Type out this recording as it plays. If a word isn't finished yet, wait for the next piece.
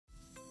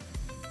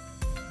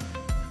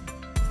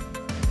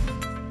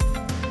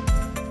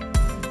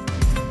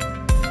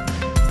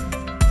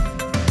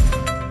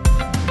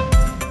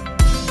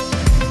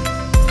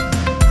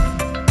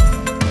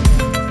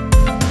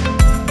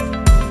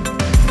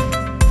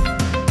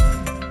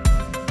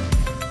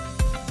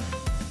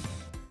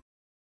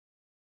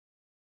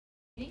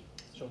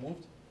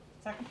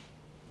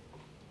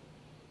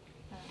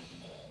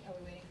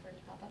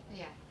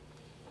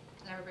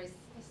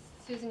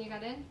Susan, you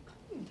got in?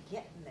 I'm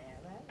getting there.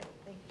 That I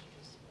think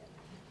is just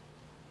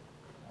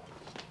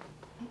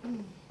I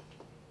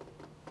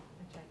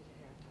tried to get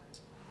here on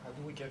time. How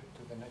do we get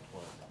to the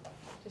network?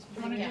 Just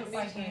You wanna do it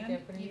by hand? there,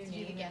 put in You your have to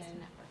do the name guest and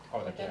network.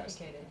 Oh, the guest.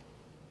 authenticated.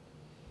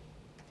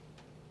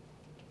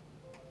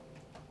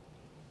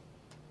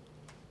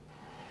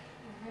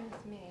 You're in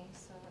with me,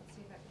 so let's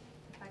see if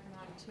I can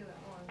run two at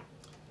once.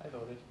 I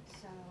voted.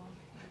 So.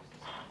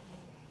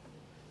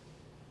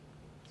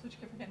 That's what you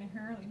get for getting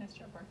here early. Nice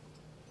job, Bart.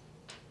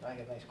 I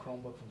got a nice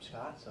Chromebook from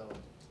Scott, so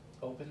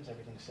opens,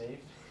 everything's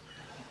saved.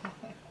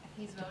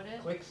 He's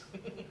voted? Clicks.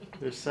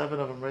 There's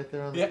 7 of them right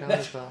there on the Yeah,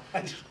 countertop.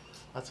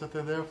 That's what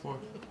they're there for.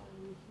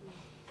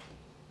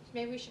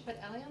 Maybe we should put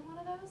Ellie on one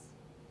of those?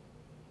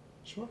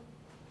 Sure.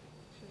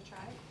 Should we try?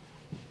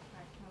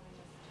 Alright,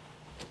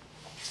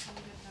 let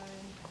me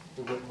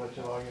get voted. What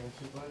you log in in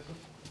 2 places?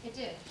 It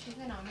did. She's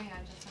in on me.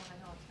 I just don't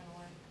know how it's gonna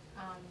work.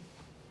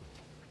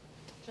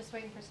 Just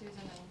waiting for Susan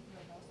and Rose.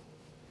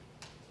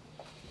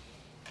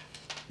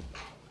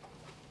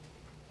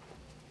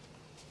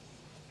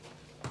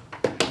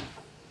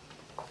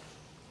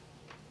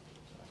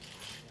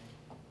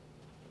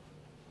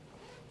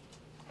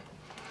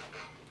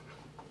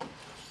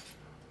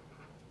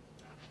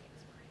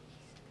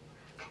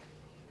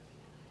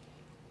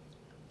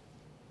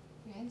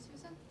 You in,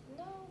 Susan?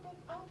 No, but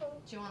I'll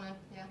vote. Do you wanna?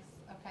 Yes.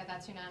 Okay,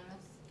 that's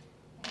unanimous.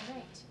 All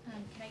right,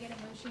 can I get a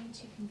motion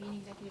to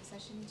convene executive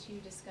session to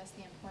discuss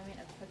the employment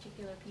of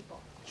particular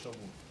people? So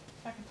moved.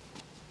 Second.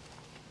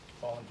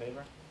 All in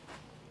favor?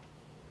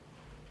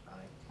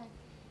 Aye. Okay.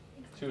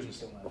 Susan's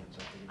still not in, so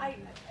we I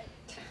can do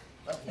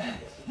oh,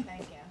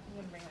 thank you. I'm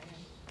gonna bring my in.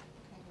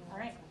 All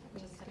right,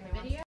 Just set give the me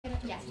one video?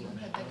 second. Yes, you can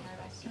put the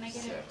camera. Can I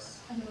get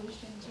a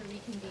motion to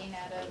reconvene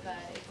out of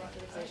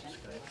executive session?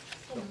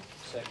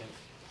 Second.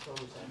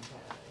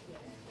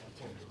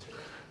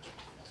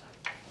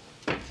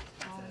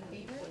 All in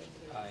favor?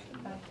 Aye.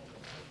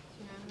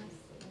 Unanimous.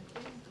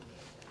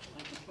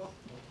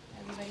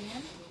 Everybody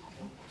in?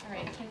 All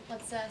right,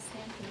 let's stand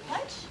for the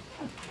pledge.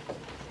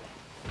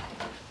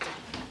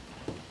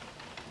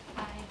 I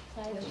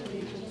pledge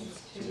allegiance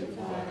to the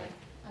flag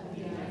of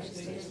the United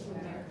States of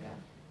America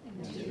and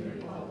to the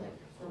republic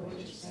for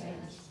which it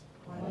stands,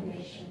 one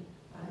nation,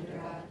 under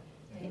God,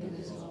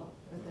 indivisible,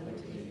 with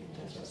liberty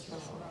and justice for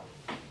all.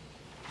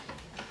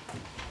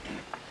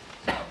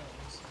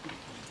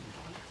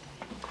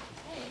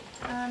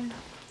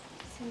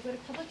 So we go to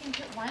public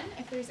input 1.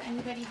 If there's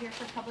anybody here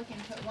for public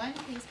input 1,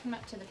 please come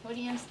up to the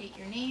podium, state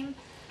your name.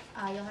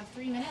 You'll have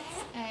 3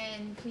 minutes,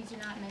 and please do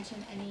not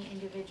mention any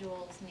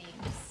individuals'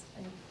 names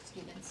and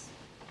students.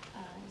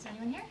 Is there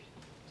anyone here?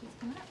 Please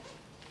come up.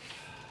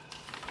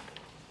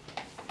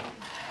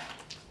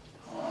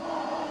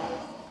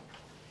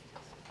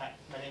 Hi,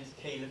 my name is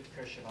Caleb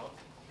Kirschenau,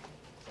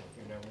 so if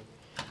you know me.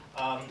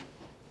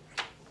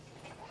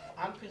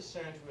 I'm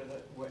concerned with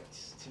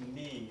what's, to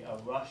me, a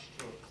rush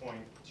to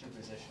appoint 2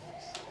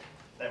 positions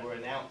that were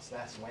announced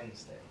last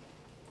Wednesday.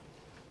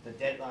 The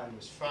deadline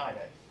was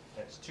Friday,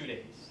 that's 2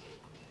 days,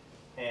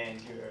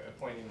 and you're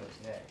appointing them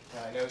today.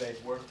 Now, I know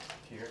they've worked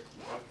here,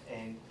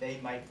 and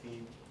they might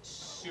be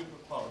super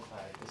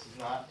qualified. This is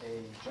not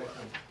a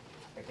judgment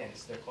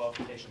against their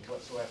qualifications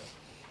whatsoever.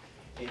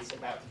 It's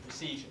about the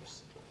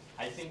procedures.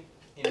 I think,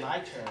 in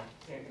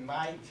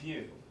my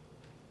view,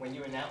 when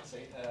you announce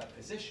a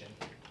position,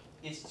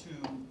 is to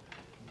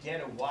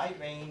get a wide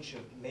range of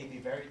maybe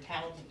very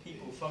talented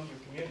people from your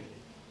community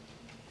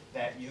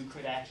that you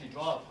could actually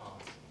draw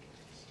upon.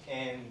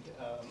 And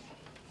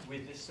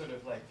with this sort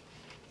of like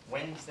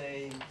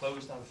Wednesday,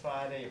 closed on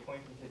Friday,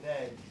 appointment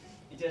today,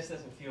 it just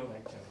doesn't feel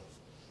right to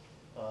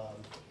me.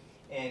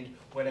 And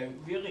what I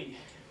really,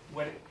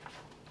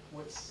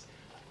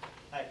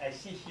 I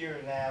see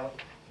here now,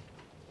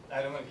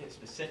 I don't want to get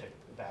specific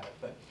about it,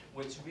 but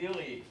what's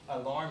really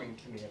alarming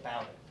to me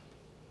about it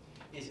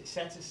is it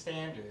sets a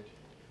standard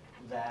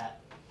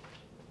that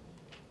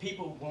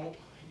people won't,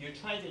 you're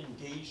trying to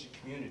engage the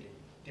community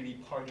to be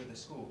part of the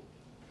school.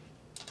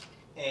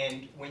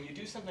 And when you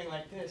do something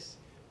like this,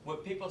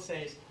 what people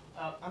say is,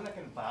 I'm not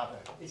going to bother.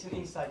 It's an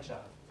inside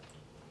job.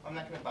 I'm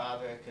not going to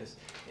bother because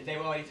they've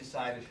already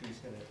decided who's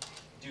going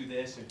to do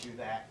this or do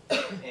that.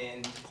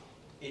 And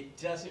it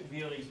doesn't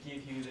really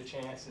give you the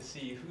chance to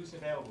see who's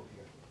available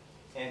here.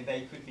 And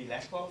they could be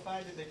less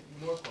qualified or they could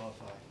be more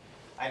qualified.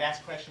 I'd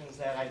ask questions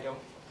that I don't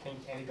think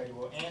anybody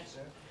will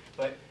answer,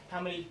 but how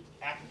many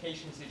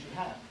applications did you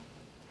have?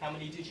 How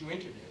many did you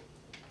interview?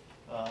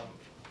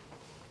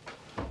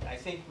 I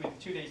think with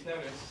 2 days'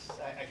 notice,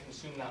 I can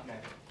assume not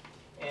many.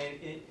 And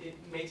it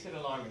makes it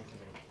alarming to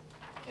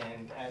me.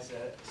 And as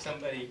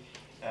somebody,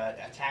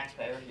 a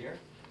taxpayer here,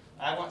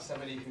 I want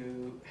somebody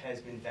who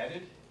has been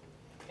vetted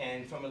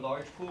and from a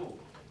large pool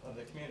of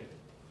the community.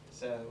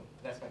 So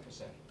that's my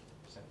concern.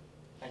 So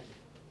thank you.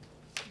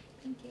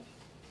 Thank you.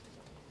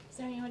 Is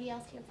there anybody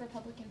else here for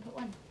public input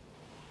 1?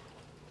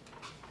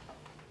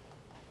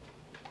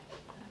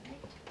 All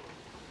right.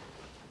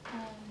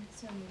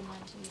 So moving on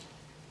to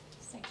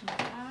Section 5,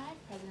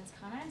 President's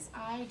Comments.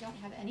 I don't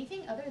have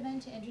anything other than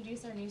to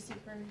introduce our new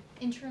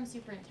interim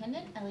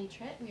superintendent, Ellie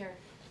Tritt. We are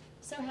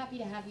so happy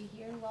to have you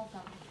here. Welcome.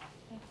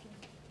 Thank you.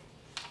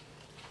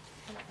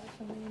 As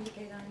someone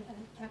indicated, I'm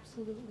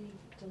absolutely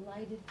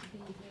delighted to be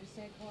here.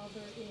 Sag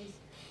Harbor is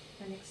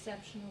an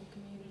exceptional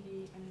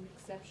community and an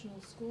exceptional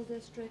school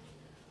district.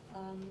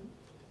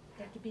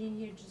 After being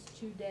here just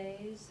 2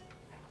 days,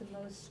 the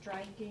most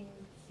striking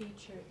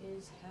feature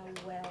is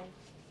how well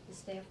the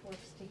staff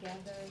works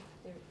together.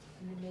 They're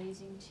an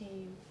amazing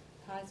team,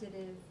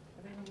 positive,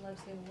 everyone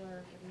loves their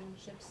work, everyone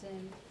chips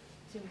in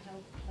to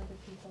help other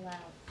people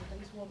out.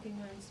 Everybody's walking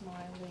around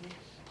smiling.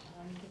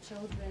 The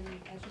children,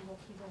 as you walk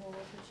through the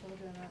halls, the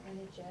children are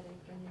energetic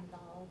and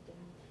involved,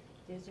 and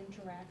there's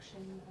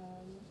interaction.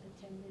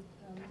 Attended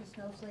the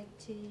snowflake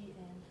tea,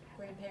 and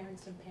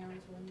grandparents and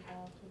parents were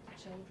involved with the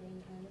children,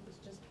 and it was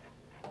just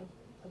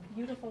a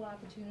beautiful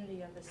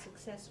opportunity of a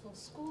successful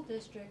school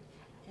district,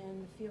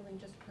 and the feeling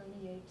just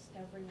permeates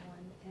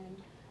everyone. And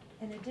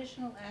an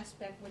additional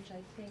aspect which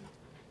I think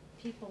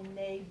people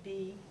may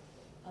be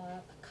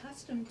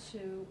accustomed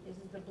to is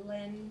the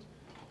blend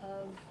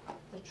of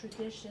the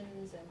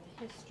traditions and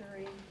the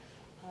history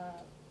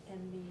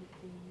and the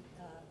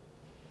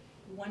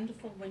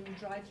wonderful, when you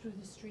drive through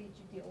the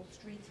streets, the old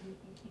streets and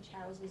each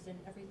houses and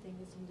everything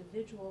is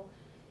individual,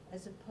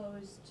 as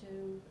opposed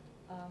to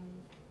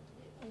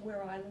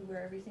where I live,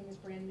 where everything is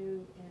brand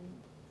new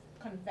and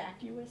kind of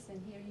vacuous,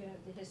 and here you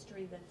have the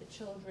history that the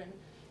children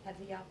have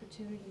the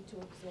opportunity to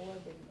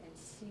absorb and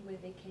see where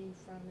they came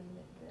from and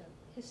the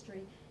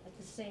history. At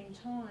the same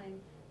time,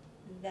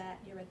 that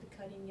you're at the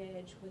cutting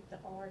edge with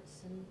the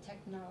arts and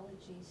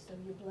technology, so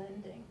you're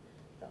blending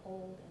the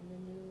old and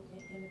the new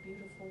in a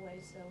beautiful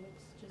way. So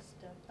it's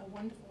just a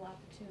wonderful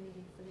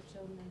opportunity for the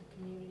children and the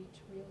community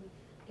to really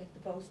get the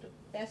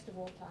best of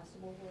all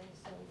possible worlds.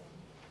 So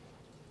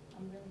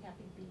I'm really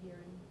happy to be here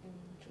and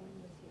join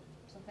with you.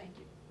 So thank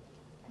you.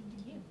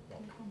 Thank you.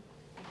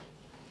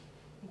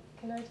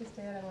 Can I just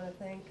add, I want to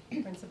thank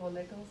Principal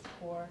Nichols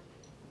for,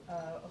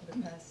 over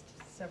the past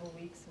several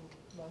weeks and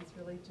months,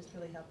 really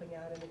helping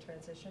out in the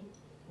transition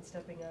and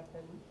stepping up,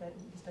 and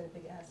he's been a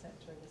big asset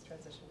during this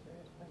transition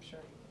period. I'm sure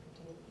he will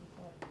continue to be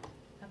for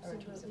our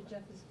interim Absolutely, super.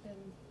 Jeff has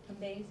been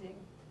amazing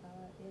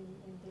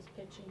in this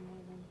pitching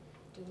and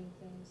doing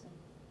things and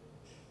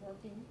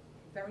working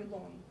very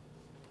long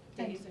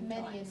days and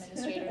many times.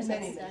 administrators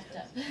Many have stepped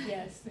up.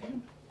 Yes.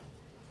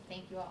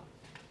 Thank you all.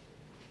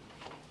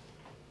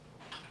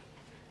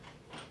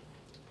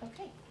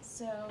 Okay,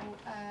 so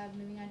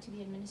moving on to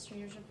the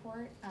administrator's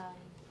report,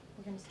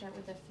 we're going to start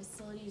with the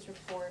facilities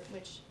report,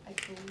 which I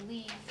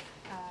believe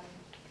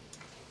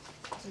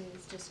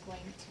is just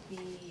going to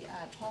be,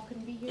 Paul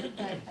couldn't be here,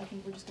 but I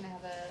think we're just going to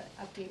have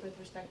an update with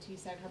respect to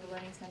Sag Harbor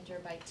Learning Center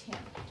by Tim.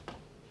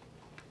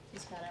 So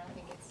Scott, I don't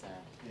think it's,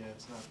 Yeah,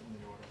 it's not in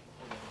the order.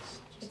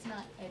 it's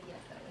not Ed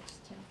yet though, it's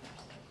Tim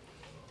first.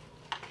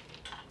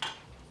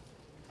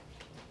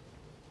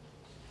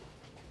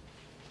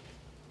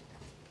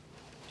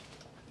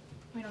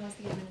 I mean, unless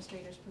the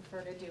administrators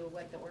prefer to do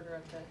what the order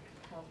of the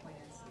PowerPoint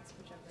is, it's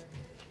whichever.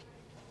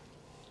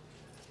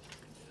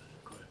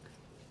 Quick.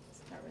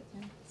 Start with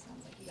him,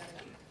 sounds like you got it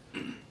up.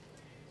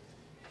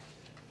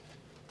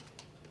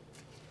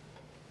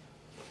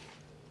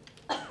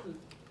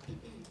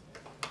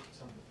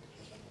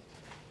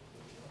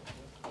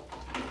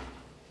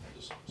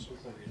 Just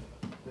super read it.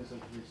 There's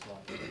like 3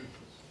 slots. Just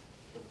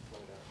put it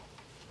right out.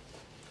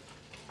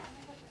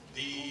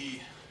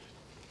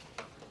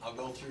 I'll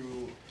go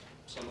through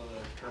some of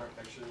the current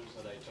pictures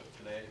that I took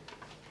today,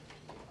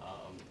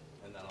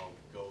 and then I'll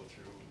go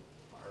through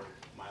our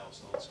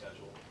milestone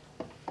schedule,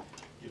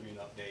 give you an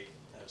update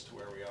as to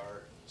where we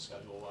are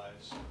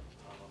schedule-wise, and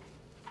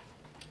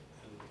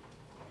it'll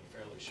be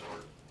fairly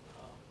short,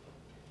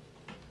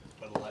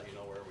 but it'll let you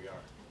know where we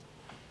are.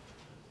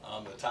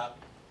 The top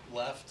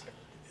left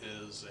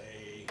is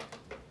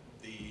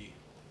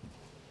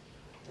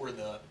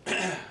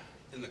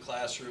in the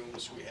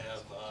classrooms we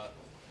have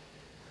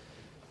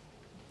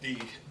the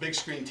big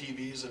screen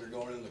TVs that are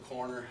going in the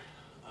corner.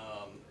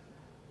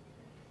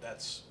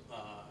 That's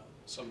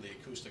some of the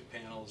acoustic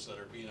panels that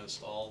are being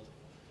installed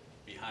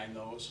behind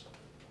those.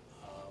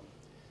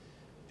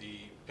 The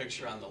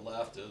picture on the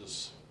left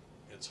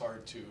it's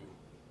hard to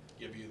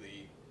give you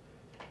the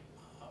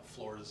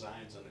floor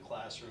designs in the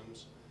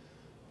classrooms,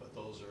 but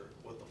those are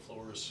what the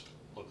floors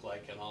look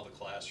like in all the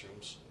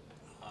classrooms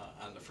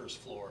on the first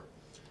floor.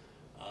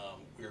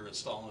 We're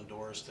installing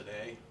doors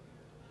today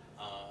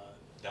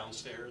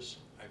downstairs.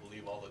 I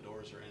believe all the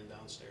doors are in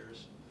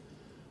downstairs.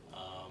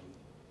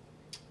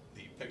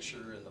 The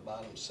picture in the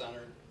bottom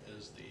center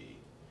is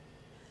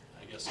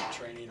I guess the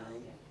training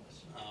room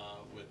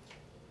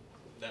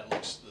that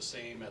looks the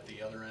same at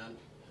the other end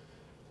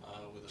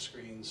with the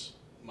screens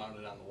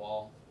mounted on the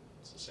wall.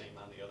 It's the same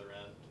on the other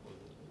end with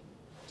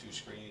 2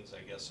 screens.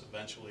 I guess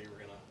eventually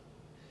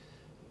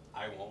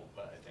I won't,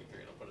 but I think they're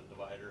gonna put a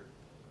divider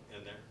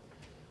in there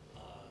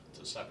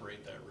to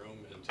separate that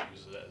room and to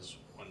use it as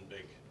one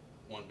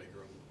big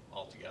room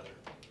altogether.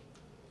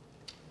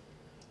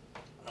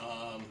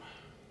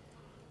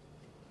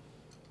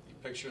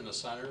 picture in the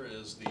center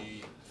is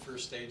the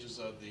first stages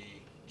of the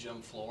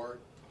gym floor.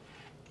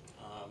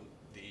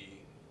 The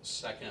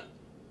second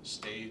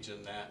stage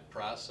in that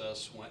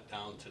process went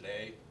down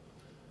today.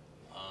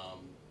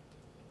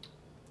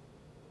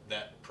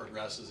 That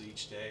progresses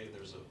each day.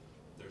 There's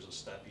a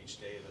step each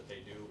day that they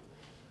do.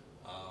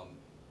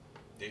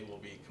 They will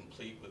be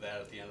complete with that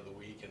at the end of the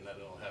week, and then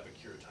it'll have a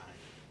cure time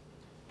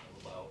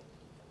of about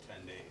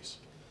 10 days.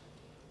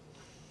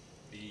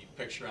 The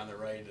picture on the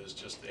right is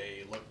just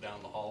a look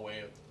down the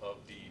hallway of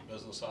the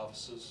business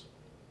offices.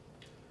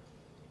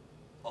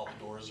 All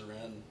the doors are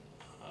in,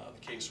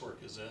 the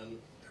casework is in,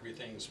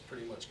 everything's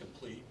pretty much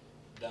complete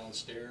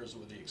downstairs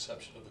with the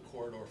exception of the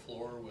corridor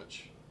floor,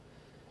 which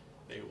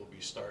they will be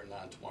starting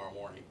on tomorrow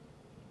morning.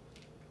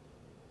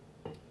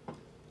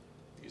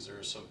 These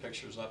are some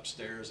pictures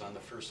upstairs on the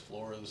first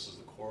floor. This is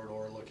the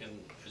corridor looking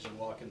as you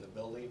walk in the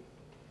building.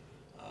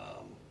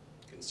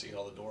 You can see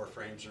all the door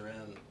frames are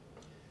in.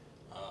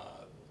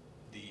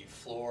 The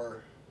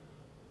floor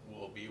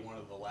will be one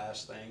of the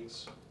last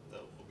things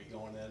that will be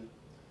going in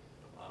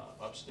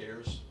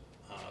upstairs.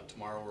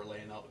 Tomorrow we're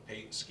laying out the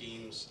paint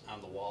schemes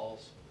on the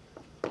walls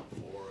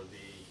for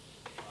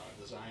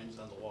the designs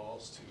on the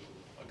walls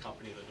to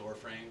accompany the door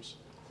frames.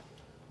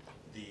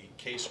 The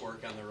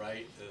casework on the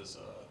right is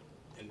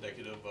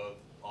indicative of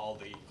all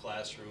the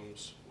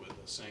classrooms with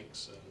the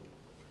sinks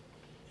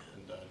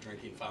and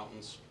drinking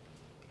fountains.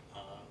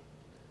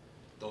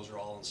 Those are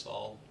all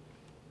installed.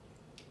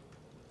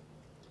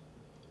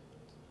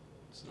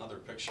 It's another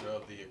picture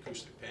of the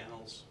acoustic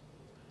panels.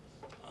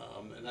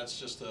 And that's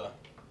just to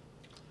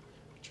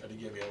try to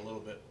give you a little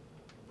bit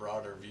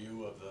broader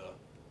view of the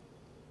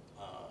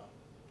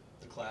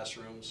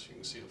classrooms. You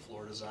can see the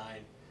floor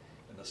design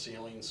and the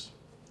ceilings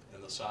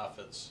and the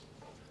soffits.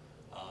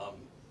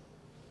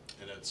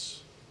 And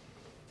it's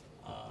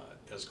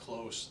as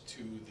close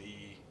to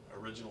the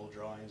original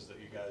drawings that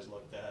you guys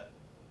looked at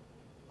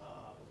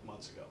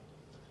months ago.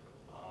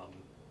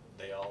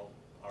 They all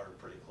are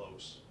pretty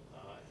close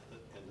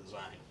in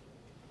design.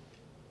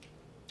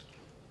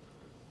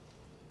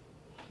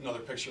 Another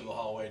picture of the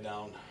hallway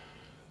down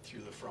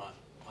through the front.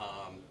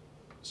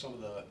 Some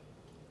of the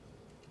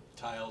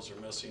tiles are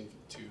missing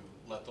to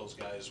let those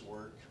guys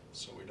work,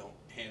 so we don't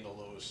handle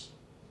those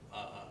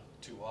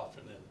too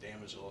often and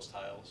damage those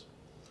tiles.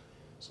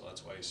 So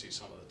that's why you see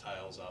some of the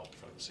tiles out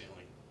from the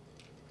ceiling.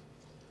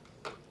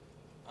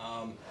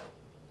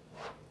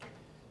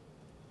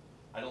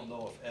 I don't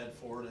know if Ed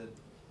forwarded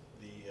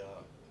the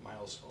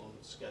milestone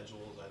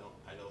schedules. I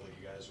know that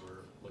you guys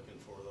were looking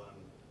for them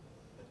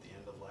at the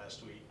end of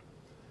last week.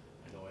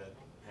 I know Ed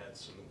had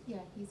some.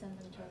 Yeah, he sent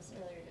them to us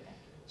earlier today.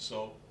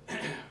 So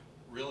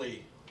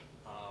really,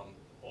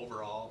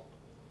 overall,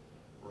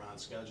 we're on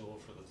schedule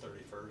for the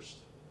 31st.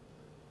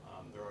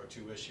 There are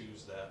two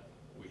issues that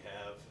we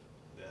have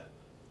that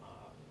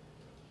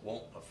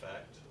won't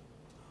affect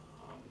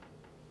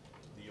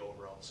the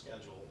overall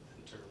schedule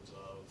in terms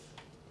of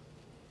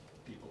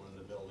people in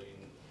the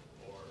building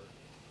or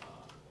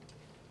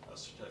a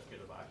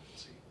certificate of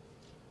occupancy.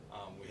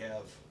 We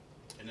have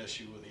an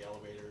issue with the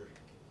elevator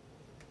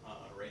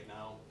right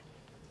now.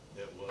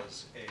 That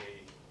was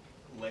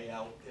a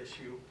layout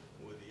issue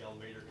with the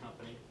elevator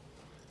company.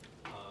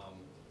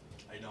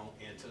 I don't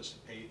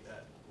anticipate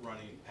that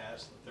running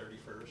past the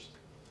 31st.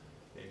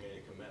 They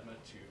made a commitment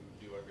to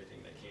do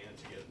everything they can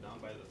to get it done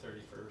by the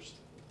 31st.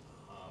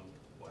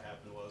 What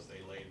happened was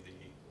they laid the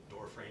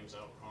door frames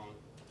out wrong.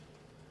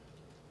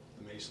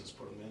 The masons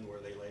put them in where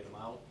they laid them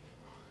out,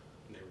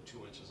 and they were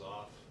 2 inches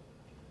off.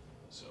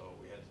 So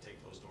we had to take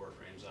those door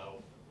frames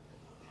out,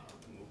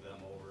 move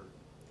them over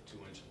 2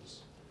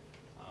 inches.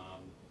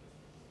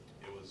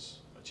 It was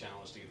a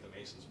challenge to get the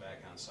masons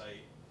back on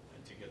site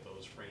and to get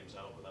those frames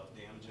out without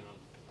damaging them.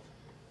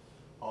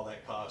 All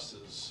that cost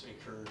is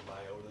incurred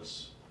by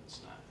Otis.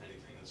 It's not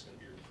anything that's going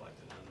to be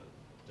reflected on the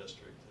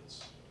district.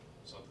 It's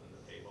something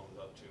that they've owned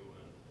up to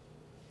and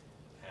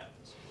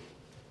happens.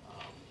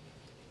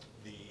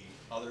 The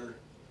other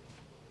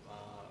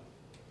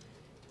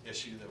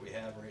issue that we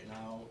have right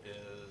now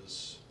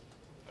is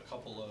a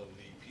couple of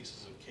the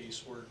pieces of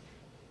casework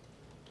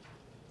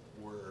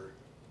were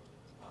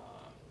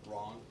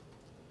wrong.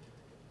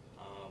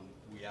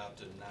 We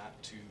opted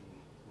not to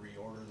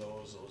reorder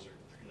those. Those are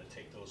going to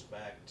take those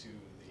back to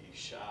the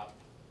shop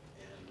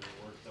and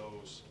rework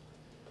those.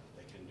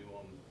 They can do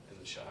them in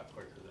the shop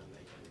quicker than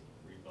they can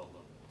rebuild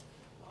them.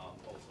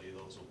 Hopefully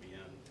those will be in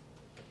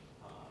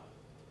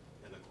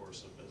the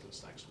course of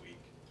business next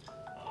week.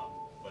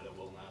 But it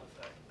will not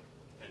affect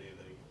any of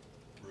the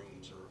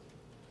rooms or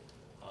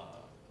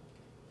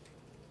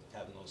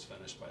having those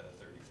finished by the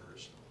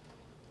 31st.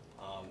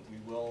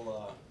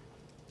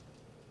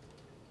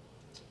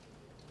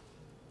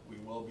 We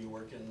will be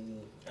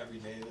working every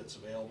day that's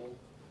available.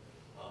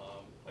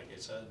 Like I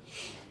said,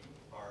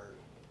 we are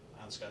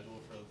on schedule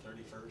for the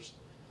 31st.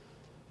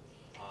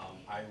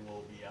 I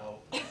will be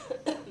out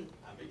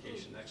on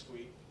vacation next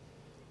week,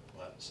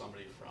 but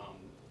somebody from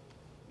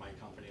my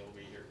company will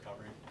be here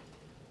covering.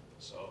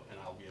 So, and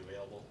I'll be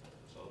available.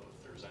 So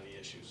if there's any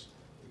issues,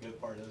 the good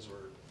part is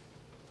we're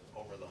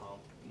over the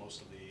hump.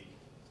 most of the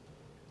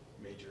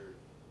major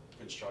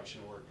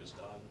construction work is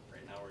done.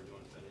 Right now we're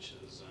doing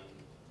finishes and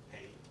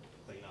paint,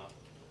 cleanup,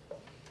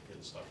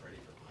 getting stuff ready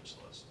for punch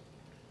list.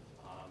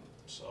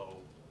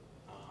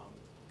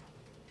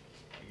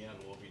 Again,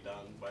 we'll be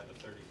done by the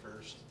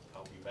 31st.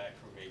 I'll be back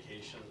from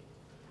vacation.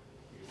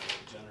 We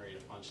will generate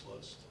a punch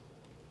list,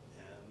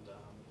 and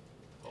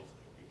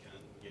hopefully we can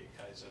get you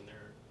guys in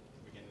there at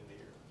the beginning of the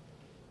year.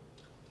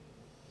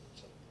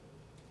 So.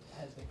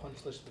 Has the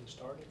punch list been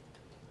started?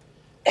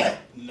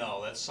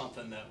 No, that's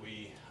something that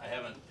I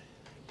haven't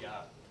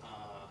got.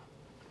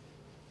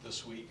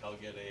 This week I'll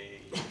get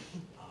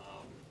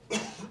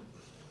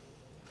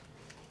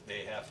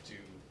they have to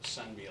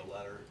send me a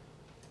letter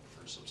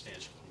for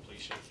substantial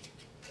completion,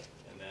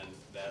 and then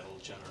that'll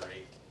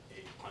generate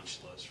a punch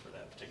list for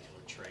that particular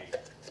trade.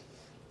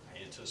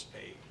 I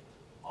anticipate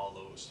all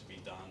those to be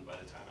done by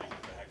the time I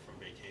get back from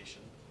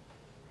vacation.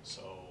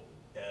 So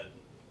Ed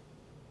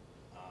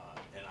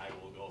and I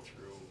will go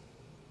through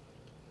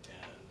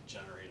and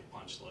generate a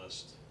punch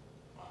list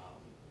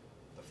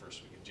the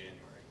first week of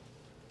January,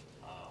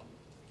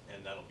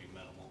 and that'll be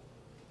minimal.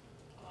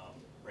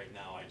 Right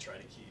now I try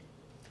to keep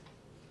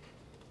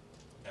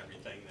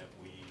everything that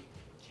we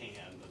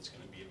can that's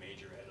going to be a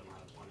major item on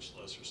a punch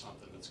list or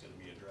something that's going to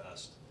be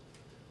addressed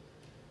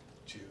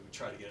to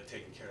try to get it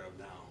taken care of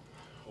now.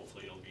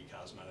 Hopefully it'll be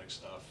cosmetic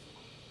stuff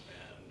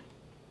and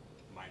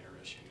minor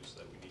issues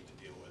that we need to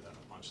deal with on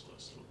a punch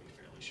list. It'll be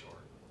fairly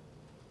short.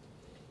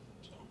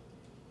 So.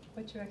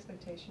 What's your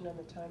expectation on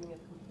the timing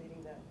of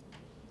completing that?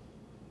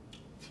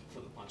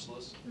 For the punch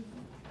list?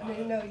 I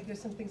mean, no,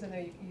 there's some things I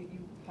know you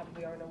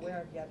probably aren't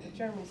aware of yet, but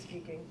generally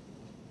speaking,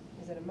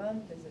 is it a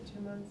month, is it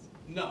 2 months?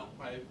 No,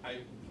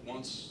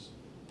 once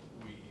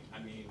I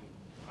mean,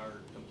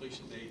 our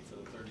completion date for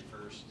the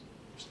 31st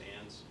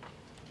stands.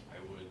 I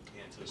would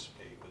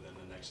anticipate within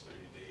the next 30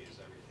 days,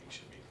 everything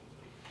should be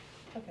complete.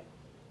 Okay.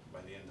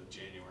 By the end of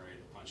January,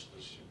 the punch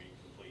list should be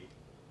complete.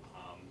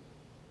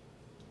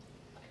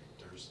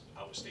 There's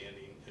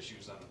outstanding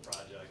issues on the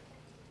project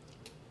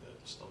that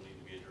still need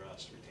to be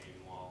addressed,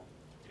 retaining wall,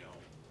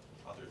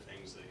 other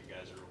things that you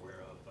guys are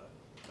aware of, but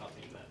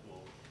nothing that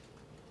will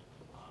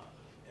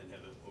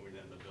inhibit moving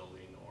in the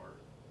building or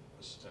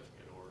a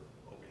certificate or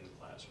opening the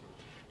classroom.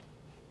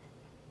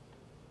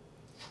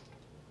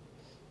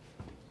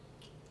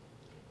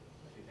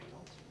 Anything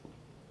else?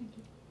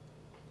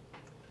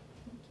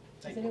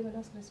 Is anyone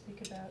else going to speak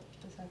about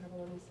the Sag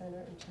Harbor Learning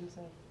Center in terms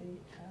of the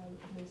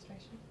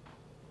administration?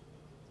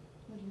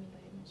 What do you mean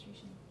by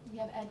administration? We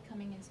have Ed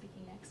coming and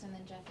speaking next, and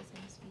then Jeff is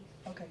going to speak.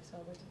 Okay, so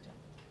I'll wait till Jeff.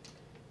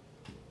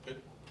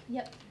 Good?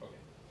 Yep.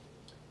 Okay.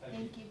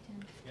 Thank you, Tim.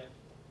 Yeah.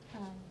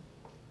 All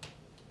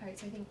right,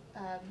 so I think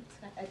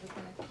Scott, Ed was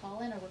going to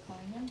call in, or we're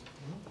calling him.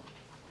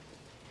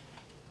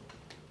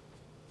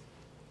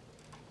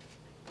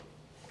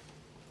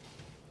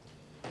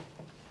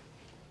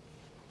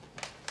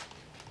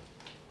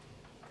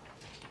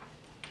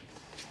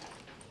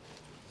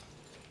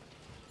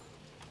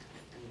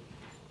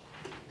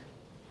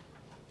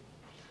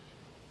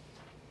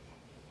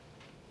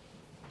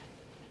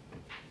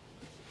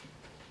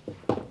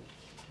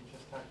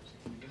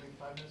 Can you give me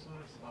 5 minutes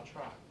notice? I'll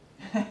try.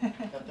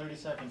 Got 30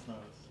 seconds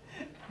notice.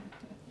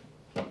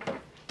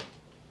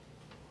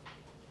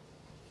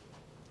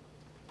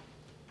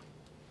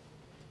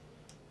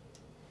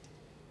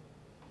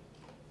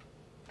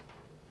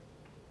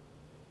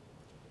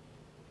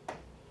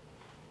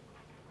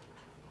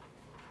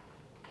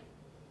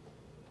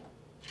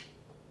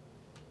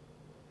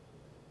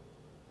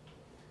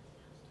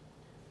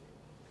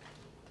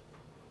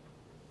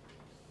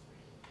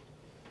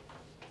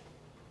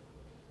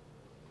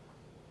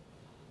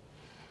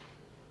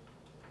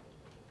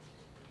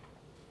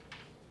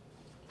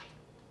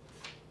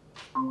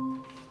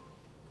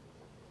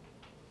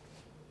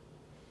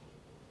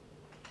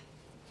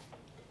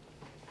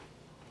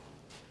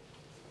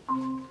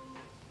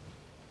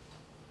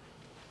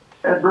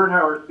 Ed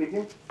Bernhauer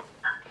speaking.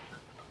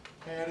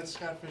 Hey Ed, it's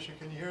Scott Fisher.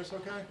 Can you hear us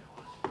okay?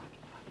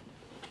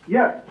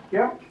 Yes,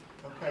 yep.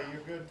 Okay,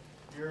 you're good.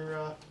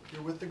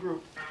 You're with the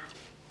group.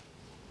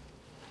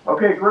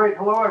 Okay, great.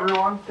 Hello,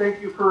 everyone. Thank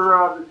you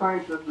for the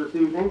time this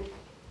evening.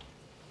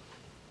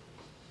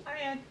 Hi,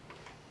 Ed.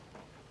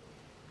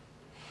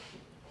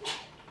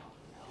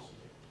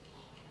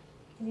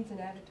 He needs an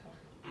avatar.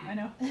 I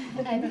know.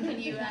 Ed, can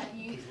you,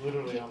 He's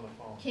literally on the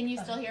phone. can you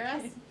still hear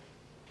us?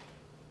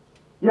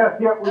 Yes,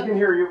 yep, we Okay. can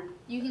hear you.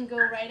 You can go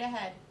right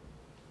ahead.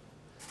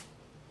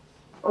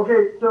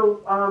 Okay,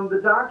 so the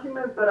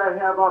document that I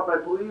have up, I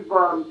believe, is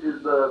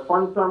the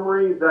fund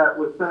summary that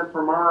was sent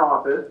from our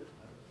office.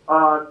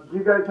 Do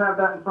you guys have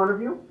that in front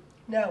of you?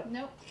 No.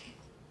 Nope.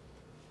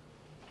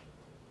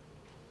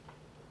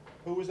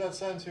 Who was that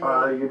sent to?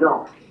 You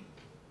don't.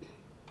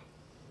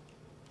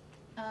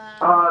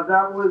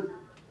 That was.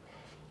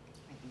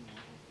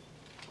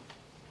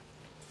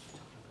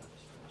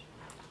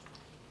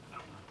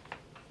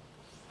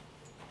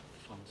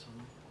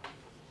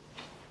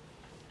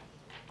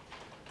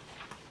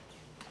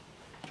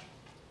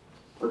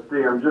 Let's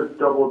see, I'm just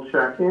double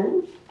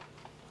checking.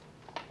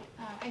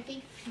 I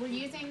think We're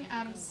using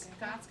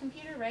Scott's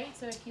computer, right?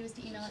 So if he was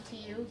to email it to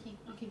you, he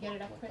could get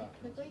it up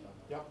quickly?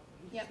 Yep.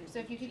 Yep, so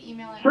if you could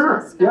email it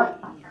Sure, to Scott.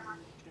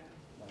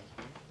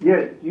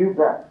 Yes, you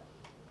bet.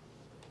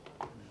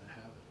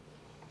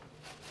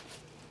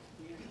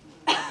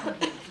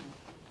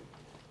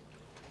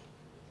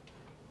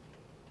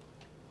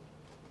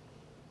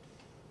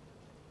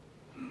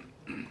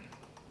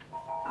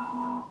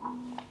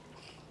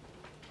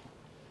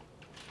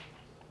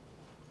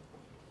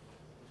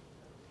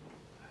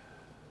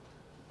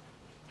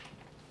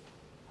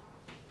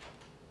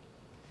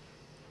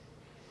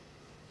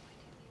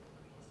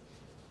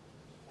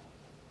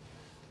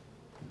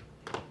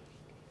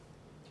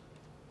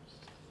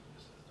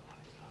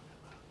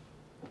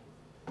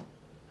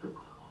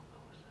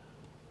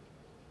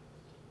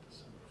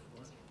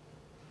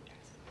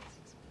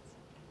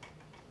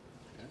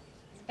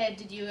 Ed,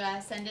 did you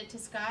send it to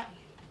Scott?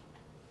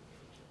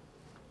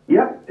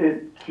 Yep,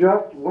 it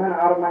just went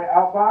out of my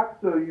outbox,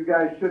 so you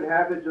guys should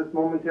have it just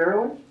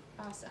momentarily.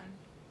 Awesome.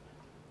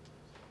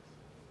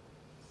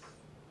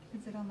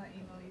 Is it on that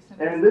email you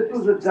sent? And this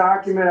was a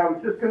document, I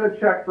was just gonna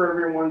check for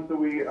everyone so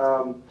we,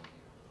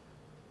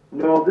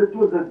 no, this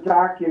was a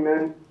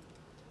document.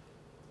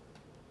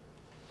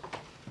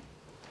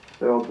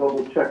 So I'll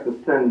double check the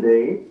send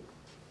date.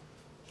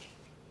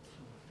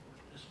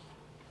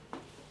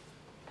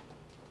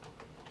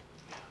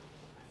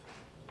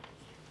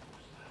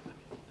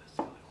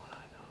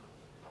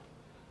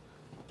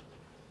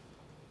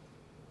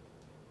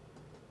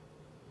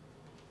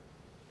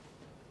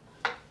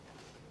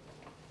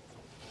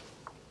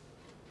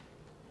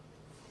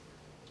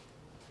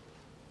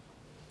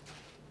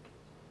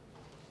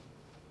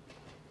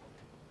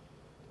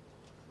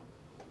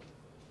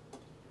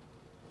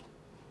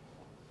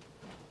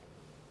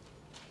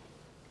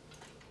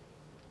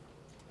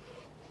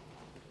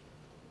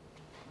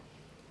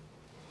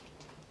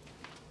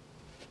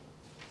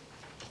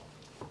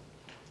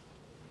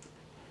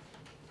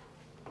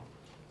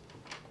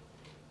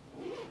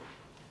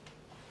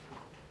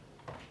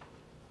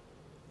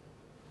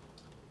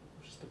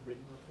 Just a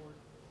written report?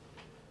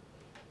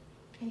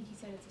 I think he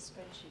said it's a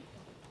spreadsheet.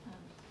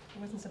 It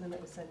wasn't something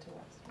that was sent to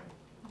us, right?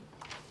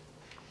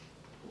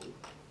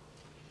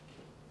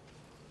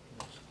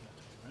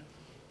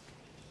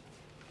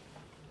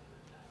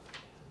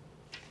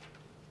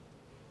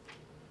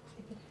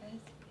 If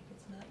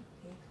it's not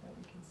big, that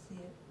we can see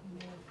it, we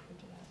may have to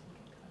print it out and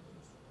get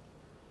copies.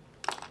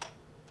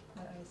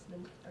 My eyes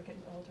are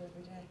getting older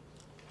every day.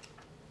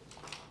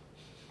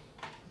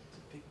 It's a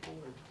big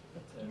board.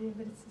 Yeah,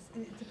 but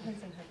it depends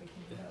on how we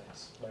can do it.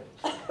 Right.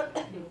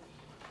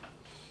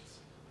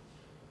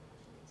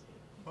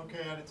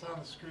 Okay, and it's on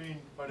the screen,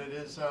 but it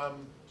is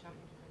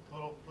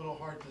little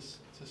hard to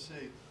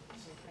see.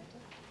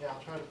 Yeah,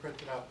 I'll try to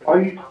print it out.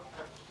 Are you,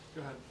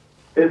 Go ahead.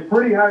 it's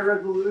pretty high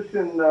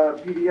resolution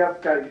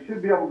PDF, guys. You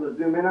should be able to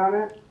zoom in on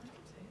it.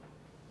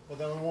 Well,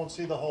 then we won't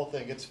see the whole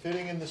thing. It's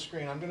fitting in the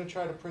screen. I'm going to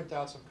try to print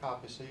out some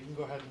copies, so you can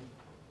go ahead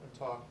and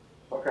talk.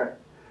 Okay.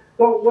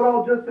 So what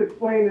I'll just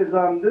explain is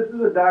this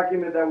is a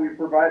document that we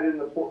provided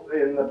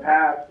in the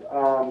past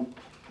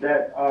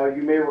that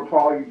you may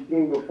recall you've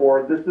seen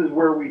before. This is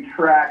where we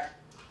track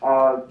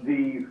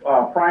the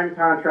prime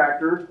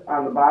contractors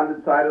on the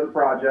bonded side of the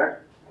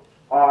project.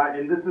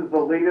 And this is the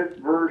latest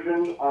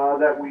version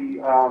that we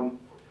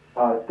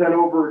sent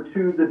over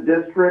to the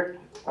district.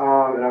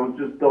 And I was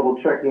just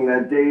double checking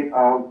that date.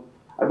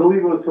 I believe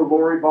it was to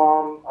Lori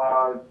Baum,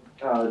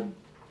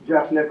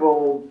 Jeff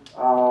Nichols,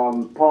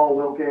 Paul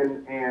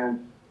Wilkin,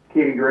 and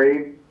Katie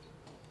Graves.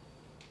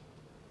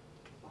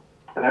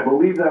 And I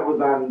believe that was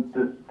on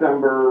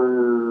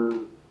December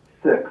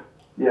 6th.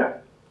 Yeah.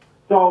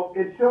 So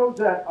it shows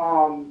that,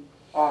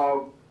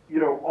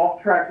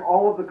 tracks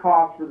all of the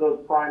costs for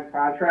those prime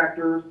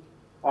contractors,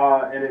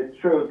 and it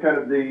shows kind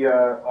of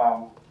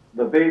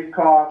the base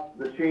costs,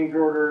 the change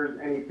orders,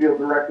 any field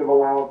directive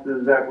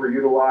allowances that were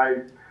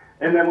utilized.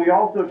 And then we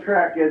also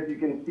track, as you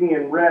can see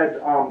in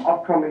red,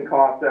 upcoming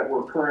costs that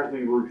we're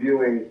currently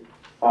reviewing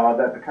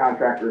that the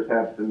contractors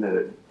have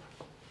submitted.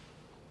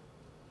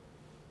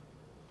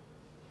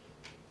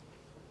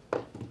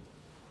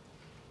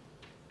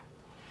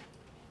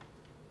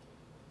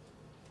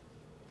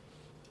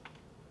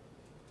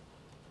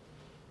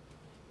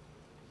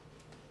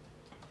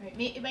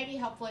 Right. It might be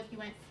helpful if you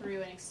went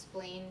through and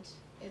explained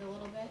it a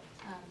little bit.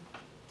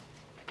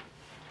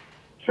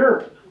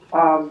 Sure.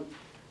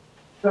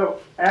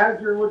 So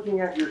as you're looking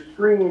at your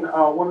screen,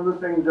 one of the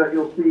things that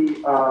you'll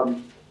see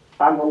on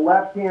the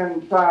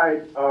left-hand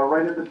side,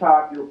 right at the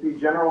top, you'll see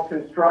general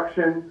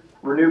construction,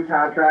 renew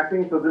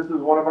contracting. So this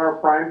is one of our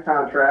prime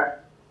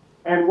contracts.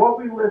 And what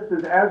we list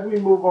is as we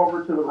move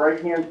over to the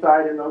right-hand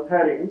side in those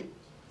headings,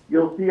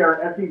 you'll see our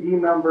SED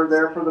number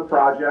there for the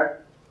project.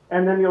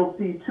 And then you'll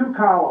see two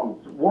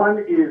columns. One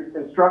is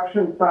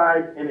construction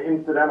side and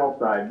incidental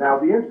side. Now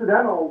the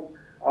incidentals,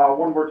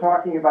 when we're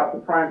talking about the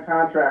prime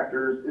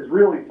contractors, is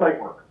really site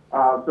work.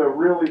 So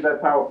really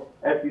that's how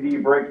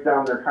SED breaks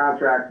down their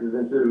contracts is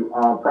into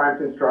prime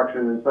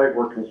construction and site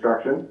work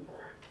construction.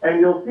 And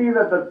you'll see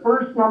that the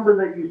first number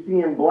that you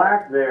see in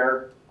black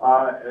there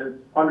is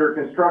under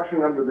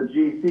construction under the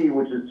GC,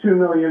 which is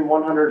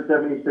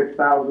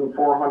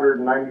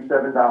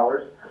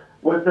 $2,176,497,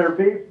 was their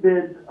base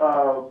bid,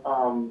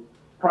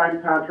 prime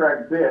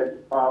contract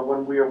bid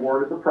when we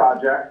awarded the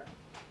project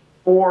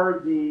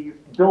for the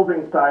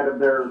building side of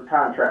their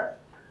contract.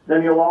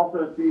 Then you'll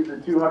also see the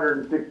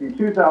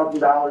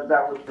 $262,000,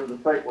 that was for the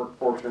site work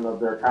portion of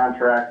their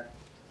contract,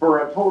 for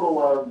a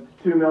total of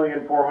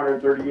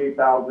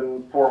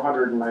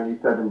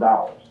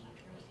 $2,438,497.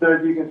 So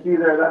as you can see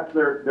there, that's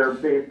their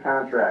base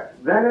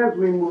contract. Then as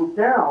we move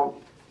down,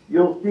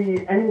 you'll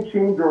see any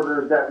change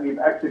orders that we've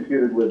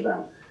executed with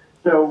them.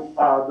 So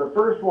the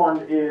first one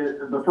is,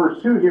 the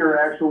first two here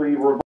actually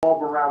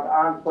revolve around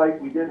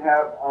on-site. We did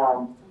have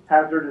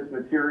hazardous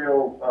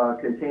material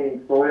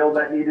containing soil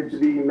that needed to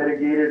be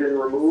mitigated and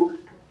removed.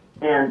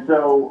 And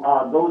so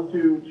those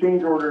two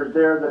change orders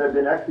there that have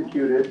been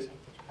executed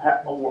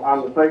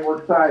on the site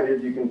work side,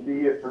 as you can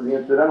see it for the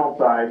incidental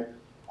side,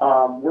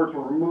 were to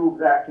remove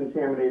that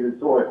contaminated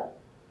soil.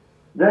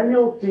 Then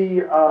you'll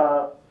see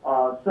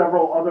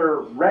several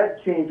other red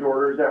change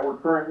orders that we're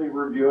currently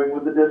reviewing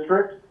with the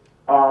district.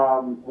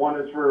 One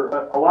is for,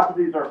 a lot of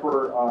these are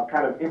for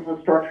kind of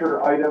infrastructure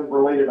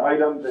related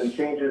items and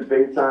changes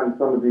based on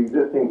some of the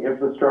existing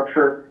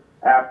infrastructure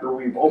after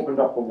we've opened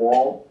up the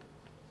wall.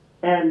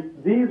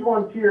 And these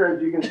ones here,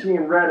 as you can see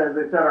in red, as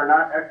I said, are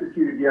not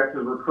executed yet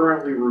because we're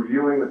currently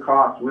reviewing the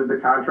costs with the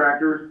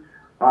contractors.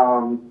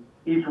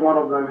 Each one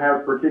of them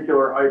has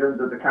particular items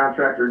that the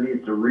contractor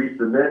needs to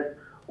resubmit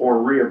or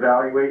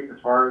reevaluate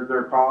as far as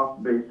their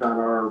costs based on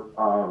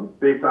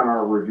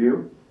our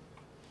review.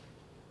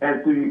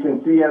 And so you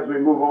can see as we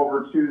move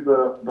over to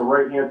the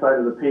right-hand side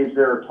of the page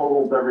there, it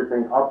totals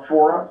everything up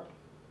for us.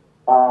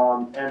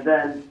 And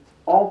then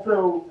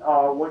also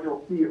what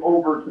you'll see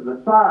over to the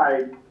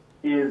side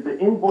is the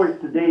invoice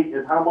to date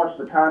is how much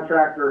the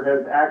contractor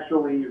has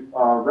actually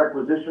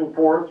requisitioned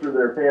for through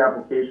their pay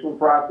application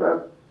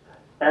process.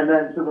 And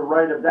then to the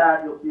right of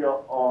that, you'll see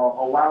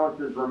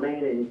allowances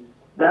remaining.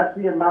 That's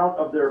the amount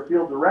of their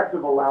field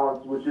directive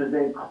allowance, which is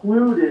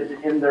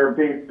included in their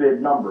base bid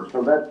number.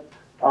 So that's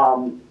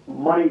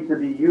money to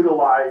be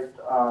utilized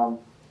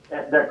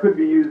that could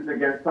be used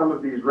against some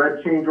of these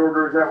red change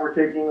orders that we're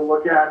taking a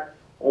look at,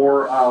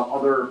 or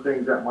other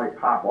things that might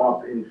pop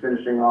up in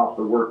finishing off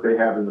the work they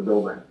have in the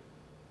building.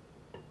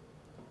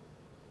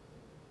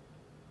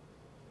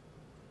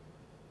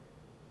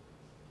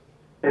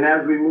 And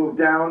as we move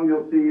down,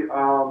 you'll see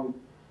for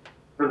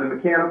the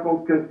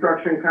mechanical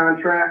construction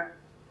contract,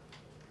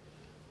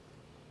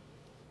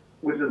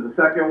 which is the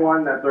second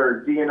one, that's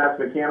our DNS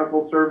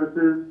Mechanical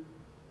Services.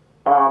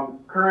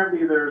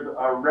 Currently, there's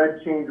a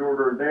red change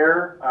order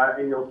there,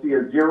 and you'll see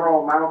a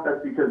zero amount.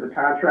 That's because the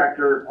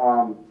contractor,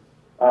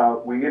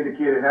 we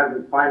indicated,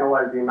 hasn't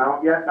finalized the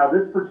amount yet. Now,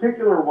 this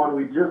particular one,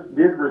 we just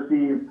did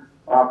receive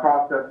a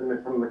cost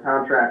estimate from the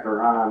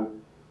contractor on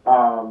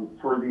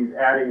for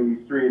adding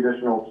these 3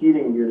 additional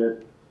heating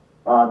units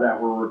that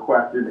were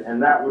requested,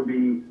 and that would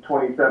be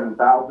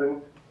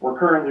 $27,000. We're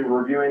currently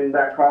reviewing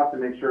that cost to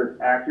make sure it's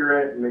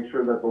accurate and make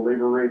sure that the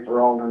labor rates are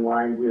all in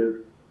line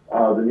with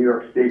the New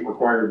York State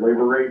required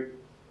labor rate.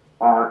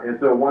 And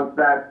so once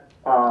that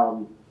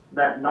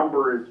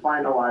number is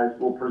finalized,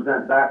 we'll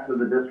present that to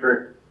the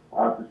district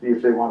to see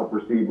if they want to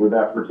proceed with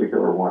that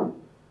particular one.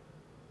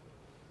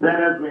 Then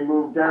as we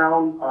move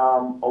down,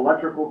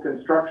 electrical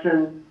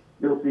construction,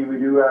 you'll see we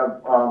do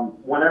have,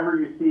 whenever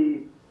you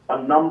see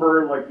a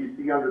number like you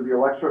see under the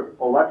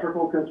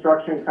electrical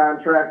construction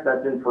contract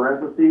that's in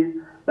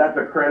parentheses, that's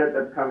a credit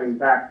that's coming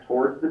back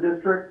towards the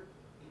district.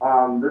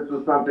 This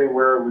was something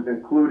where it was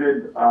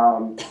included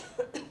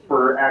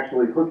for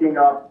actually hooking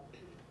up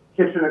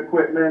kitchen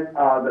equipment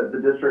that the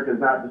district has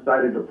not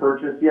decided to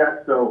purchase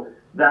yet. So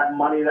that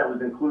money that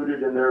was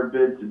included in their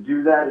bid to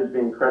do that is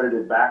being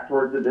credited back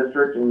towards the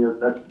district,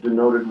 and that's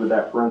denoted with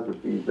that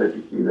parentheses that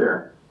you see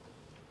there.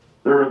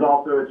 There was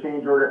also a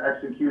change order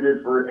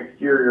executed for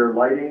exterior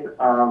lighting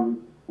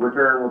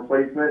repair and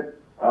replacement.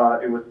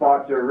 It was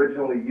thought to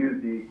originally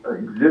use the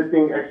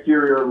existing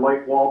exterior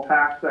light wall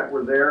packs that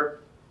were there.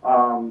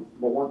 But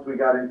once we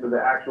got into the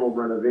actual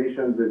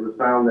renovations, it was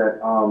found that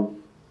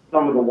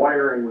some of the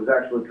wiring was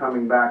actually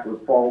coming back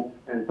with faults,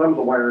 and some of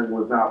the wiring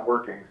was not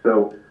working.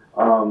 So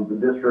the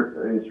district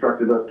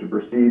instructed us to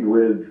proceed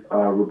with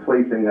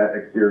replacing that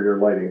exterior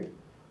lighting.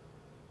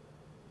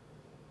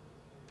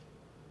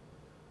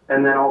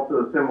 And then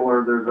also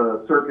similar, there's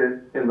a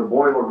circuit in the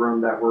boiler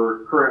room that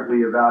we're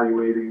currently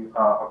evaluating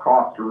a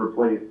cost to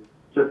replace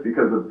just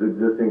because of the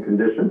existing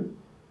condition.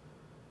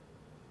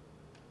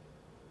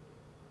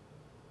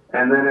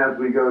 And then as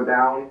we go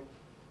down,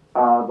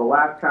 the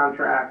last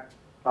contract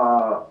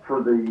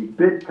for the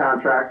bid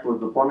contracts was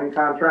the plumbing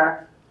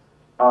contract.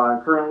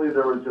 Currently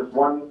there was just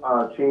one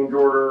change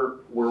order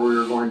where we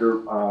were going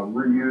to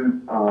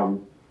reuse,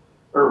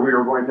 or we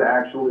were going to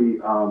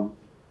actually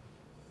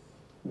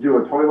do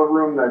a toilet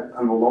room that's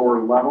on the lower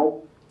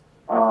level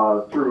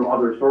through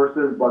other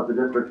sources, but the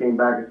district came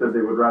back and said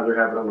they would rather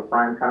have it on the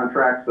prime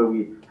contract, so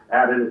we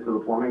added it to the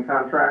plumbing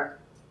contract.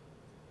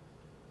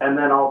 And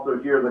then also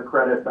here, the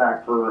credit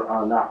back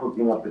for not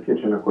hooking up the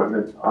kitchen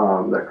equipment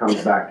that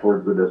comes back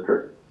towards the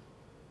district.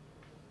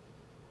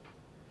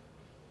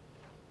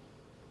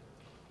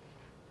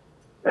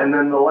 And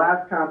then the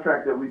last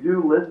contract that we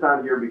do list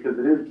on here, because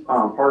it is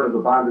part of the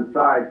bonded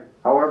side,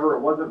 however,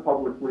 it wasn't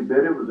publicly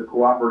bid, it was a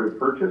cooperative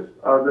purchase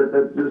that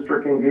the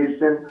district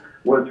engaged in,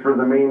 was for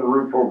the main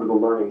roof over the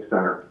Learning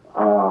Center.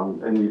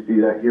 And you see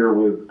that here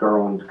with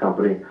Garland's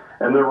company.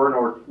 And there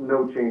were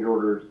no change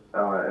orders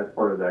as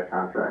part of that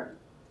contract.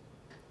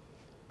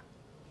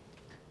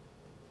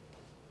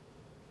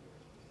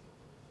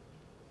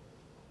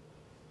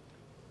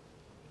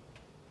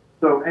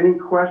 So any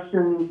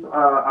questions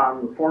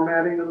on the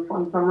formatting of the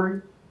fund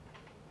summary?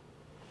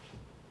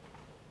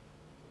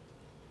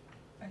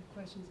 I have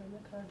questions on the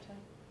content.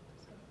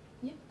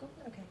 Yeah, go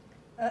for it. Okay.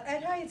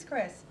 Ed, hi, it's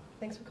Chris.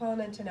 Thanks for calling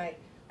in tonight.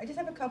 I just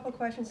have a couple of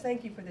questions.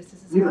 Thank you for this.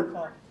 This is Yeah.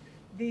 helpful.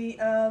 The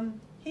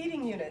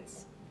heating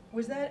units,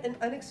 was that an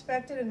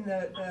unexpected and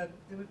a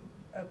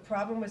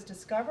problem was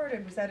discovered,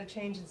 or was that a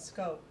change in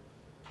scope?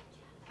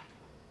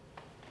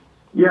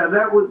 Yeah,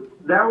 that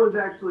was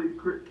actually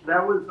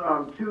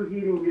two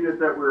heating units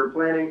that we were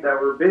planning that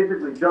were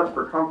basically just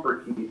for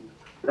comfort heat.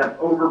 That's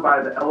over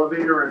by the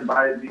elevator and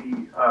by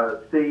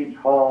the stage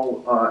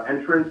hall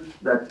entrance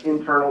that's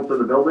internal to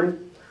the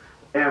building.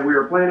 And we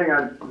were planning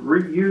on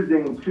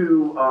reusing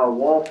two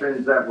wall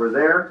fins that were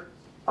there.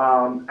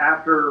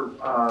 After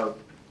the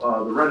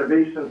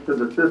renovations to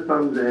the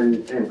systems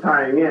and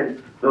tying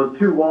in, those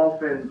two wall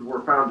fins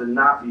were found to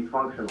not be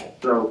functional.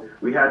 So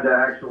we had to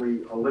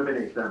actually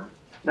eliminate them.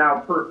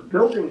 Now, for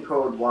building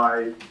code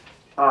wise,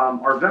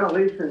 our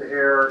ventilation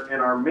air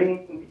and our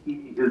main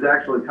heat is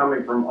actually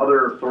coming from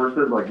other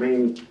sources like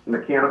main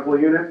mechanical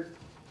units.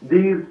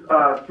 These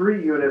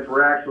three units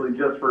were actually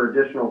just for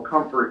additional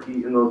comfort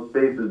heat in those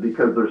spaces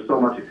because there's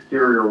so much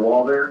exterior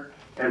wall there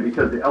and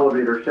because the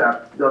elevator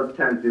shaft does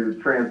tend to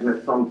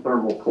transmit some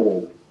thermal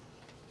cold.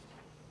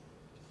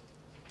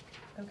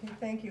 Okay,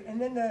 thank you. And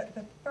then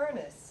the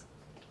furnace,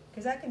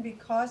 because that can be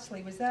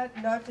costly. Was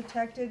that not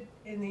detected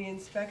in the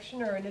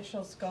inspection or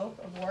initial scope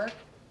of work,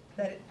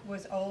 that it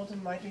was old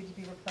and might need to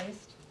be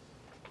replaced?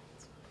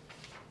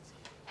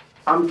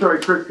 I'm sorry,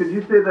 Chris, could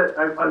you say that?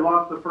 I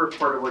lost the first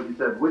part of what you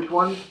said. Which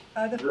one?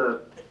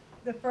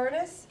 The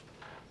furnace?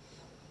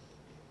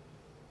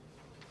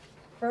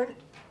 Where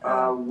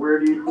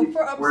do you see,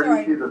 where do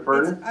you see the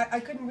furnace? I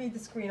couldn't read the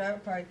screen, I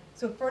would probably,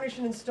 so furnish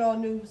and install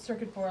new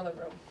circuit boiler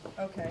room,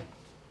 okay.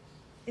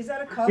 Is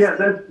that a cost? Yeah,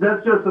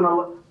 that's just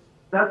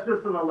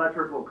an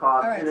electrical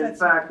cost, All right, and so in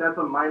fact, that's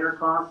a minor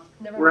cost.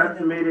 Never We're mind then.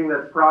 estimating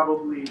that's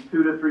probably $2,000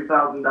 to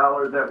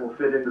 $3,000 that will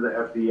fit into the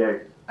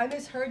FDA. I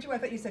misheard you, I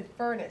thought you said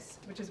furnace,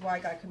 which is why I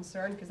got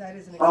concerned, because that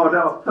is an Oh,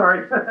 expense. no,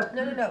 sorry.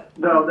 No.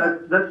 No,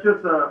 that's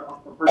just a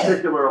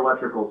particular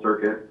electrical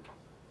circuit.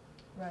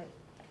 Right.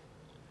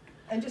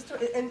 And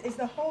and is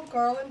the whole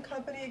Garland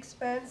Company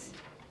expense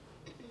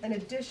an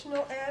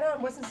additional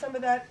add-on? Wasn't some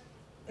of that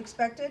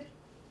expected?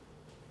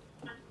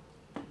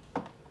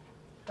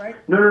 Right?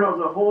 No,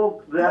 the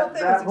whole, The whole thing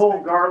was that whole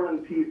expected.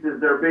 Garland piece is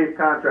their base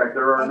contract.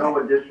 There are no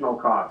Okay. additional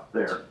costs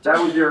there.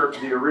 That was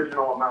the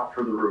original amount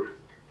for the roof.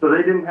 So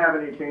they didn't have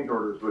any change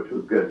orders, which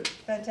was good.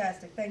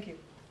 Fantastic, thank you.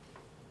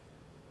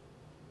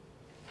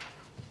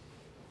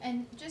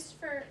 And just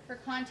for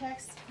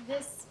context,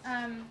 this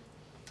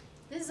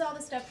is all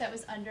the stuff that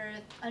was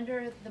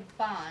under the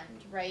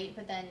bond, right?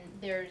 But then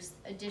there's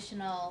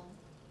additional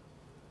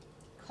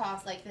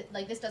costs,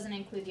 like this doesn't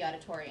include the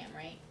auditorium,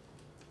 right?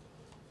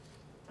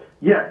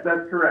 Yes,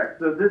 that's correct.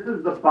 So this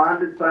is the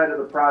bonded side of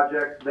the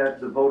project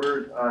that the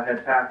voters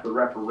had passed the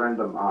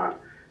referendum on.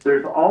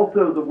 There's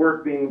also the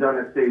work being done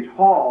at Stage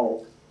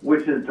Hall,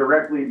 which is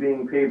directly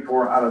being paid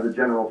for out of the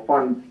general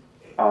fund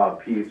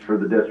piece for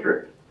the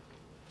district.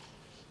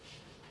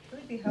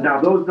 Now,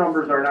 those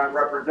numbers are not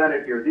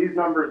represented here. These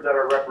numbers that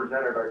are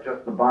represented are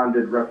just the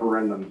bonded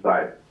referendum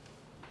side.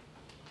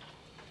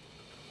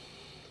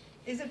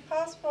 Is it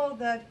possible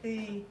that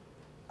the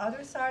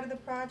other side of the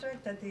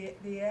project, that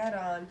the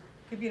add-on,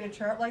 could be in a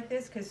chart like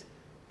this? Because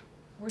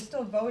we're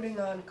still voting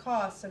on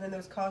costs, and then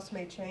those costs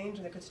may change,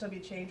 and there could still be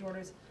change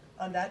orders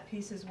on that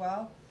piece as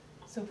well.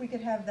 So if we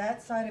could have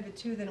that side of it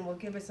too, then it will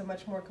give us a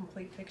much more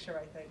complete picture,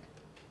 I think.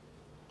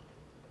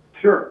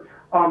 Sure.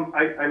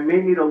 I may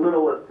need a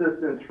little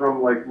assistance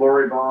from like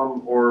Lori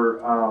Baum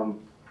or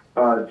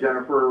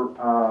Jennifer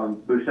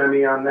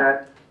Buscemi on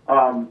that.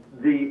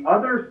 The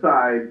other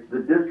side, the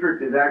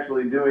district is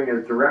actually doing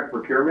as direct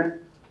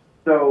procurement.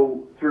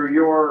 So through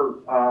your,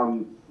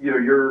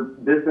 your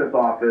business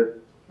office,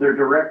 they're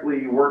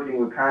directly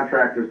working with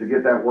contractors to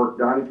get that work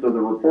done. So the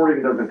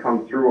reporting doesn't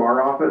come through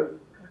our office.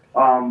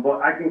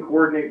 But I can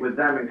coordinate with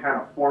them and kind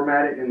of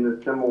format it in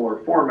the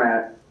similar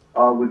format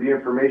with the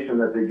information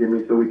that they give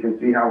me so we can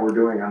see how we're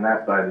doing on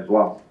that side as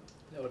well.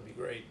 That would be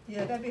great.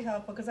 Yeah, that'd be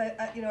helpful, because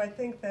I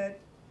think that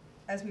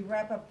as we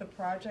wrap up the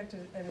project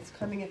and it's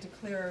coming into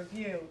clearer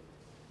view,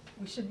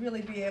 we should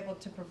really be able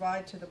to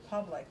provide to the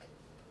public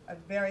a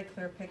very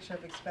clear picture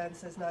of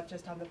expenses, not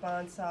just on the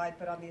bond side,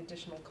 but on the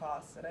additional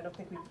costs, and I don't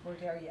think we're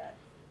there yet.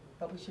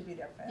 but we should be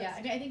there fast. Yeah,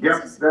 I think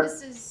Yep,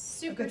 this is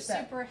super, good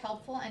step. super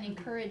helpful and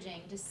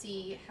encouraging to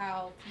see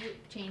how few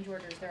change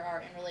orders there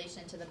are in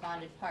relation to the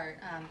bonded part.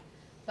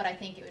 But I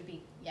think it would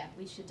be, yeah,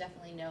 we should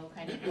definitely know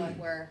kind of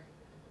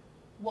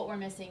what we're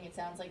missing. It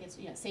sounds like it's,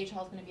 you know, Sage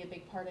Hall's gonna be a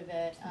big part of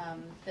it,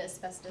 the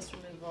asbestos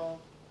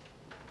removal.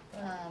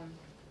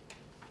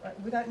 Right,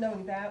 without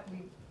knowing that,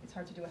 it's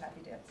hard to do a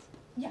happy dance.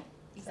 Yeah,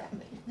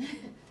 exactly.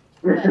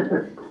 Yes,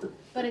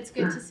 But it's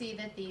good to see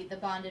that the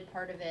bonded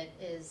part of it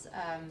is,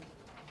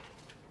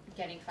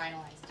 getting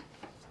finalized.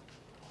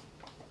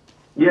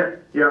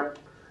 yep.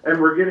 And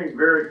we're getting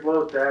very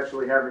close to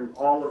actually having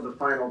all of the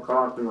final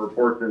costs and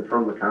reports in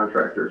from the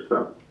contractors,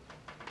 so.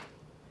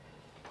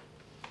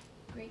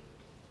 Great.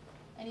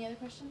 Any other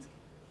questions?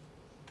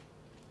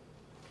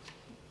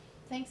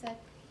 Thanks, Ed.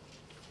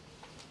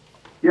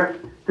 Yes,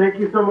 thank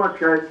you so much,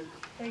 guys.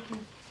 Thank you.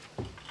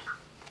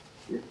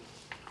 Yeah.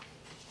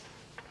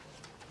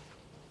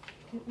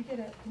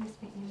 Can this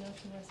be emailed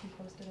to us and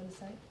posted on the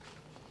site?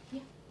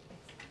 Yeah.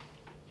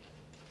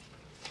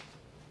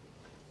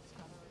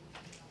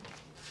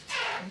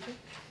 Thank you.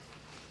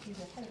 He's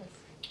ahead of us.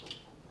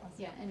 Awesome.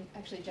 Yeah, and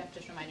actually Jeff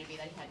just reminded me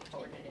that he had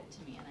forwarded it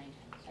to me, and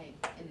I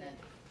in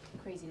the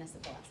craziness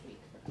of the last week,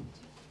 forgot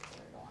to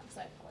forward it along,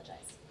 so I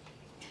apologize.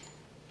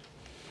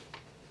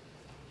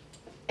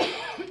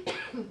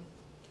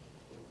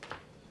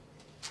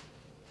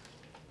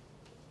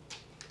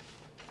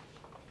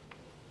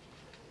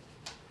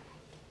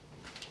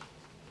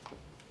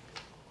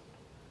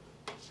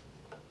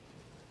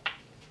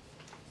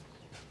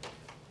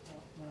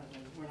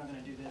 We're not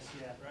gonna do this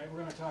yet, right? We're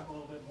gonna talk a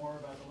little bit more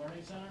about the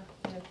Learning Center.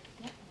 Yeah.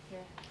 Yep,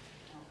 here.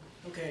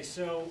 Okay,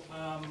 so,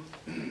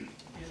 in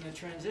the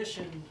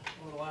transition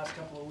over the last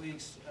couple of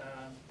weeks,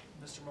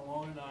 Mr.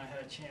 Malone and I had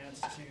a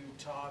chance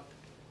to talk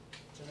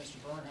to Mr.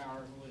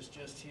 Bernhauer, who was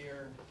just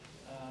here,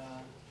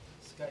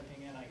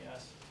 Skyping in, I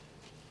guess,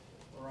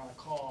 or on a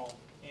call.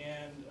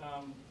 And,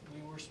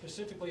 we were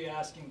specifically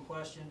asking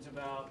questions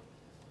about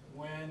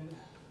when,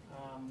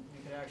 we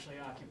could actually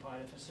occupy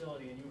the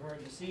facility. And you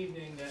heard this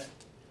evening that,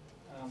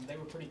 they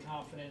were pretty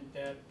confident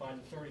that by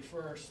the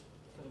 31st,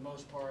 for the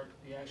most part,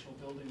 the actual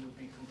building would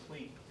be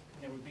complete.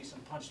 And there would be some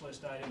punch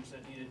list items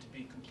that needed to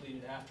be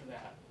completed after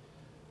that.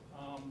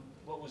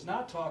 What was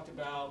not talked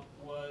about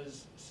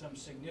was some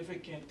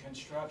significant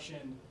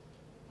construction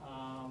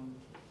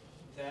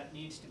that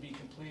needs to be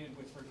completed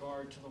with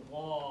regard to the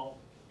wall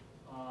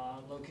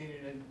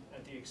located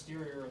at the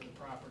exterior of the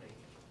property.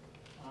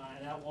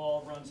 And that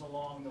wall runs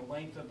along the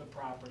length of the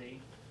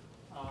property.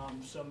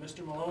 So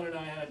Mr. Malone and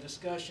I had a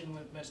discussion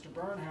with Mr.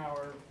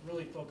 Bernhauer,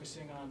 really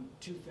focusing on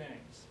two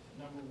things.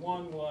 Number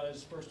one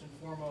was, first and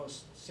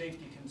foremost,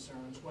 safety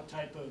concerns. What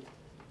type of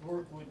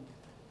work would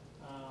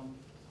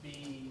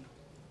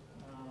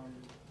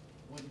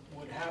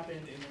would happen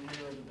in the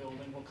rear of the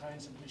building? What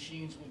kinds of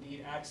machines would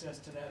need access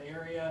to that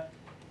area?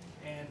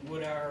 And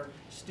would our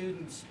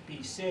students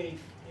be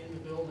safe in the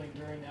building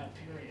during that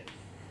period?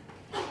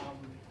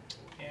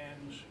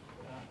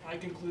 I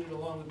concluded,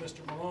 along with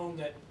Mr. Malone,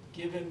 that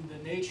given the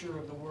nature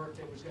of the work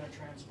that was going to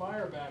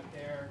transpire back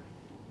there,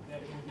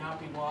 that it would not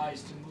be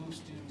wise to move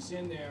students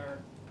in there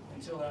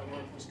until that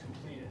work was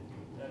completed,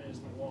 that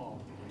is, the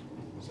wall.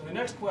 So the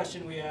next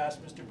question we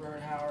asked Mr.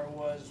 Bernhauer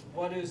was,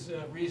 what is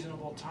a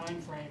reasonable time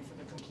frame for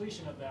the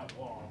completion of that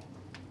wall?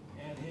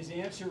 And his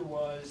answer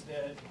was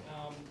that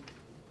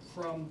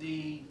from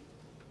the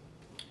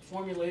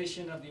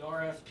formulation of the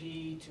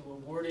RFP to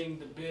awarding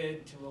the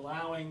bid to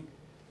allowing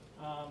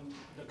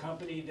the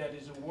company that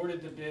is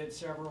awarded the bid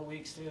several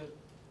weeks to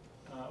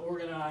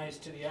organize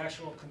to the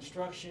actual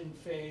construction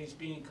phase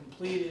being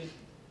completed,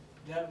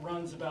 that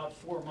runs about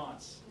 4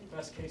 months,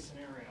 best case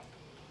scenario.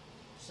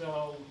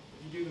 So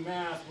if you do the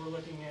math, we're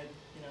looking at,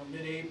 you know,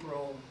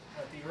 mid-April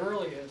at the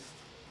earliest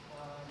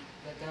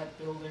that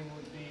building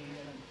would be,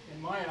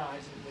 in my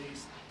eyes at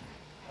least,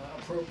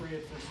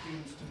 appropriate for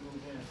students to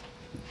move in,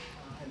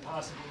 and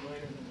possibly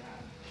later than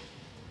that.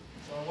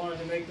 So I wanted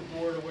to make the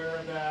board aware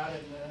of that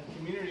and the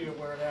community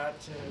aware of that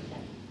to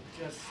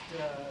just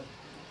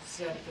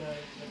set the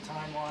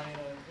timeline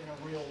in a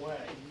real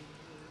way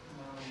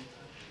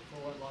for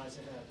what lies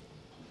ahead.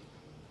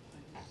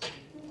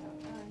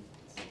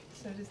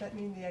 So does that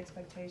mean the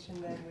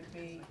expectation then would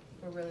be,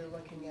 we're really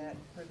looking at,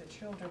 for the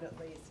children at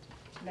least,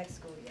 next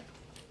school year?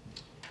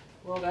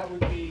 Well, that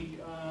would be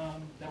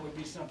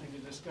something to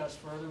discuss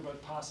further,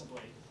 but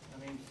possibly.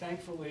 I mean,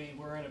 thankfully,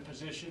 we're in a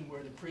position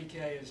where the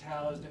pre-K is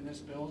housed in this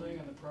building,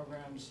 and the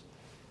programs,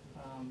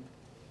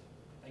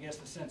 I guess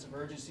the sense of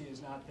urgency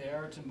is not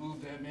there to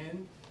move them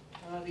in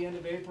the end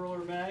of April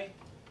or May,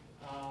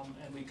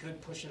 and we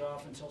could push it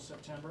off until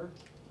September,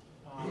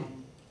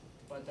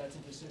 but that's a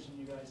decision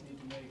you guys need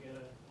to make at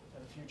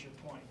a future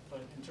point.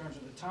 But in terms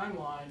of the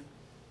timeline,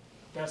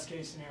 best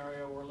case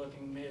scenario, we're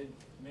looking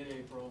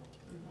mid-April,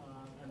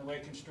 and the way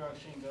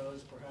construction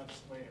goes,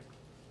 perhaps later.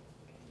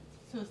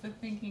 So is the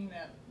thinking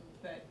that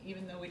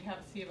even though we'd have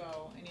a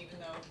CBO, and even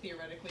though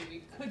theoretically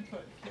we could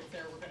put kids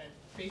there, we're gonna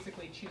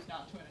basically choose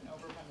not to in an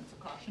overabundance of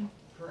caution?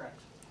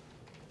 Correct.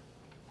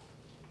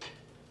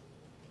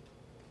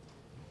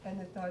 And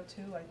the thought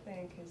too, I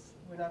think, is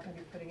we're not gonna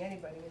be putting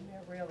anybody in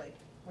there, really.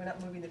 We're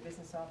not moving the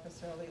business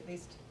office early, at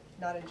least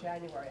not in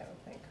January, I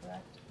don't think,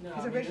 correct? No, I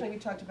Because mean, originally we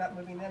talked about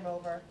moving them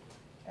over,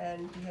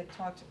 and we had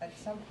talked at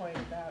some point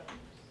about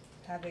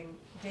having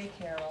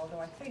daycare, although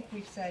I think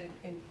we've said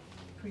in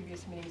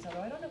previous meetings,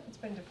 although I don't know if it's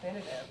been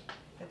definitive,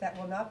 that that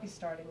will not be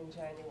starting in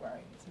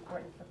January. It's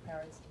important for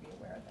parents to be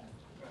aware of that.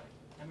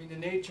 Right. I mean,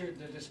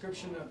 the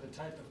description of the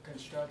type of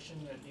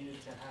construction that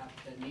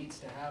needs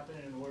to happen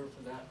in order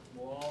for that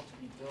wall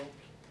to be built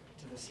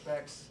to the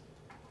specs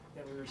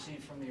that we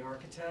received from the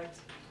architect,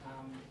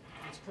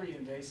 it's pretty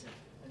invasive.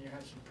 And you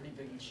have some pretty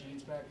big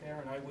machines back there,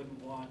 and I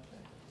wouldn't want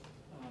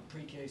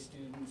pre-K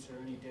students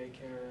or any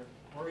daycare,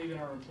 or even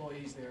our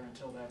employees there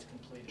until that's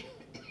completed.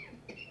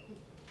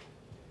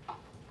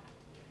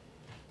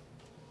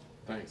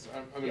 Thanks.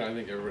 I mean, I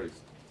think everybody's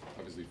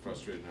obviously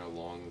frustrated how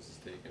long this has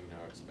taken,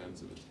 how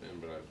expensive it's been,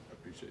 but I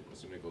appreciate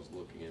Mr. Nichols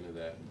looking into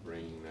that and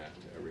bringing that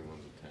to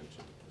everyone's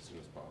attention as soon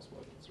as possible.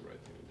 I think it's the right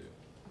thing to do.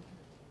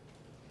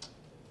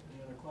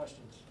 Any other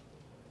questions?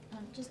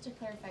 Just to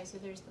clarify, so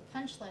there's the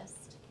punch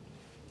list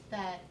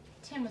that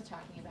Tim was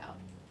talking about,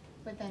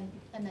 but then,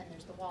 and then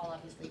there's the wall,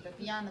 obviously, but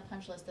beyond the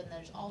punch list, then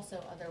there's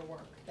also other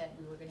work that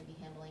we were gonna be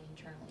handling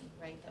internally,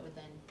 right? That would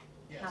then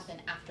Yes.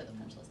 happen after the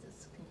punch list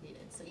is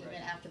completed. So even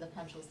Right. after the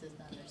punch list is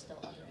done, there's still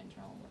other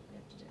internal work we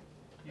have to do.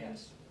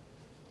 Yes.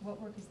 What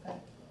work is that?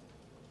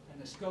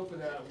 And the scope of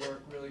that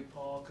work, really,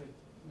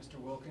 Mr.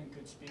 Wilkin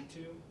could speak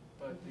to,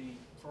 but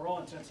for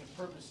all intents and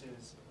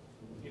purposes,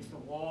 if the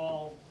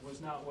wall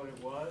was not what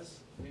it was,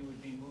 we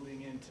would be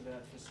moving into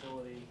that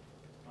facility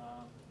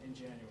in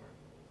January.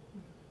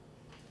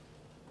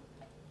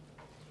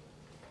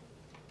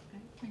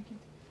 Okay, thank you.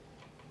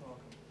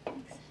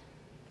 Welcome.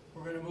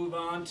 We're going to move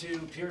on to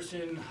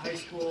Pearson High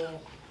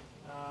School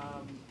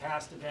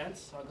past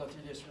events. I'll go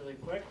through this really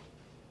quick.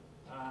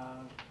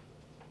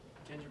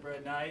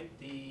 Gingerbread Night,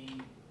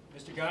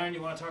 Mr. Guyon,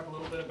 you want to talk a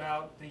little bit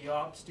about the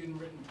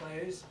student-written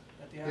plays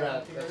at the Yeah,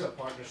 amphitheater? that's a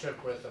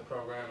partnership with a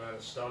program out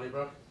of Stony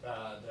Brook.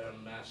 They're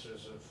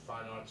Masters of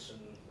Fine Arts in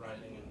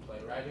Writing and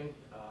Playwriting,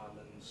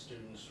 and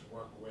students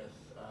work with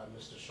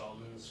Mr.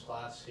 Shulman's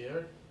class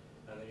here,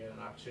 and they get an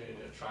opportunity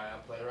to try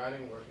out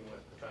playwriting, working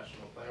with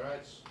professional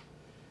playwrights.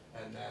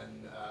 And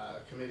then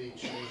a committee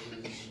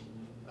chooses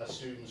a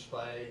student's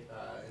play,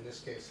 in this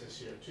case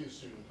this year 2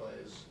 student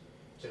plays,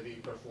 to be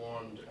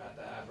performed at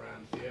the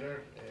Avram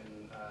Theater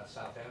in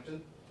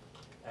Southampton.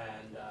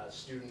 And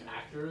student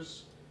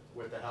actors,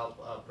 with the help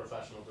of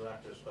professional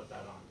directors, put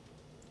that on.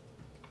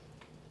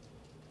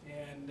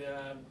 And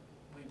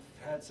we've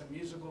had some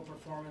musical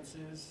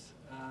performances.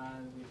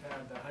 We've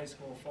had the high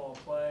school fall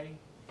play,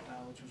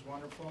 which was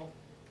wonderful.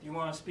 You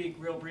want to speak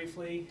real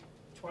briefly,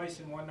 twice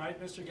in one night,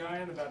 Mr.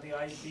 Guyon, about the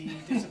IB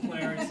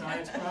Disciplinary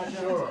Science Project?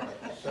 Sure.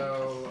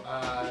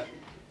 So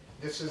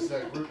this is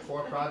the Group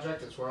 4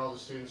 project. It's where all the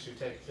students who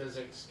take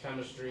physics,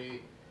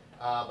 chemistry,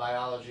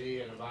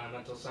 biology, and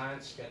environmental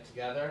science get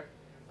together.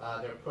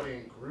 They're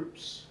putting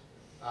groups,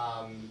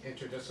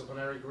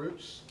 interdisciplinary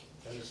groups,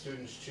 and the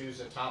students choose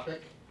a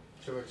topic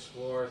to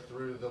explore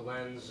through the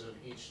lens of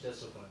each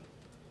discipline.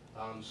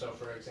 So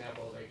for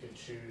example, they could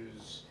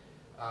choose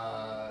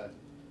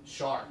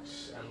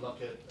sharks and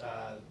look at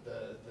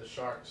the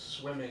sharks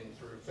swimming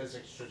through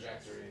physics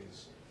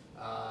trajectories,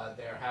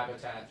 their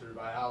habitat through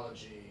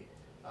biology,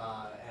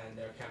 and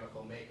their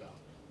chemical makeup,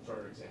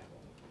 for example.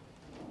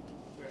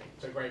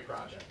 It's a great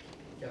project.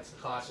 Gets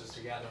the classes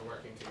together,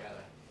 working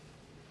together.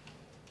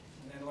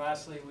 And then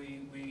lastly,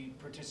 we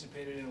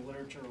participated in a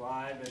literature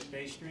live at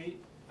Bay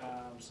Street.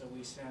 So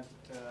we sent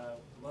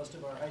most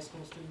of our high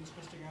school students,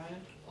 Mr.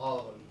 Guyon? All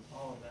of them.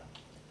 All of them.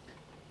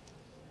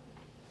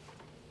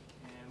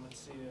 And let's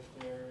see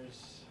if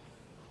there's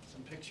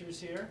some pictures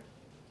here.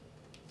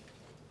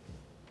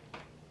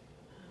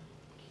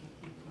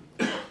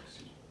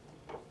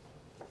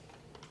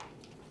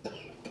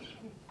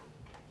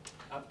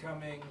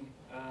 Upcoming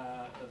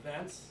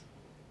events,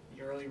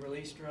 the early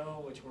release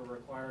drill, which we're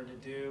required to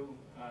do,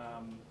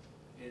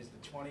 is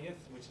the 20th,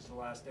 which is the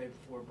last day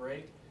before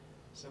break.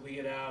 So we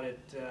get out at,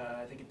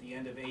 I think at the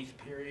end of 8th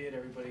period,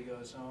 everybody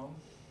goes home.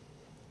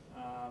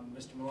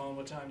 Mr. Malone,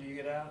 what time do you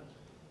get out?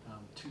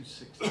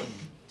 2:16.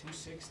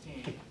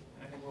 2:16.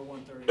 I think we're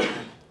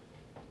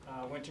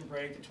 1:30. Winter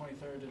break, the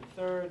 23rd to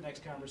the 3rd.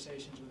 Next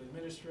conversations with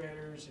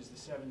administrators is the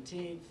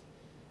 17th.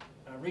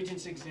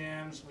 Regents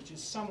exams, which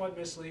is somewhat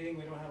misleading.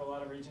 We don't have a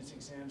lot of Regents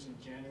exams in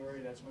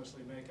January. That's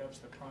mostly makeups.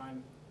 The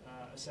prime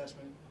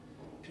assessment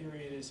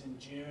period is in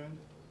June.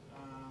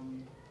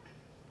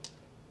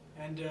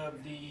 End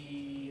of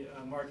the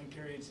marking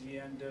period's the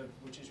end of,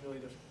 which is really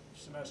the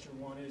semester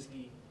 1, is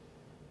the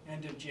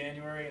end of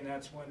January, and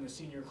that's when the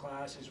senior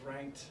class is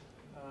ranked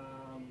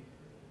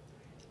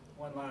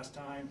one last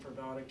time for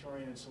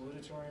valedictorian and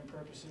salutatorian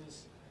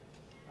purposes,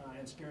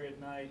 and Spirit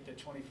Night, the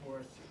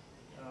 24th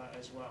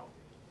as well.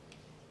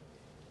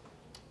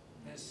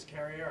 Ms.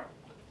 Carriero,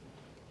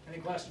 any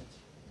questions?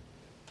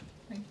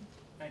 Thank you.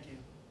 Thank you.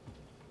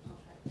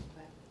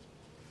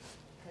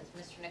 Because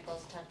Mr.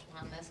 Nichols touched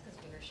upon this because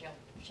we were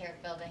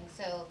shared building.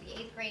 So the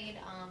 8th grade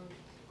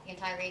The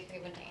entire 8th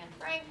grade went to Anne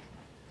Frank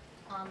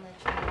on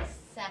the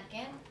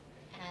 22nd,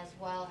 as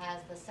well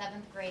as the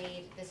 7th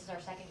grade. This is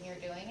our second year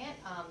doing it.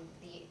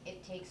 The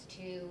It Takes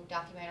Two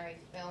documentary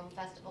film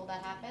festival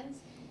that happens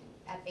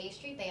at Bay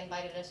Street. They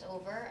invited us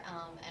over,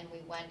 and we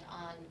went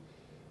on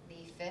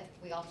the 5th.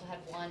 We also had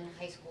one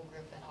high school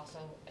group that also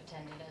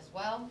attended as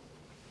well.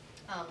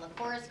 The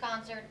chorus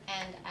concert,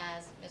 and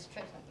as Ms.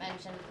 Tripp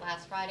mentioned,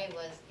 last Friday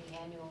was the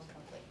annual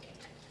Snowflake Day.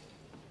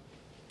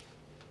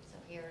 So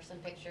here are some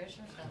pictures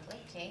from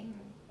Snowflake Day.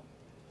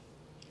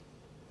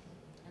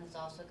 And it's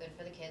also good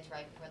for the kids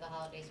right before the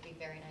holidays to be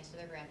very nice to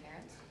their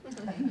grandparents.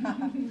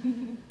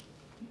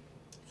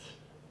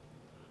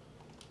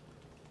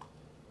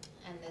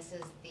 And this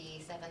is the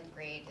 7th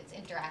grade. It's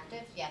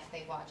interactive. Yes,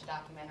 they watch a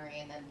documentary,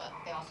 and then but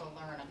they also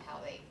learn of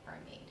how they are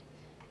made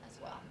as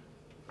well.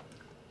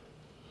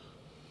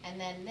 And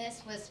then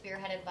this was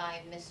spearheaded by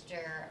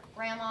Mr.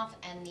 Bramoff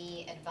and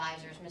the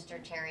advisors,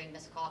 Mr. Terry,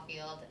 Ms.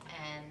 Caulfield,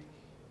 and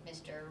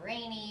Mr.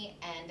 Rainey,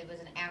 and it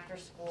was an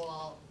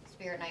after-school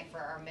spirit night for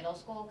our middle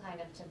school, kind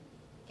of to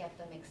get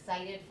them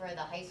excited for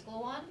the high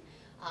school one.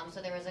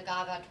 So there was a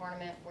Gaga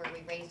tournament where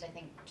we raised, I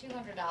think, $200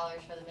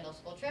 for the middle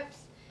school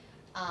trips.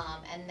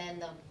 And then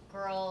the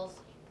girls'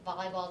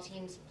 volleyball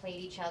teams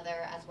played each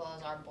other, as well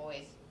as our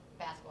boys'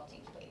 basketball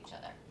teams played each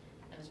other.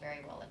 It was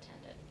very well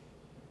attended.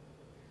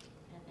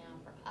 And now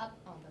we're up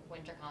on the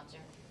winter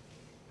concert.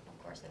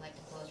 Of course, they like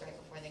to close right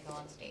before they go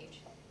on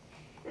stage.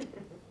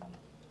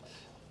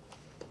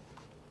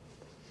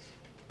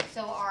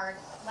 So our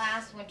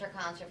last winter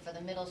concert for the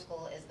middle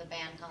school is the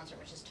band concert,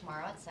 which is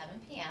tomorrow at 7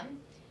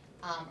 p.m.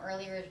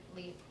 Early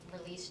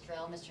release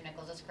drill, Mr.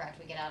 Nichols is correct.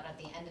 We get out at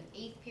the end of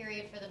 8th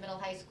period for the middle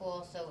high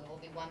school, so it will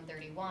be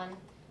 1:31.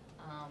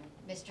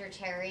 Mr.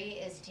 Terry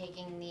is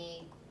taking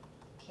the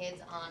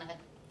kids on a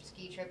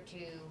ski trip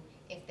to,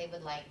 if they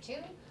would like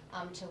to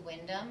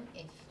Wyndham.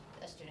 If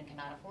a student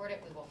cannot afford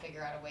it, we will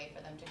figure out a way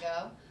for them to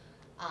go.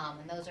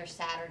 And those are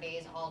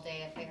Saturdays,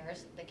 all-day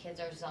affairs. The kids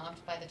are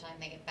zonked by the time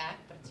they get back,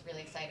 but it's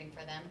really exciting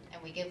for them.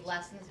 And we give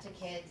lessons to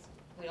kids.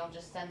 We don't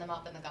just send them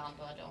up in the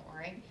gondola, don't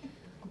worry.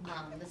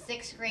 The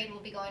 6th grade will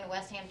be going to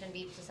West Hampton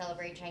Beach to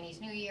celebrate Chinese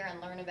New Year and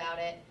learn about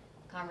it.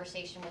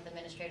 Conversation with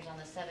administrators on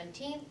the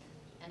 17th.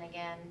 And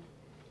again,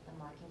 the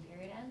marking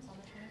period ends on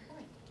the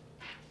 24th.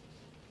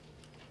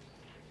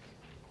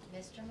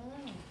 Mr.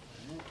 Malone.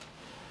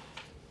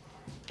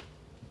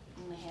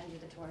 I'm going to hand you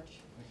the torch.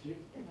 Thank you.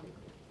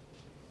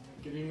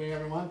 Good evening,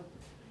 everyone.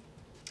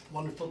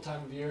 Wonderful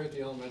time of year at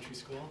the elementary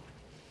school.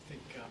 I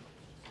think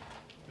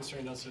Mr.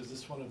 Reynoso, is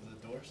this one of the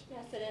doors?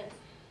 Yes, it is.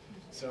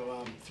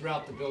 So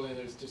throughout the building,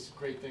 there's just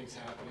great things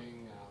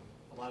happening.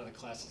 A lot of the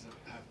classes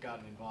have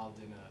gotten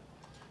involved in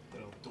a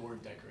little door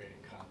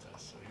decorating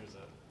contest. So here's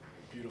a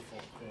beautiful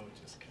quote,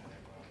 just kind of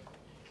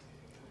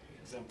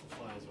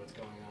exemplifies what's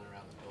going on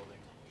around the building.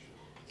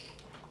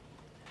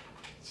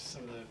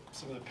 Some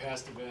of the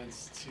past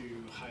events to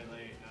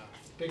highlight.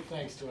 Big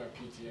thanks to our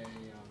PTA.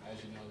 As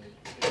you know,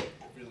 they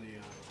really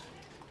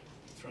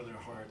throw their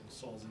heart and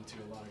souls into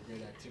a lot of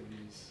great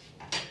activities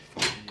for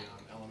the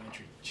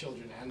elementary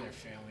children and their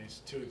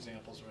families. Two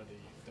examples were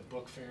the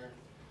book fair,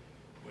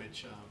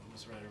 which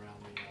was right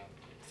around the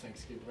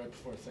Thanksgiving, right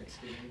before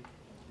Thanksgiving,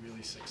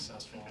 really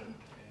successful. And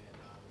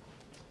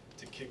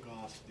to kick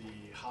off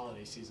the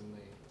holiday season,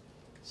 they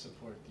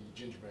support the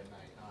gingerbread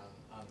night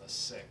on the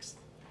 6th.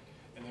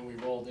 And then we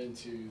rolled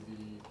into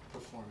the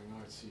performing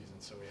arts season,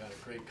 so we had a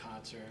great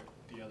concert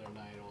the other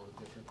night. All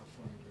the different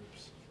performing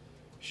groups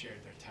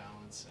shared their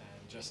talents,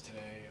 and just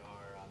today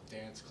our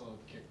dance club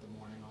kicked the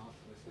morning off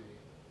with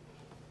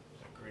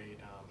a great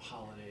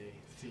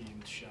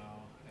holiday-themed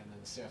show, and then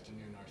this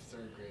afternoon our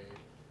 3rd grade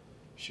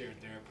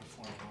shared their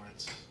performing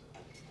arts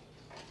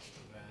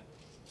event.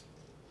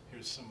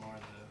 Here's some more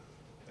of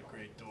the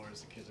great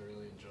doors the kids are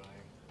really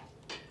enjoying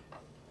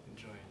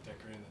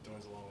decorating the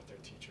doors along with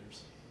their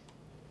teachers.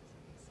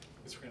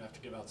 Guess we're gonna have to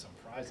give out some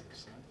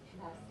prizes,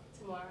 huh?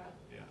 Tomorrow.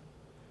 Yeah.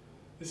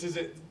 This is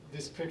a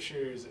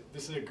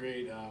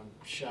great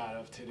shot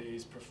of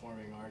today's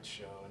performing arts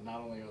show, and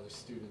not only are the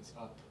students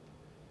up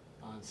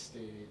on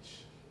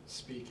stage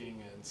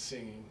speaking and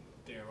singing,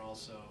 they're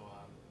also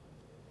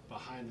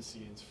behind the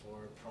scenes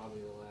for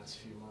probably the last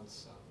few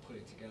months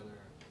putting together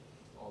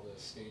all the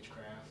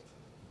stagecraft,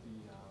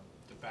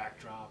 the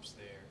backdrops,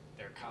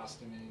 their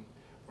costuming,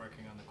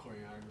 working on the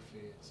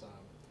choreography. It's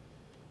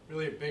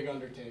really a big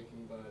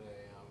undertaking, but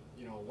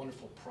a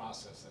wonderful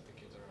process that the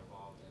kids are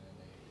involved in,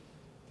 and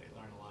they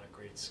learn a lot of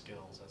great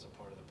skills as a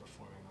part of the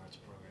performing arts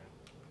program.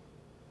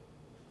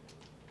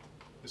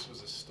 This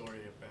was a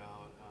story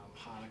about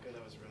Hanukkah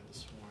that was read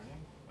this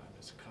morning by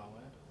Ms.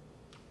 Cohen.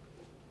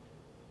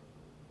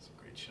 Some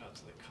great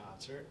shots of the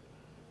concert.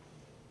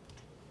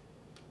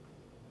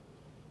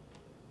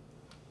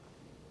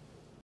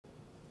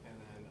 And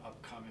then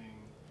upcoming,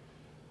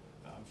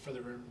 for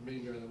the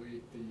remainder of the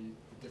week, the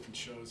different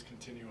shows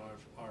continue.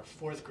 Our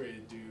 4th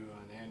grade do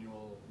an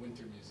annual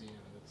winter museum,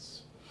 and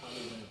it's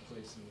probably been in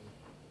place in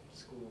the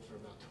school for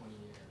about 20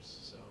 years.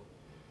 So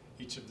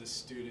each of the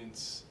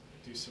students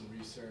do some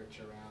research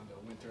around a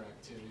winter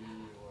activity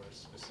or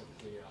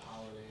specifically a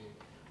holiday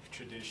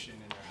tradition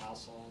in their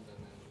household, and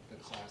then the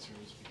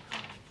classrooms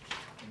become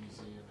a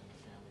museum and the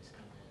families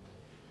come in and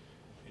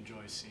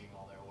enjoy seeing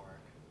all their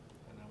work.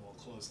 And then we'll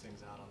close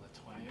things out on the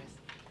 20th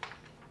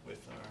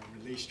with our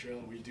release drill.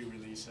 We do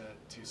release at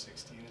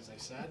 2:16, as I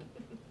said.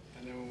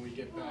 And then when we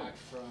get back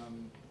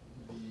from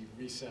the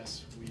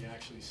recess, we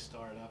actually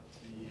start up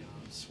the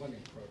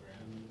swimming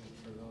program. And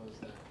for those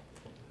that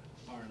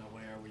aren't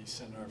aware, we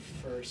send our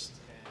first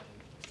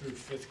and through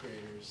fifth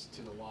graders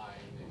to the Y,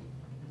 and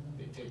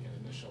they take an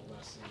initial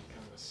lesson,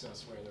 kind of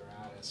assess where they're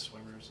at as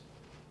swimmers,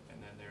 and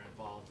then they're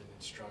involved in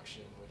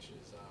instruction, which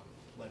is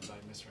led by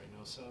Miss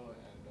Reynoso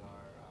and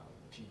our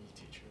PE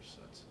teachers.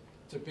 So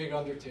it's a big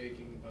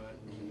undertaking, but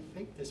I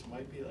think this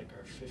might be like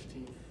our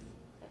 15th.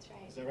 That's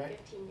right. Is that right?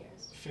 15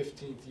 years.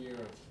 15th year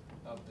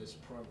of this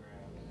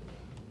program, and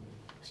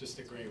it's just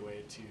a great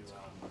way to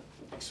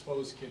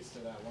expose kids to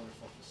that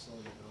wonderful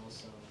facility, but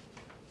also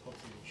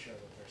hopefully ensure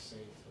that they're safe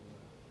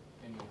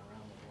in and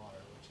around the water,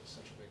 which is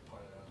such a big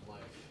part of their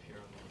life here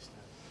on the East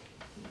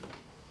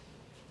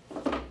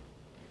End.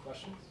 Any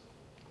questions?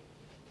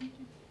 All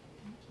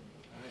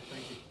right,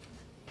 thank you.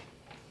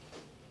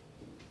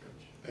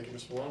 Thank you,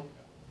 Mr. Malone.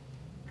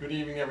 Good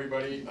evening,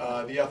 everybody.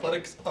 The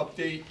athletics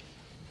update.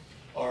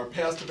 Our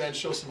past events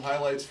show some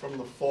highlights from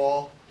the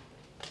fall.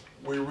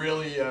 We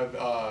really have,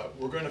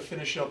 we're going to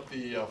finish up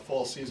the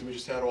fall season. We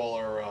just had all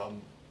our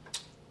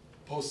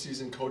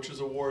postseason coaches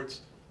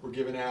awards were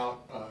given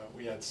out.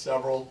 We had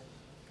several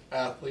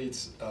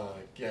athletes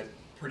get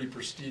pretty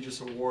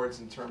prestigious awards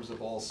in terms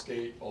of all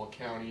state, all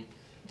county,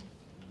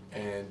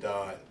 and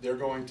they're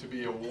going to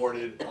be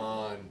awarded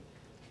on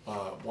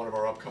one of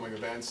our upcoming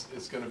events.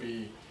 It's going to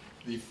be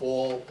the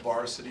Fall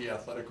Varsity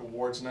Athletic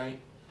Awards Night.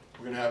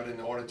 We're going to have it in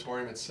the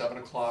auditorium at 7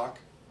 o'clock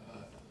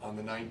on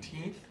the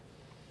 19th.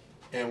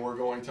 And we're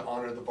going to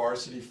honor the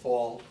varsity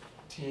fall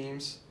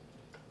teams.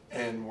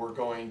 And we're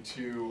going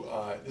to,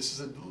 this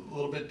is a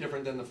little bit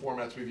different than the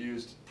formats we've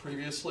used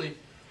previously.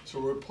 So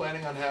we're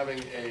planning on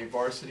having a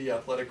Varsity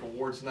Athletic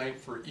Awards Night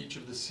for each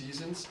of the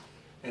seasons.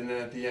 And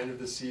then at the end of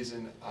the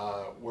season,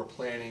 we're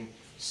planning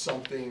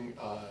something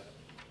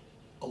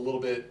a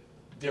little bit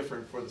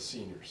different for the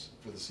seniors,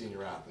 for the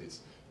senior athletes,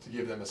 to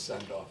give them a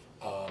send-off.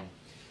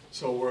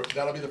 So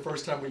that'll be the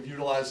first time we've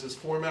utilized this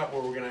format,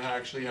 where we're going to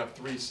actually have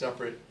 3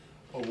 separate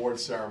award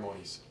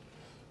ceremonies.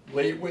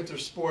 Late winter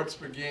sports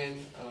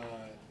begin.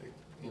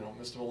 You know,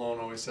 Mr. Malone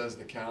always says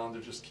the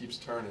calendar just keeps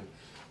turning.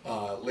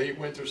 Late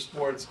winter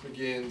sports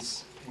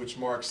begins, which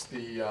marks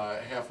the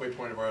halfway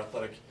point of our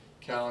athletic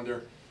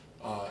calendar,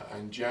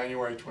 on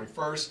January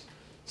 21st.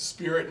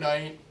 Spirit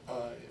Night,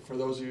 for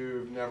those of you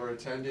who've never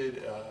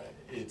attended,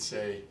 it's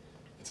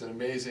an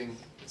amazing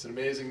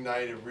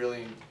night. It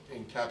really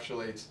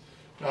encapsulates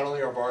not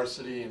only our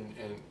varsity and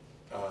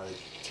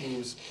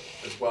teams,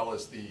 as well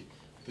as the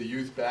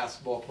youth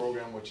basketball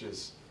program, which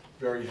is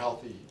very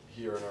healthy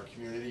here in our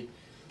community.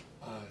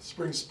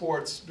 Spring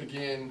sports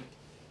begin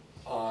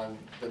on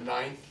the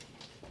 9th,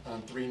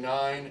 on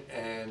 3/9,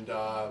 and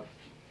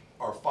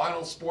our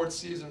final sports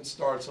season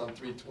starts on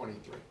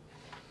 3/23.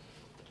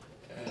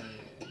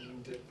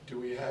 And do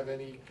we have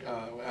any?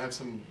 I have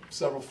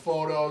several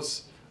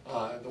photos.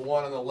 The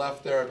one on the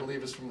left there, I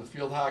believe, is from the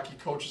Field Hockey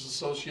Coaches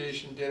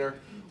Association dinner.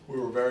 We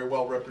were very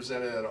well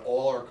represented at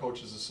all our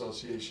Coaches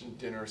Association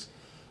dinners.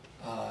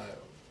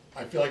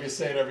 I feel like I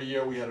say it every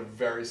year, we had a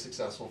very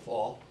successful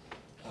fall.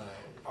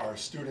 Our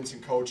students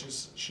and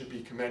coaches should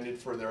be commended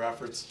for their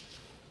efforts.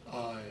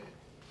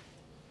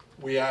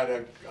 We had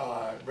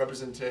a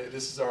representation.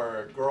 This is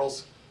our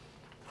girls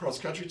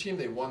cross-country team.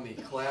 They won the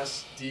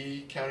Class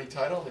D county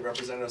title. They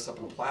represented us up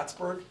in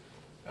Plattsburgh.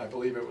 I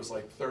believe it was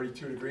like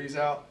 32 degrees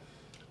out,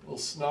 a little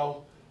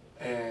snow,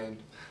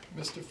 and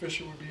Mr.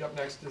 Fisher would be up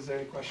next. Is there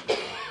any questions?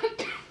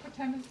 What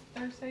time is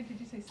Thursday? Did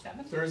you say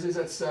 7? Thursday's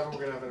at 7.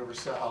 We're going to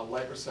have a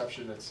light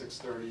reception at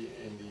 6:30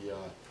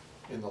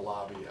 in the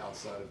lobby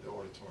outside of the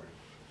auditorium.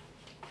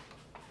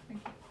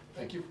 Thank you.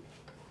 Thank you.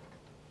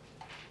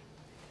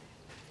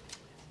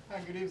 Hi,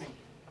 good evening.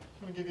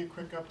 I'm going to give you a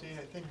quick update.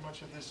 I think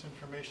much of this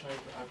information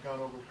I've gone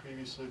over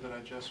previously, but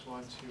I just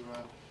want to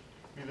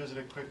revisit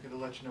it quickly to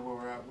let you know where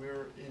we're at.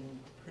 We're in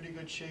pretty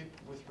good shape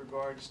with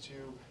regards to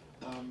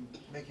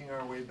making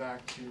our way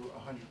back to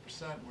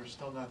 100%. We're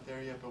still not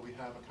there yet, but we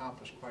have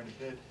accomplished quite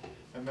a bit.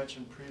 I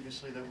mentioned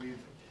previously that we've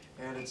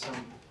added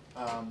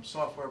some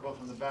software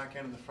both on the back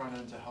end and the front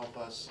end to help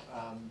us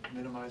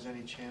minimize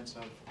any chance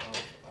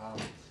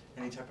of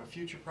any type of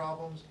future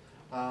problems.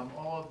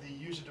 All of the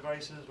user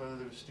devices, whether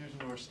they're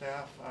student or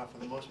staff, for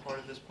the most part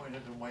at this point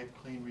have been wiped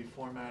clean,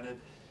 reformatted,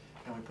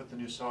 and we put the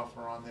new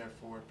software on there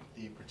for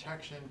the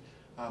protection.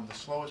 The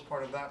slowest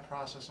part of that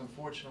process,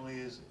 unfortunately,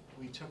 is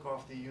we took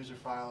off the user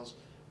files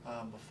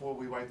before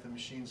we wiped the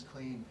machines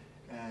clean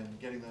and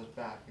getting those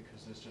back,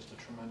 because there's just a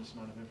tremendous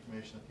amount of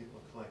information that people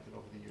have collected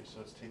over the years. So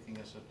it's taking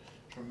us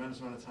a tremendous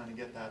amount of time to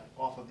get that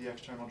off of the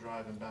external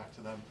drive and back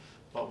to them,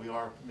 but we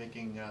are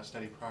making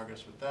steady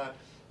progress with that.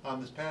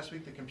 This past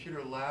week, the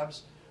computer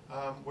labs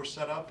were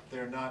set up.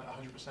 They're not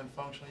 100%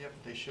 functional yet,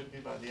 but they should be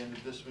by the end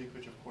of this week,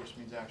 which of course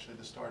means actually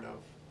the start of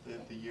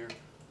the year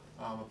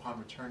upon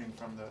returning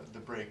from the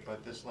break.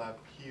 But this lab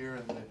here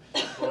and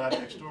the lab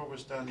next door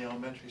was done. The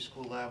elementary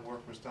school lab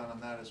work was done on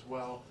that as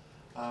well.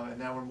 And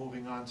now we're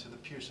moving on to the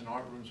Pearson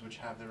art rooms, which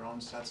have their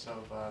own sets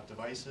of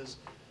devices.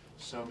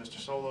 So Mr.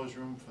 Solo's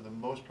room, for the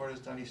most part, is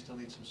done. He still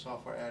needs some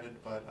software added,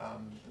 but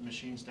the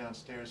machines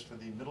downstairs for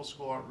the middle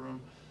school art room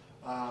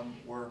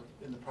were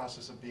in the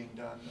process of being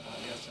done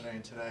yesterday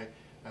and today.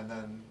 And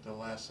then the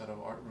last set of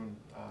art room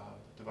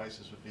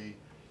devices would be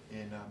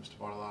in Mr.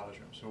 Bartolotto's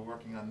room. So we're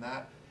working on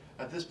that.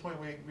 At this point,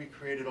 we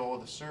recreated all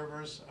of the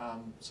servers,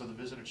 so the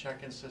visitor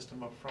check-in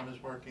system up front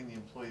is working, the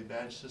employee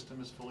badge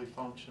system is fully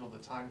functional, the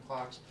time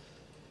clocks.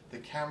 The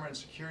camera and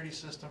security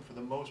system, for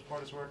the most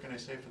part, is working. I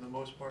say for the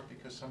most part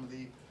because some of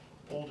the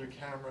older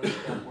cameras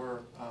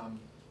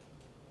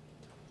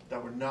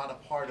that were not a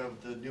part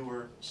of the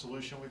newer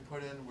solution we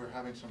put in, we're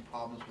having some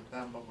problems with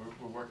them, but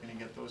we're working to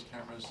get those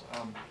cameras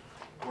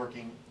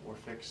working or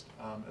fixed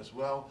as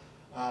well.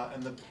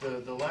 And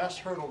the last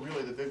hurdle,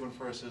 really the big one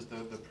for us, is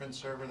the print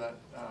server. That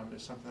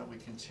is something that we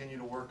continue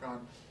to work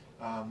on.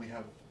 We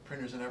have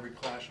printers in every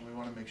class, and we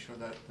want to make sure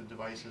that the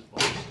devices,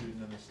 both the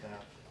student and the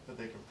staff, that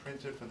they can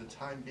print it. For the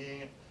time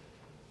being,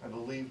 I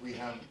believe we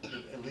have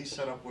at least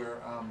set up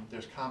where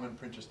there's common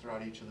printers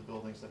throughout each of the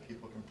buildings that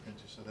people can print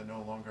to, so they're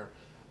no longer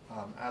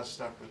as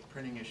stuck with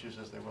printing issues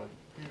as they were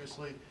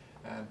previously.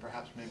 And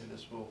perhaps maybe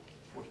this will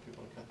force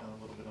people to cut down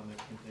a little bit on their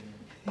printing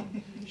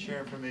and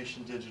share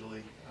information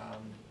digitally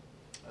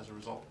as a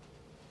result.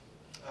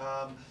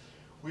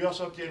 We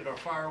also updated our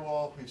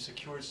firewall. We've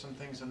secured some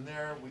things in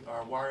there.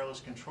 Our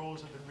wireless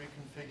controls have been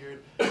reconfigured.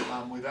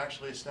 We've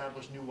actually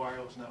established new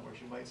wireless networks.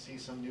 You might see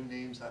some new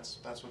names. That's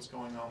what's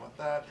going on with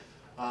that.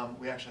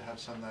 We actually have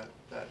some that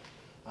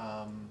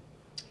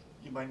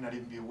you might not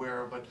even be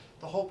aware of, but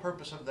the whole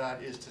purpose of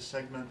that is to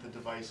segment the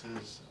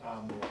devices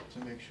to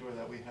make sure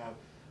that we have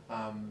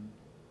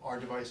our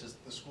devices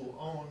that the school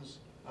owns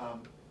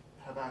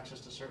have access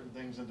to certain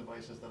things, and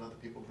devices that other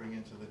people bring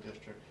into the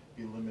district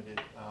be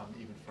limited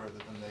even further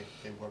than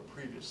they were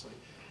previously.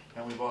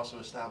 And we've also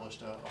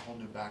established a whole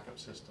new backup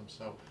system,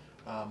 so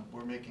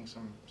we're making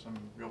some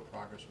real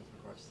progress with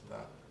regards to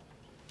that.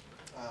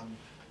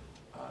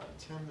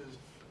 Tim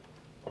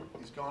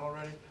he's gone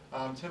already.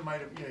 Tim might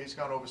have, he's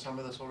gone over some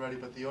of this already,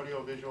 but the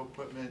audio-visual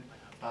equipment,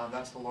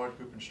 that's the large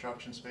group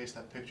instruction space.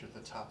 That picture at the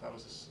top, that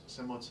was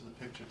similar to the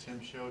picture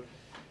Tim showed.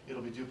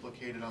 It'll be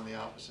duplicated on the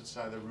opposite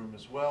side of the room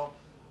as well.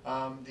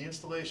 The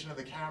installation of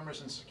the cameras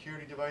and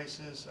security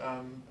devices,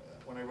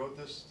 when I wrote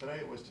this today,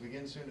 it was to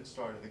begin soon. It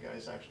started. The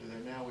guy's actually there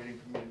now waiting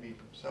for me to meet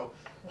him. So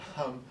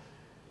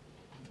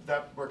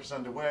that work is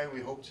underway.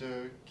 We hope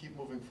to keep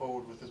moving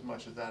forward with as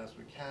much of that as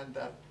we can.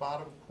 That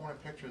bottom corner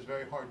picture is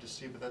very hard to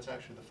see, but that's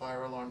actually the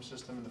fire alarm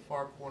system in the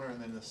far corner,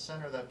 and then in the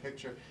center of that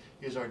picture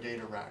is our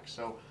data rack.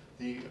 So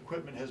the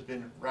equipment has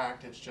been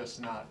racked. It's just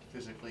not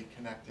physically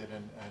connected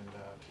and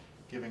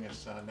giving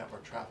us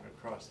network traffic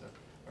across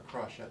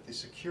yet. The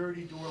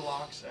security door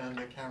locks and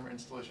the camera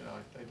installation,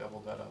 I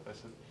doubled that up. I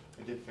said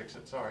I did fix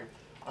it, sorry.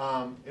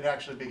 It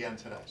actually began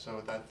today,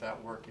 so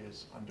that work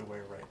is underway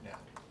right now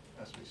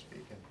as we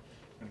speak, and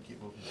I'm going to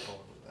keep moving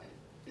forward with that.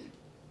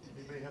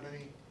 Anybody have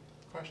any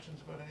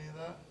questions about any of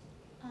that?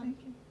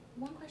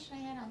 One question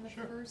I had on the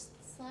Sure. first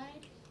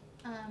slide.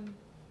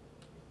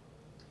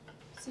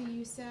 So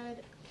you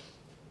said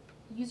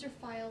user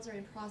files are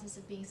in process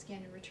of being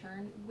scanned and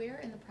returned. Where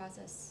in the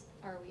process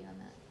are we on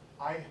that?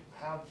 I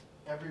have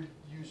every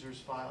user's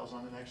files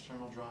on an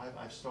external drive.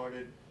 I've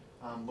started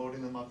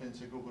loading them up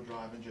into Google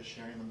Drive and just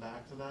sharing them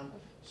back to them.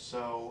 Okay.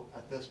 So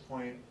at this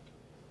point,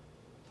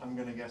 I'm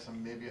going to guess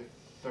I'm maybe a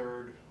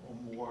third or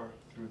more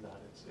through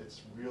that.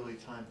 It's really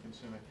time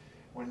consuming.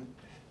 When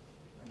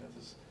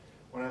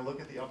I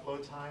look at the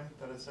upload time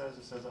that it says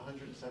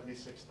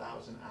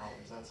 176,000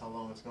 hours. That's how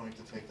long it's going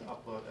to take to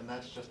upload, and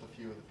that's just a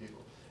few of the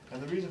people. And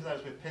the reason for that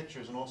is with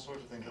pictures and all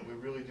sorts of things that we're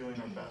really doing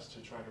our best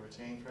to try to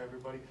retain for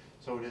everybody.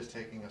 So it is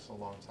taking us a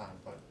long time,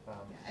 but Yeah,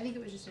 I think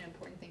it was just an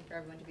important thing for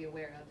everyone to be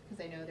aware of,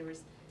 because I know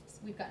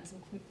we've gotten some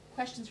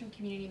questions from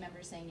community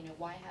members saying,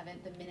 why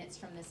haven't the minutes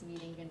from this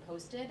meeting been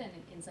posted? And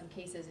in some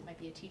cases, it might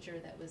be a teacher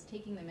that was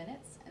taking the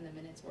minutes, and the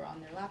minutes were on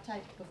their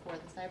laptop before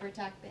the cyber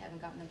attack. They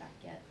haven't gotten them back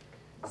yet.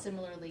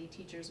 Similarly,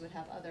 teachers would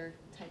have other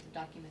types of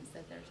documents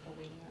that they're still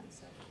waiting on,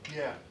 so.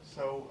 yeah,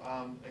 so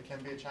it can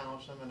be a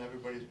challenge for them, and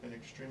everybody's been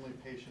extremely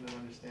patient and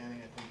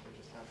understanding. I think they're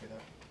just happy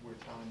that we're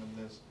telling them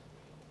there's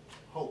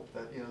hope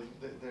that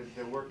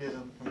their work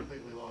isn't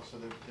completely lost, so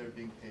they're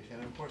being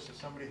patient. And of course, if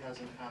somebody has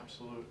an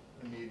absolute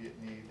immediate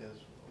need,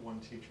 as one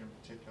teacher in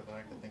particular that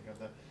I can think of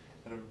that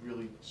are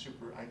really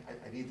super, I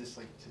need this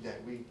like today.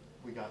 We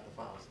got the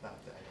files that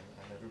day,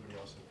 and everybody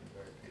else has been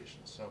very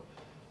patient. So,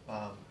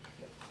 yeah.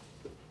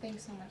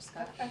 Thanks so much,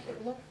 Scott.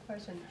 One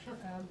question. Sure.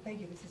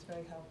 Thank you, this is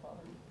very helpful,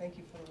 and thank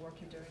you for the work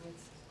you're doing.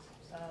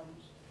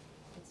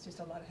 It's just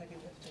a lot of heavy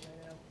lifting, I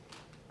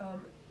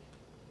know.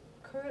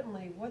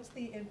 Currently, what's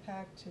the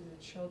impact to the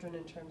children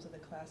in terms of the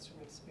classroom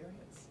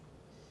experience?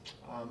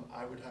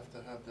 I would have to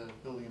have the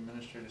building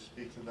administrator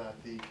speak to that.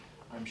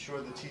 I'm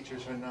sure the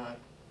teachers are not,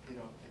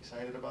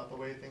 excited about the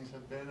way things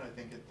have been. I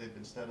think they've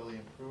been steadily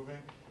improving.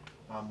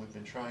 We've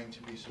been trying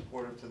to be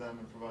supportive to them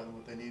and provide them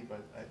what they need,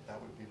 but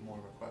that would be more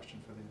of a question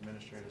for the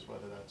administrators,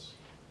 whether that's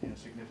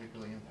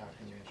significantly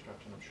impacting the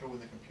instruction. I'm sure when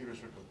the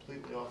computers were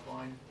completely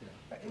offline,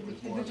 Right, it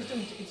was more they're of just a-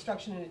 doing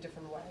instruction in a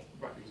different way.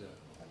 Right. Exactly.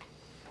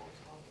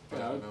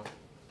 But I Yeah, don't know.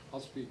 I'll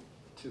speak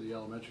to the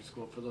elementary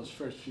school. For those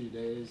first few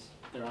days,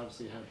 there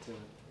obviously had to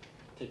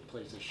take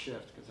place a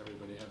shift because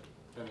everybody had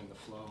been in the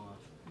flow of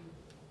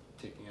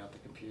taking out the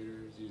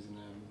computers, using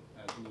them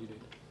as needed.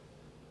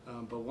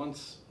 But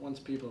once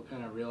people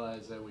kind of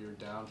realized that we were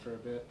down for a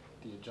bit,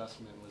 the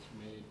adjustment was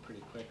made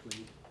pretty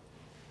quickly.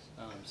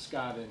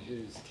 Scott and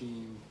his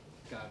team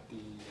got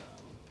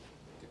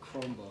the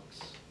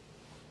Chromebooks,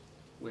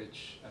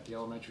 which at the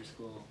elementary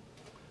school,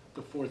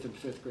 the 4th and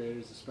 5th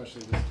graders,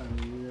 especially this time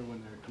of year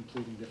when they're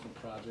completing different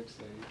projects,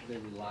 they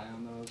rely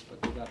on those,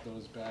 but they got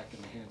those back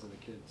in the hands of the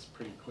kids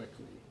pretty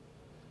quickly.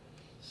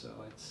 So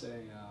I'd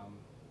say,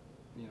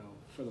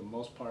 for the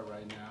most part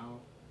right now,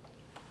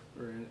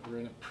 we're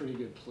in a pretty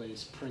good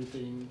place.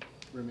 Printing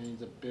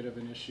remains a bit of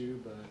an issue,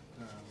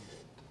 but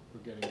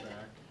we're getting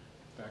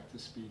back to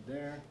speed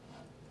there.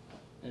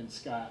 And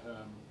Scott,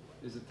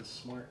 is it the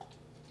smart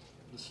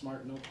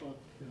notebook?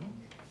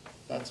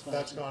 That's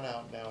gone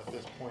out now at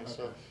this point. Okay.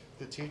 So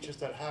the teachers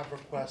that have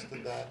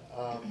requested that,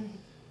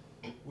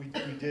 we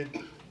did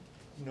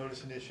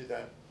notice an issue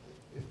that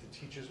if the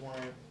teachers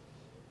weren't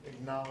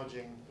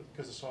acknowledging,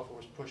 because the software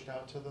was pushed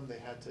out to them, they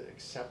had to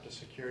accept a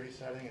security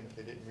setting, and if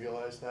they didn't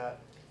realize that,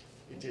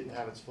 it didn't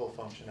have its full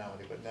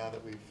functionality. But now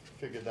that we've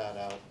figured that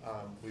out,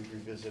 we've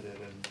revisited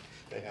and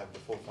they have the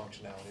full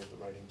functionality of the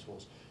writing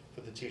tools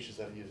for the teachers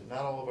that use it. Not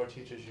all of our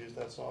teachers use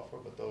that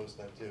software, but those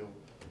that do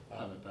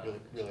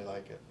really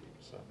like it.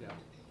 So.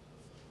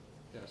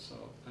 Yeah,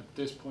 so at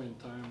this point in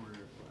time,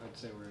 I'd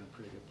say we're in a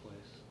pretty good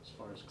place as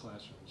far as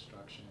classroom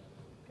instruction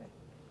and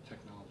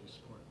technology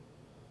support.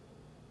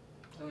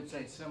 I would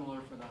say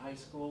similar for the high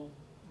school.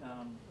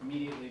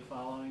 Immediately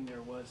following the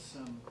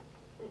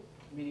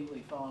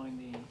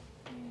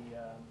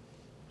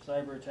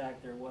cyber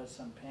attack, there was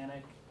some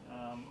panic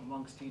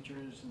amongst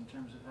teachers in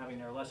terms of having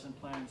their lesson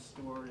plans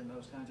stored and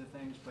those kinds of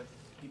things, but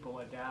people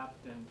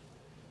adapt and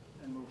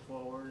move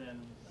forward,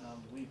 and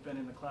we've been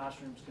in the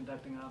classrooms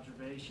conducting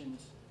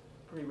observations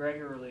pretty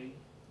regularly,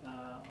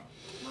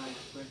 Mike,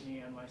 Brittany,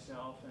 and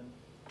myself, and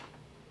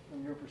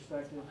from your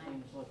perspective,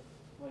 things look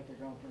like they're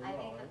going pretty I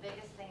well, think right? the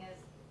biggest thing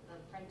is the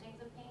printing's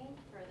a pain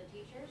for the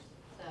teachers,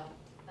 so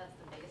that's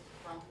the biggest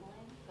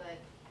grumbling, but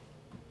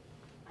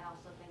I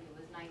also think it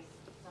was nice,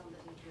 some of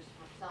the teachers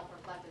were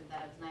self-reflective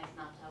that it's nice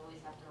not to always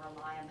have to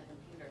rely on the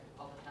computer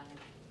all the time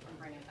and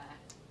bring it back.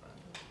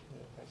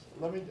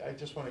 I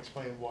just want to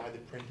explain why the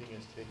printing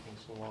is taking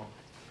so long.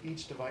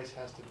 Each device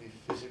has to be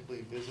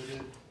physically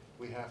visited.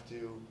 We have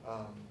to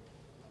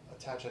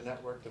attach a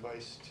network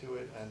device to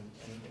it and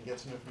get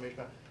some information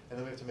back. And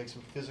then we have to make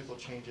some physical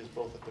changes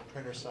both at the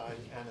printer side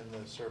and in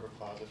the server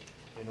closet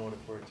in order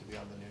for it to be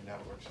on the new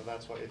network. So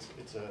that's why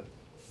it's a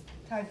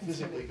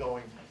physically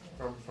going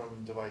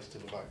from device to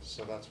device.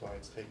 So that's why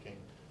it's taking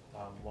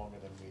longer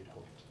than we'd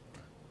hoped.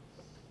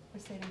 We're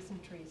saving some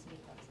trees in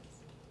the process.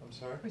 I'm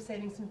sorry? We're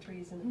saving some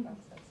trees in the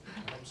process.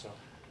 I hope so.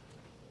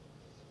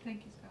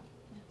 Thank you, Scott.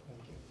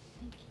 Thank you.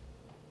 Thank you.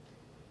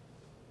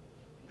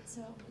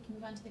 So we can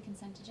move on to the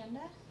consent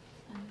agenda.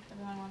 If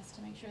everyone wants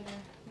to make sure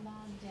they're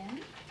logged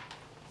in.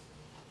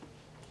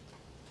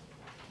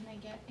 Can I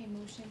get a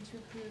motion to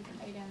approve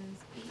items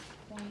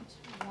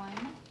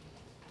 8.1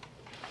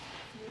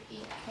 through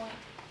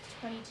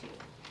 8.22?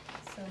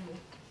 So moved.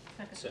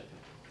 Second.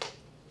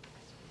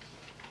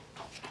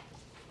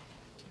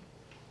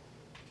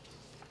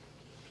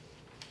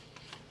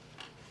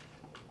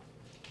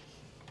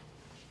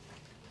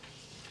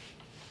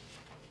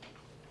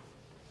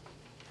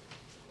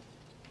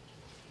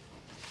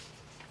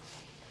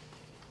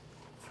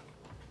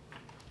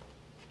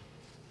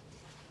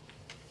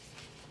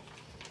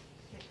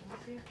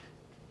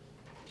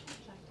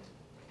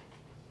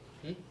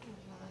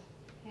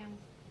 Pam?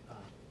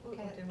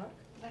 Okay.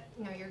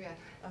 No, you're good.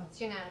 Oh. It's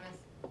unanimous.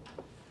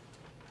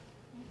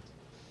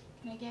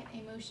 Can I get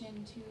a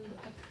motion to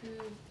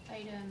approve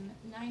item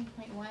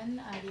 9.1,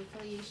 the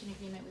affiliation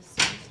agreement with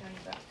SUNY Stony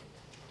Brook?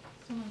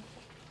 So moved.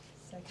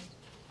 Second.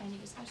 Any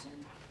discussion?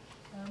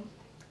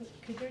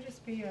 Could there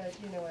just be a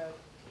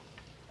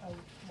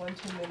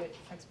 1-2 minute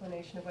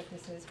explanation of what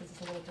this is, because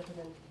it's a little different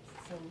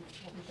than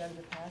what we've done in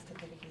the past? I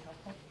think it'd be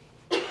helpful.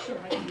 Sure,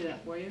 I can do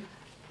that for you.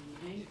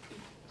 Good evening.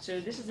 So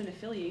this is an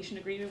affiliation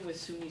agreement with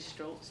SUNY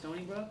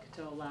Stony Brook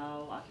to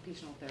allow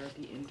occupational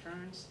therapy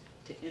interns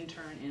to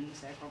intern in the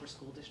Sag Harbor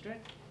School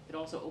District. It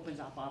also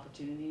opens up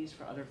opportunities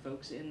for other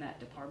folks in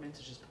that department,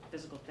 such as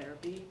physical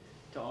therapy,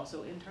 to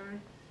also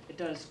intern. It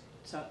does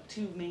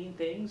two main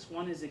things.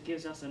 One is it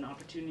gives us an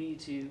opportunity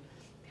to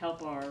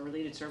help our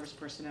related service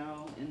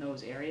personnel in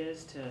those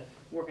areas to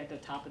work at the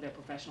top of their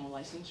professional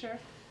licensure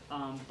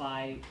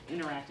by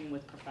interacting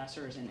with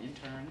professors and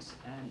interns.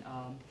 And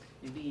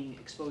and being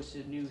exposed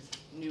to new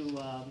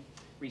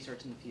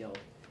research in the field.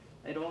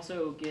 It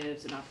also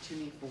gives an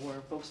opportunity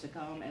for folks to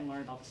come and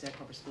learn about the Sag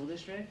Harbor School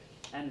District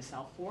and the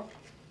South Fork,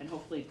 and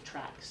hopefully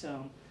track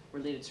some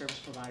related service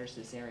providers to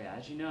this area.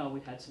 As you know,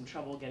 we've had some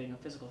trouble getting a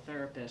physical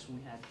therapist when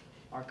we had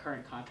our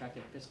current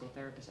contracted physical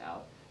therapist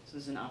out. So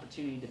this is an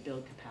opportunity to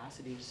build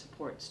capacity to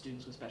support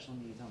students with special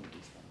needs on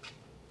these things.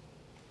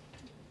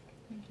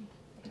 Thank you.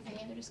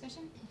 Any other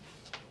discussion?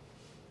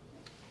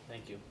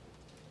 Thank you.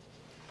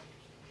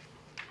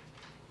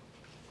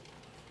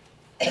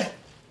 Okay,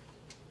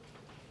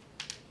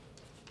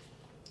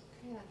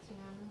 that's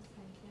unanimous,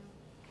 thank you.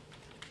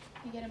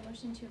 We get a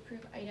motion to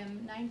approve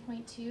item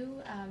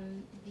 9.2,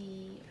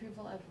 the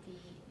approval of the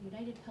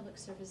United Public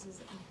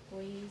Services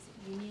Employees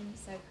Union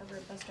Sag Harbor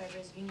Bus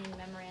Drivers Union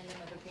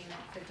Memorandum of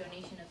Agreement for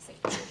donation of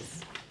sick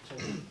days.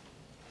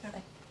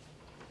 Second.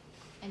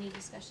 Any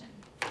discussion?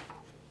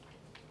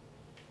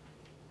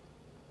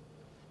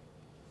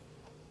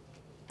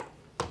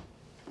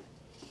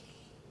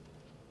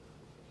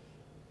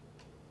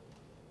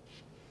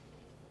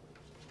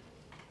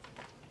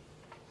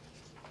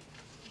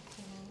 That's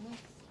unanimous,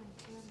 thank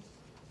you.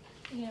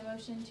 We get a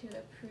motion to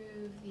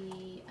approve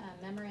the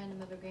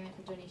memorandum of agreement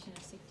for donation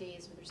of sick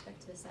days with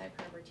respect to the Sag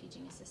Harbor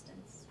teaching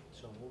assistants.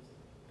 So moved.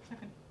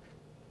 Second.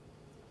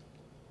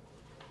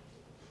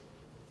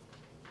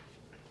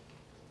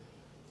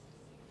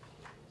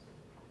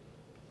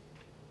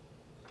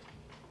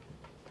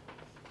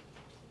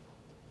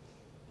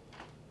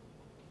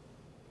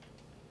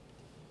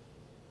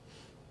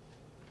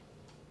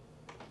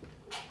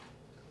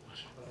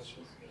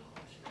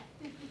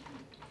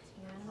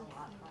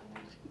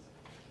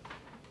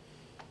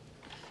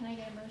 Can I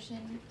get a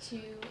motion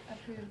to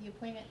approve the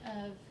appointment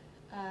of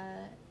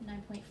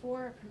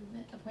 9.4,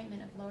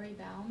 appointment of Lori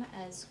Baum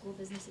as school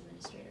business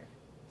administrator?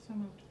 So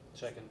moved.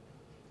 Second.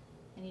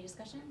 Any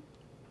discussion?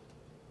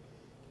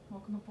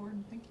 Welcome aboard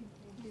and thank you.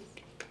 That is,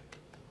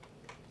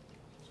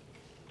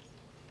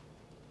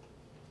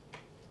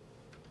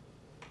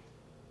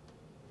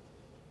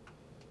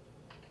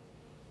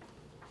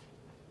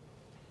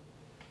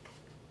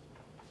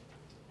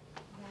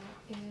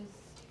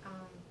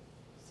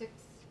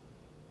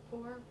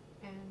 6-4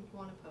 and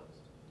 1 opposed.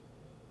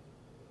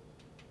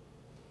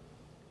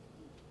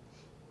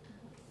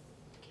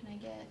 Can I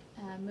get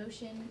a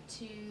motion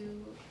to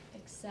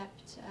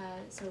accept,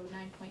 so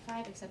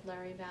 9.5, accept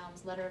Larry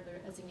Baum's letter of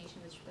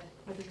resignation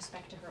with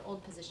respect to her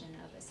old position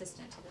of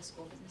assistant to the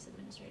school business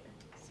administrator?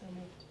 So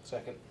moved.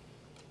 Second.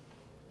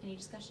 Any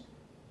discussion?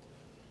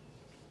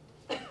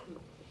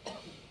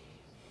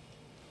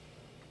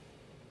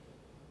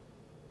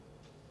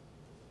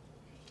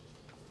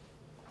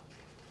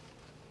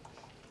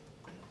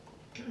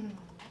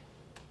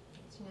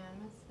 It's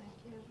unanimous, thank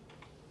you.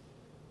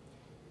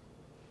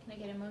 Can I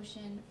get a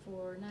motion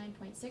for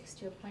 9.6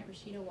 to appoint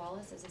Rashida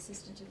Wallace as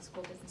assistant to the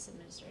school business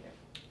administrator?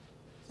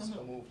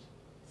 So moved.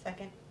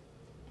 Second.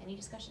 Any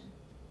discussion?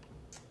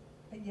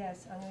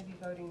 Yes, I'm going to be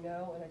voting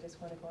no, and I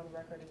just want to go on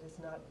record, it is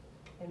not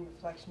in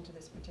reflection to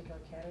this particular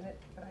candidate,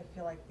 but I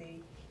feel like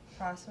the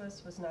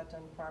process was not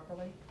done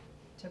properly.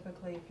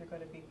 Typically, if you're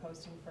going to be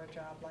posting for a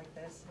job like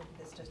this, in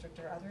this district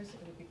or others, it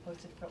would be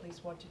posted for at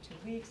least 1 to 2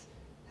 weeks,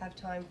 have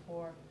time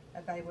for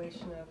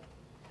evaluation of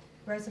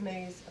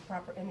resumes, a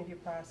proper interview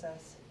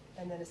process,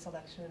 and then a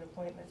selection and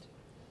appointment.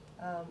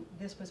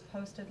 This was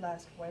posted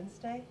last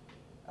Wednesday,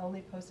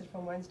 only posted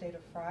from Wednesday to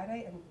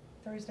Friday, and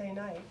Thursday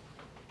night,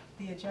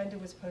 the agenda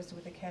was posted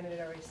with the candidate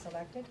already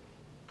selected.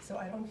 So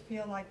I don't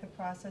feel like the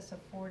process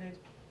afforded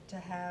to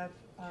have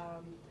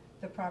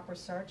the proper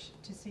search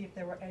to see if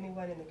there were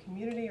anyone in the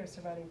community or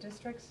surrounding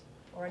districts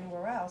or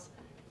anywhere else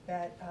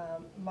that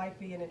might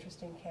be an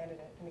interesting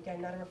candidate. And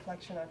again, not a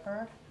reflection on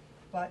her,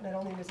 but not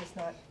only was this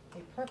not a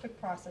perfect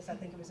process, I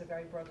think it was a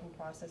very broken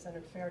process and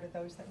unfair to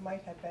those that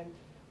might have been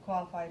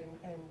qualified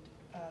and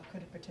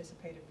could have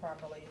participated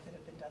properly if it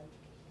had been done,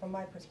 from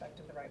my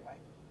perspective, the right way.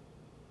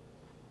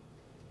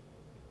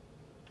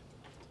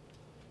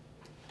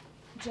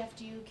 Jeff,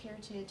 do you care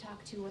to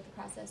talk to what the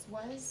process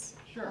was?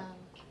 Sure.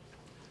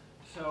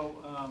 So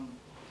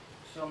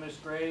Ms.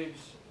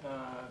 Graves,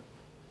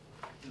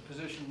 the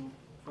position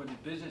for the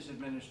business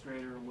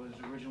administrator was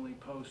originally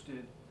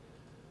posted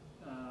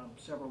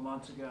several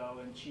months ago,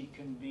 and she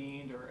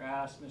convened or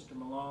asked Mr.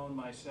 Malone,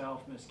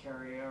 myself, Ms.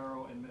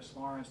 Carriero, and Ms.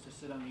 Lawrence to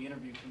sit on the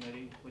interview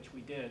committee, which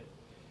we did.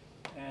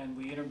 And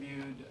we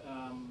interviewed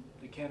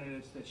the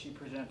candidates that she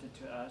presented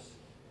to us,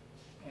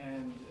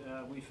 and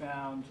we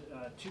found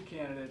 2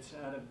 candidates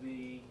out of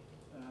the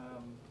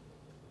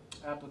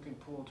applicant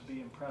pool to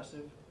be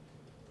impressive.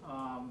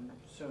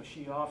 So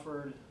she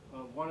offered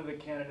one of the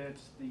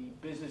candidates the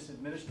business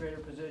administrator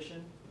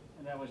position,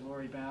 and that was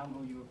Lori Baum,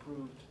 who you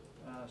approved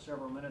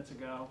several minutes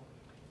ago.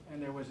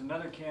 And there was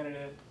another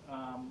candidate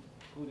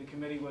who the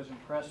committee was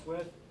impressed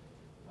with,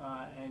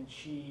 and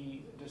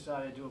she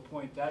decided to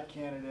appoint that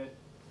candidate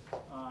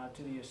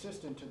to the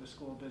assistant to the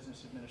school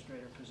business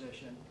administrator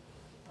position,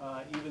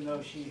 even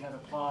though she had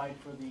applied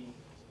for the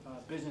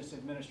business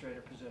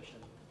administrator position.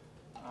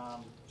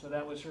 So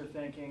that was her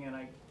thinking,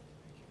 and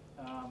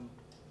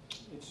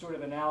it's sort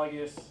of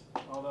analogous,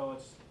 although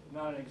it's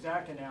not an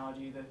exact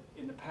analogy, that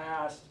in the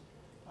past,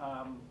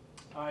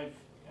 I've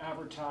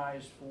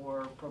advertised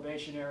for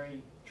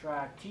probationary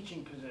track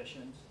teaching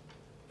positions.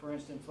 For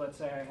instance, let's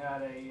say I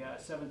had a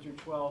 7 through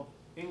 12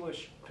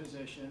 English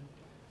position.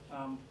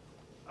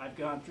 I've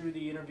gone through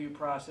the interview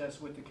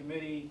process with the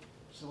committee,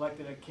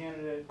 selected a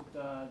candidate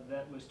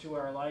that was to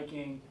our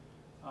liking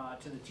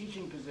to the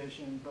teaching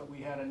position, but we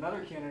had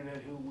another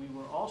candidate who we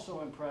were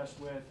also impressed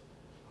with,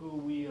 who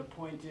we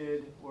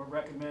appointed or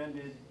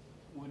recommended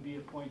would be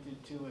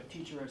appointed to a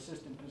teacher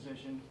assistant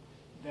position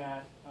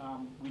that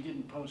we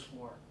didn't post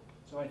for.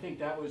 So I think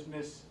that was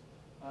Miss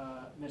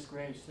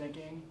Graves'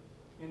 thinking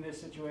in this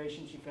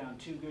situation. She found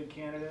two good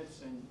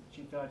candidates, and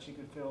she thought she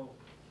could fill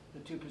the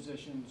two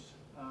positions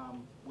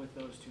with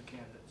those two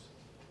candidates.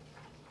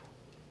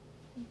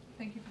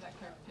 Thank you for that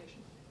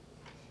clarification.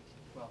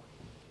 Well.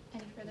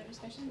 Any further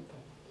discussion?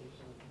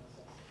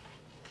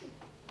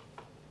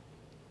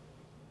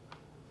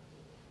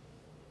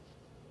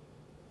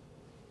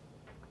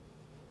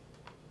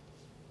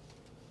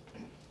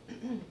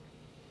 Okay,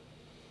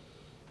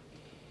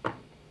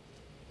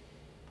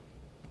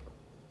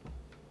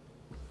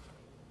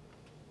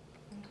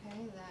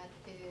 that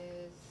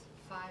is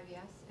 5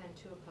 yes and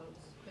 2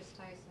 opposed. Chris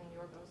Tice and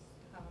Yorgos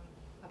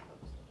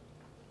opposed.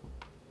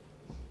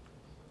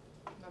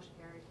 Motion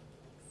carried.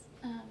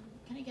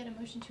 Can I get a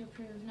motion to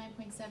approve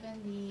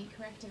 9.7, the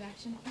corrective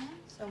action plan?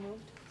 So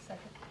moved.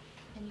 Second.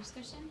 Any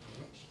discussion?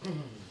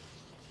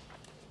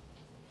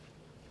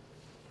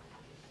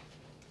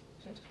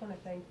 So I just want to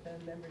thank the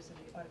members of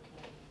the audit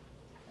committee.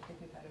 I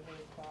think we've had a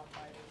very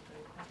qualified and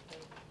very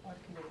active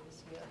audit committee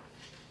this year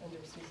under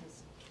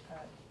Susan's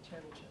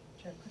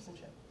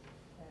chairpersonship.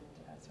 And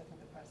so I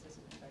think the process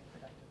has been very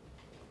productive.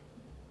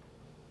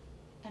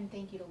 And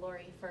thank you to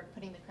Lori for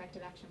putting the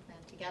corrective action plan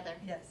together.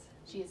 Yes.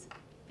 She's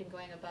been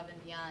going above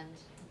and beyond,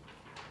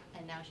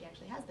 and now she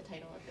actually has the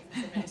title of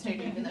business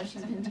administrator, even though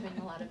she's been doing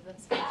a lot of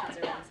those functions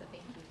already, so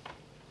thank you.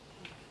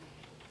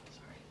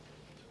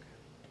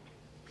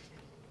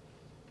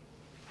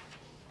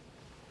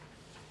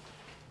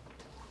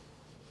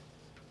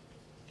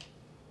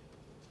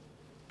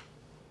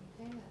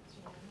 Okay, that's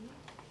unanimous.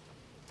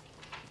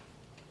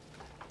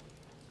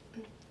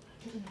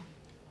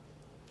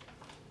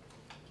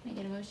 Can I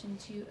get a motion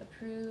to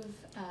approve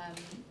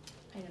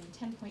item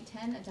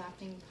 10.10,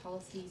 adopting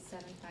policy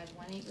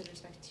 7518 with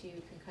respect to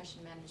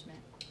concussion management?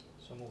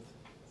 So moved.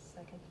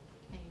 Second.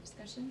 Any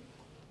discussion?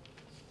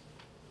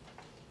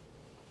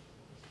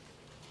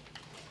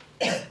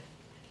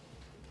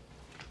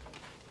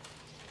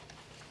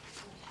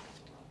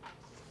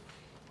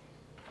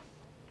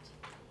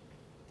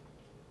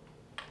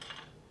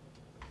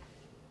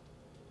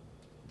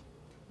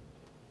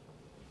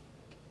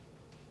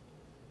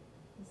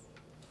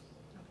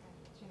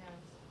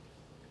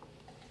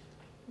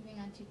 Moving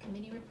on to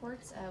committee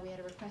reports, we had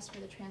a request for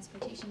the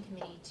transportation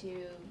committee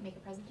to make a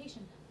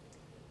presentation.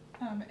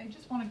 I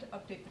just wanted to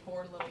update the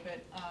board a little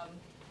bit.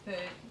 The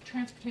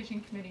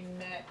transportation committee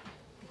met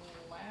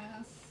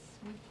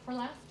week before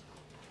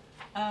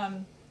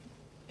last.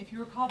 If you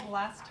recall, the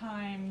last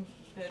time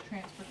the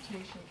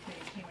transportation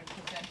committee came and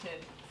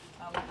presented,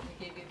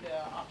 we gave you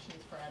the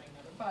options for adding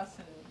another bus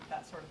and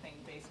that sort of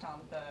thing based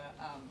on the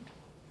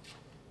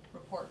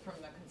report from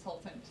the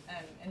consultant.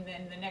 And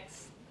then the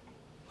next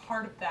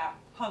part of that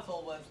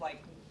puzzle was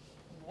like,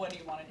 what do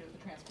you want to do with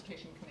the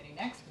transportation committee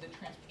next? The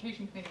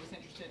transportation committee was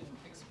interested in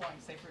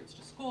exploring safe routes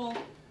to school.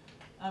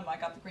 I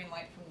got the green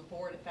light from the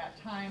board at that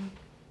time.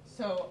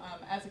 So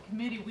as a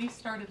committee, we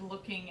started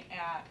looking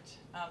at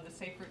the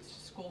Safe Routes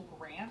to School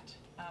grant.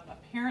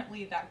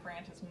 Apparently that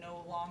grant is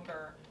no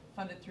longer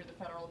funded through the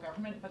federal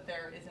government, but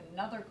there is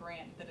another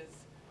grant that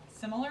is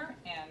similar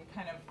and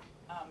kind of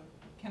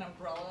can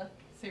umbrella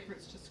Safe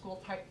Routes to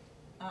School type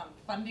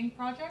funding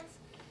projects.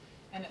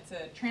 And it's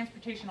a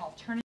transportation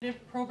alternative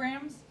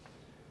programs.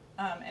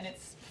 And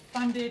it's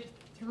funded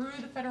through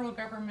the federal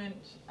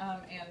government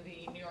and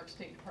the New York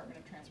State Department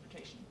of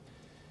Transportation.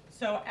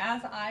 So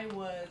as I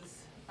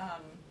was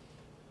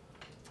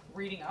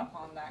reading up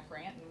on that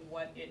grant and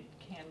what it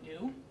can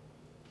do,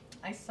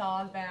 I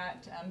saw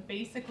that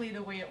basically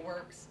the way it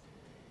works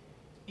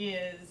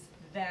is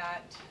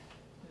that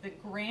the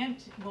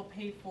grant will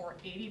pay for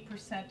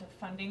 80% of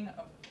funding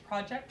of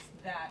projects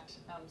that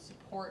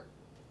support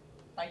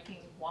biking,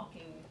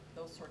 walking,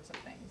 those sorts of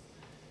things.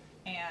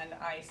 And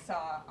I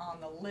saw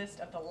on the list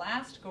of the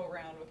last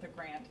go-round with the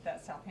grant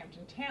that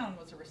Southampton Town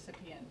was a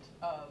recipient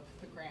of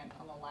the grant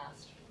on the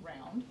last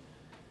round.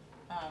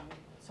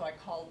 So I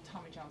called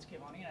Tommy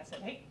Jones-Giovanni and I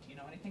said, hey, do you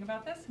know anything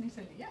about this? And he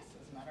said, yes,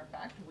 as a matter of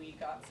fact, we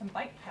got some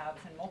bike paths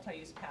and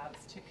multi-use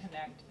paths to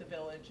connect the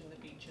village and the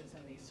beaches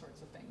and these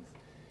sorts of things.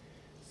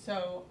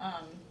 So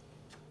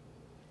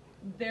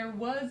there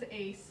was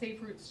a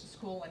Safe Routes to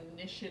School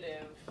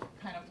initiative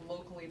kind of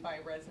locally by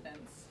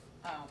residents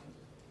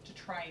to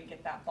try and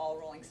get that ball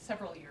rolling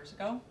several years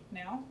ago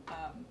now.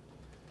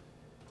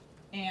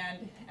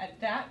 And at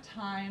that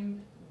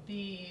time,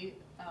 the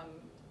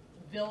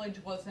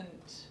village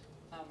wasn't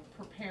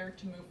prepared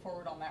to move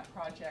forward on that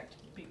project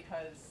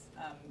because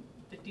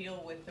the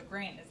deal with the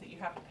grant is that you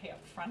have to pay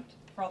up front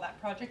for all that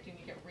project and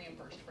you get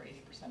reimbursed for 80%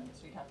 of it,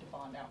 so you'd have to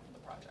bond out for the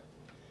project.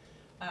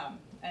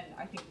 And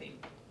I think they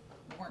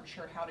weren't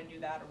sure how to do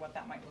that or what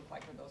that might look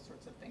like or those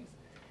sorts of things.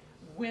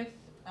 With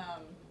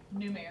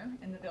new mayor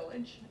in the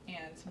village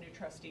and some new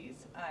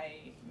trustees,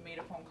 I made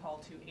a phone call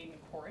to Aiden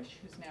Corish,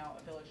 who's now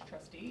a village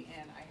trustee,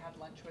 and I had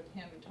lunch with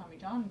him and Tommy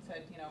John and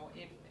said, you know,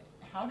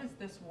 how does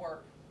this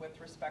work with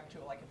respect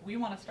to, like, if we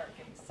want to start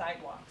getting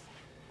sidewalks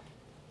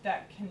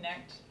that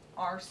connect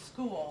our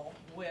school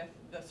with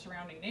the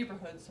surrounding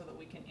neighborhoods so that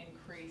we can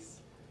increase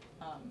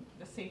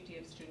the safety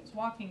of students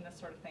walking, this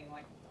sort of thing,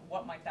 like,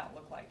 what might that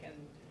look like?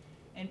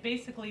 And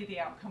basically the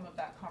outcome of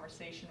that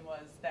conversation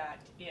was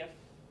that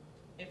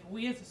if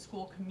we as a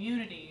school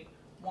community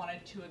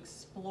wanted to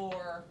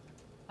explore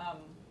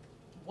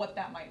what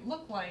that might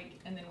look like,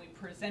 and then we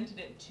presented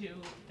it to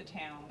the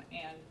town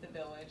and the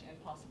village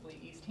and possibly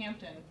East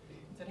Hampton,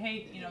 and said,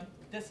 hey, you know,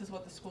 this is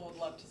what the school would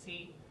love to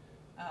see.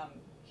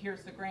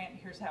 Here's the grant,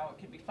 here's how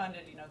it could be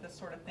funded, you know, this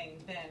sort of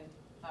thing, then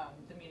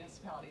the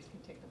municipalities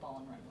can take the ball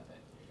and run with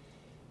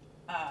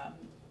it.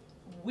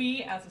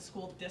 We as a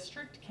school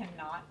district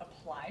cannot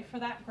apply for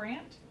that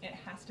grant. It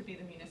has to be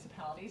the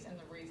municipalities, and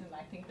the reason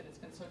I think that it's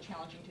been so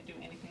challenging to do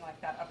anything like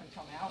that up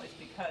until now is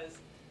because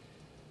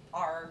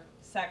our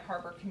Sag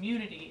Harbor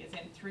community is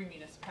in 3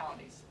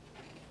 municipalities.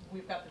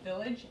 We've got the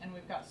village and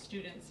we've got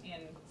students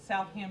in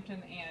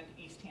Southampton and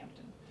East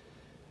Hampton.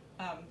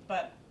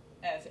 But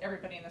as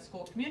everybody in the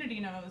school community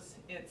knows,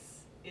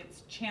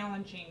 it's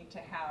challenging to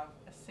have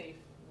a safe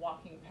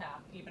walking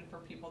path even for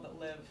people that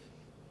live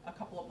a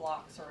couple of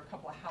blocks or a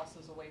couple of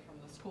houses away from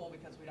the school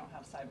because we don't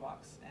have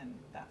sidewalks and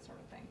that sort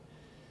of thing.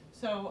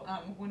 So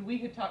when we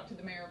had talked to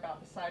the mayor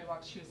about the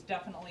sidewalks, she was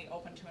definitely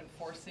open to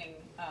enforcing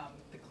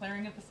the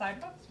clearing of the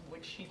sidewalks,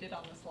 which she did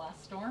on this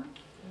last storm.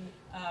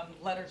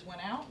 Letters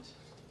went out,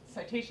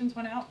 citations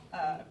went out,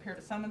 appear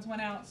to summons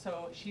went out,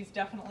 so she's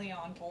definitely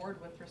on board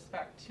with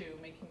respect to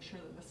making sure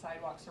that the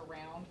sidewalks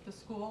around the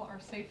school are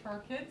safe for our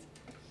kids.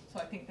 So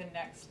I think the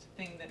next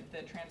thing that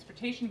the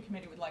transportation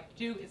committee would like to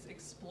do is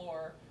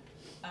explore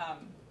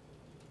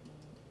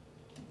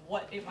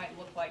what it might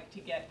look like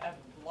to get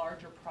a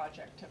larger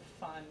project to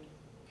fund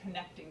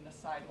connecting the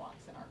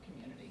sidewalks in our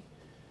community,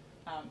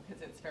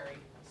 because it's very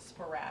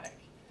sporadic.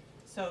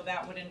 So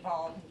that would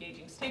involve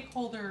engaging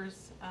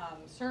stakeholders,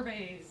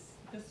 surveys,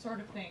 this sort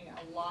of thing,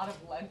 a lot of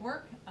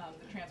legwork.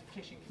 The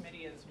transportation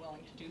committee is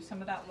willing to do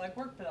some of that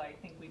legwork, but I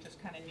think we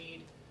just kind of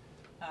need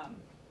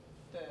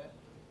the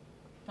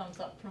thumbs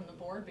up from the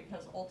board,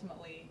 because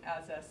ultimately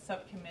as a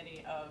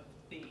subcommittee of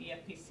the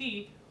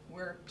EFPC,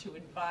 we're to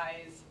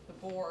advise the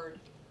board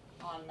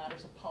on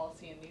matters of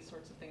policy and these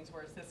sorts of things,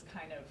 whereas this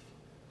kind of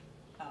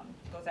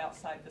goes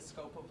outside the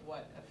scope of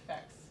what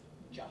affects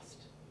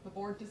just the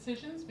board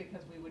decisions,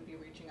 because we would be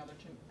reaching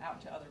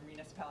out to other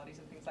municipalities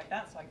and things like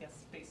that. So I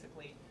guess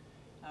basically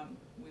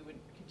we would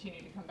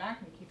continue to come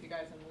back and keep you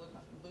guys in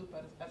the loop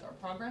as our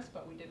progress,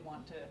 but we did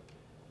want to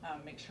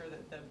make sure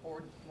that the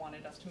board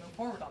wanted us to move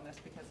forward on this,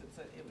 because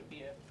it would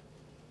be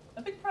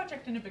a big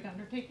project and a big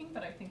undertaking,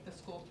 but I think the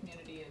school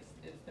community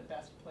is the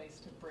best place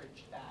to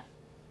bridge that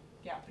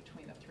gap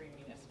between the 3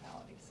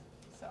 municipalities.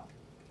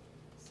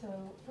 So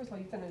first of all,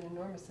 you've done an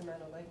enormous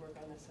amount of legwork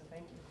on this, so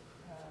thank you.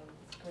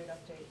 It's a great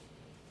update.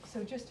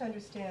 So just to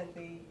understand,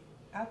 the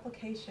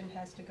application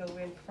has to go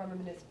in from a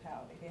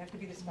municipality. They have to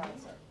be the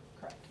sponsor.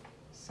 Correct.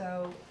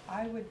 So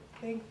I would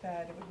think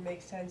that it would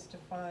make sense to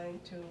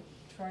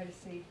try to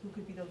see who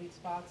could be the lead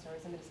sponsor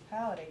as a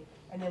municipality,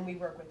 and then we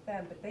work with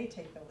them, but they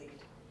take the lead.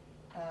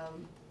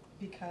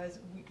 Because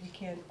we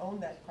can't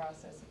own that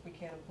process if we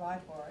can't apply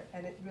for it,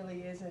 and it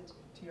really isn't,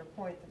 to your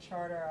point, the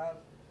charter of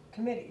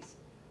committees.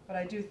 But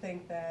I do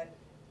think that,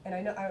 and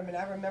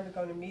I remember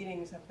going to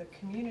meetings of the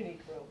community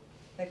group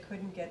that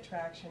couldn't get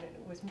traction, and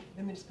it was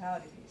the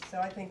municipality piece. So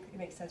I think it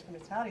makes sense for the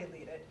municipality to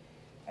lead it,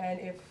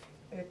 and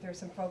if there's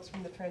some folks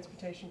from the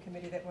transportation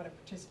committee that want to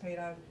participate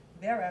on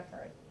their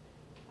effort,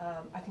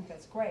 I think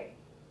that's great.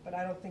 But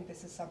I don't think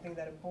this is something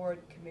that a board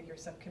committee or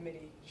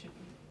subcommittee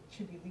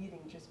should be leading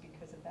just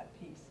because of that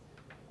piece.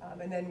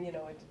 And then, you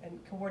know, and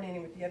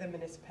coordinating with the other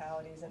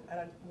municipalities, and I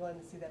don't willing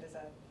to see that as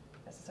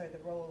necessarily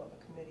the role of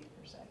a committee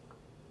per se.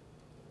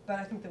 But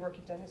I think the work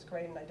you've done is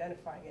great in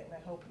identifying it,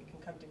 and I hope we can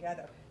come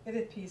together. The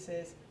other piece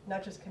is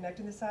not just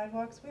connecting the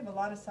sidewalks. We have a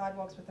lot of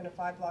sidewalks within a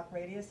 5-block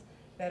radius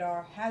that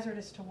are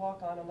hazardous to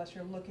walk on unless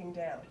you're looking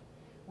down,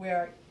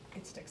 where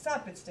it sticks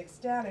up, it sticks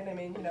down, and I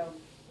mean, you know,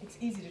 it's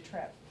easy to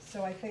trip.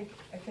 So I think,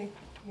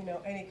 you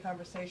know, any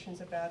conversations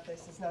about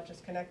this is not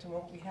just connecting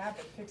what we have,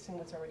 but fixing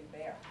what's already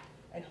there.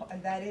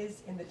 And that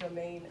is in the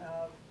domain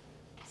of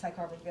Sag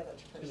Harbor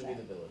Village, per se. It's gonna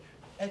be the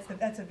village.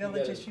 That's a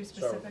village issue start with the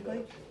specifically.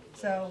 village.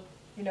 So,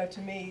 you know,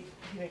 to me,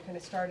 you know, kind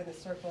of start in the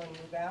circle and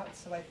move out.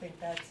 So I think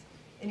that's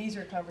an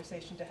easier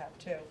conversation to have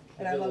too.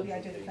 And I love the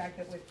idea of the fact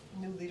that with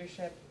new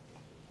leadership,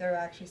 they're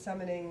actually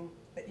summoning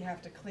that you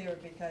have to clear,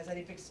 because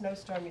any big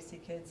snowstorm, you see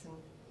kids and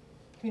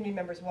community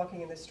members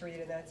walking in the street,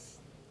 and that's,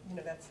 you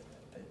know, that's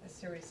a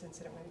serious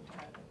incident waiting to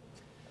happen.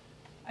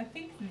 I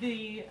think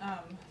the,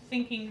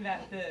 thinking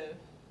that the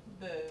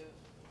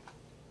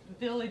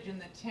village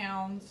and the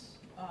towns,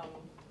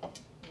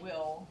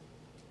 will,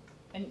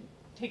 and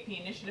take the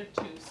initiative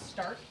to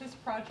start this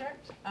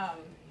project,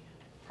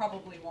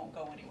 probably won't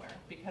go anywhere,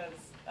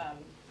 because,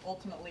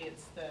 ultimately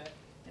it's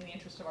in the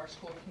interest of our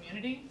school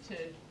community to,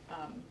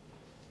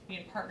 be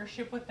in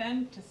partnership with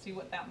them to see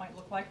what that might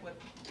look like, with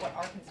what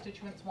our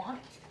constituents want.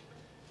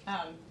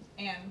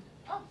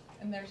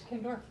 And there's Ken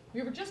Dorff.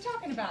 We were just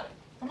talking about it.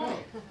 Come on.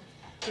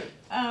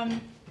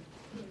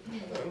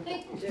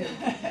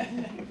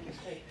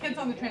 Ken's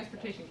on the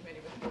transportation committee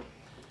with me.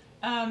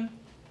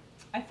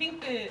 I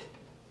think that,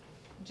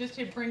 just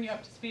to bring you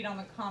up to speed on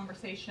the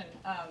conversation,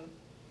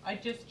 I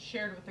just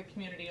shared with the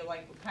community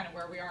like kind of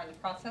where we are in the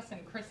process,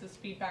 and Chris's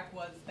feedback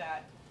was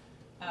that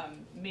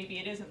maybe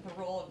it isn't the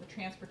role of the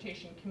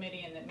transportation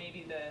committee, and that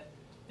maybe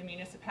the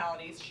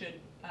municipalities should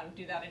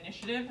do that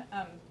initiative.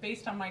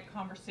 Based on my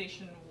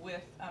conversation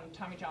with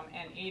Tommy John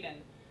and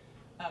Aiden,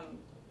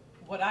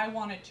 what I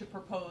wanted to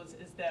propose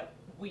is that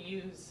we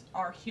use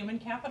our human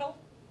capital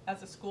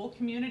as a school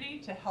community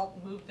to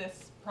help move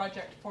this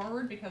project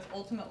forward, because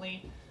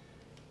ultimately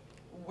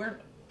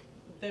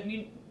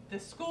the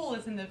school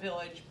is in the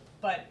village,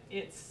 but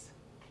it's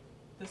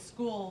the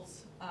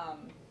school's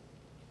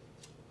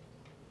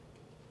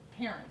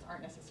parents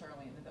aren't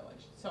necessarily in the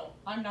village. So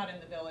I'm not in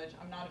the village,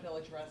 I'm not a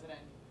village resident,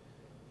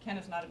 Ken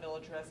is not a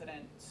village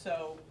resident,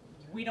 so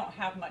we don't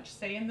have much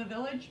say in the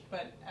village,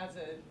 but as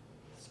a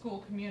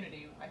school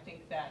community, I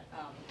think that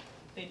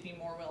they'd be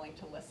more willing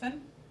to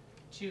listen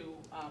to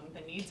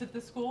the needs of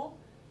the school.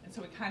 And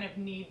so we kind of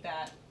need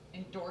that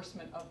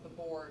endorsement of the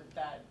board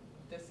that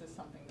this is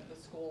something that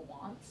the school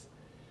wants.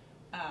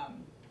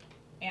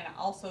 And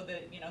also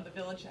that, the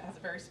village has a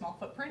very small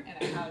footprint,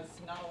 and it has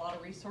not a lot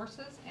of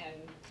resources,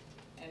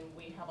 and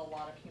we have a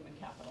lot of human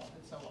capital.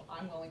 And so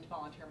I'm willing to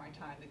volunteer my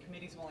time, the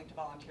committee's willing to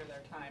volunteer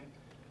their time,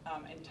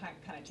 and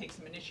kind of take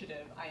some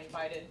initiative. I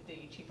invited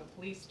the chief of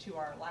police to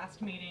our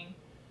last meeting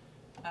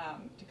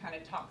to kind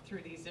of talk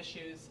through these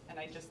issues, and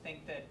I just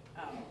think that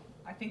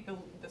I think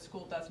the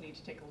school does need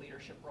to take a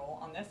leadership role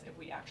on this if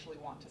we actually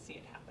want to see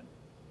it happen.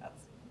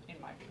 That's in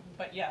my view.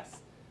 But yes,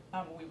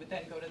 we would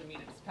then go to the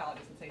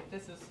municipalities and say,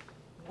 this is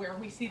where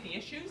we see the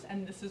issues,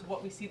 and this is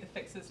what we see the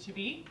fixes to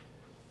be.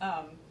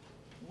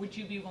 Would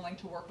you be willing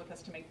to work with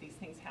us to make these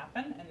things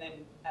happen? And then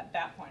at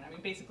that point, I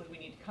mean, basically we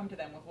need to come to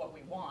them with what we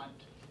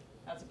want,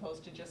 as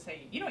opposed to just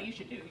say, you know what you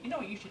should do, you know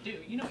what you should do,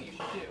 you know what you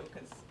should do,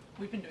 because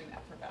we've been doing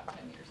that for about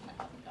 10 years and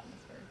I haven't done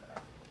this very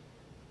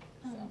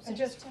well. And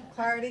just for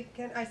clarity,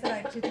 Ken, I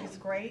said I do think it's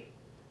great.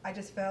 I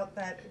just felt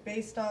that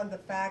based on the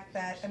fact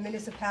that a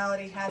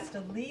municipality has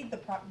to be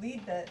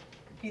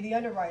the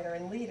underwriter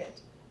and lead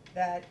it,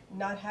 that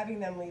not having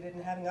them lead it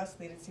and having us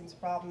lead it seems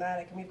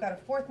problematic. And we've got a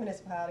fourth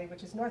municipality,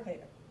 which is North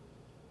Haven,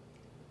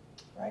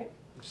 right?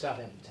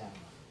 Southampton town.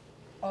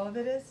 All of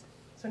it is?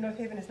 So North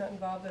Haven is not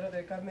involved at all,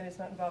 their government is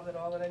not involved at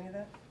all in any of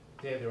that?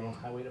 They have their own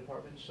highway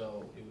department,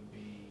 so it would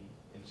be,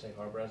 in Sag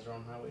Harbor has their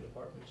own highway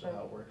department, so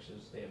how it works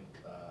is they have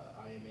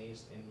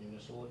IMAs in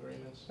municipal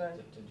agreements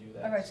to do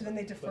that. All right, so then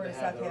they defer to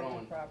Southampton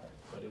own, proper.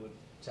 But it would,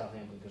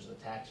 Southampton, because of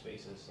the tax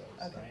basis,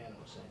 as Diana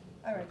was saying,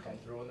 All right, would come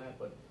through on that,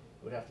 but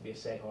it would have to be a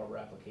Sag Harbor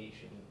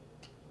application,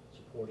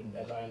 supported,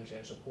 as I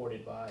understand,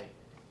 supported by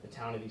the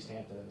town of East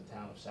Hampton and the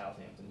town of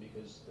Southampton,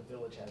 because the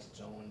village has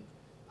its own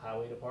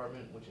highway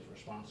department, which is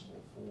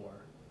responsible for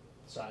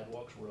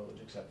sidewalks, roads,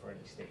 except for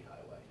any state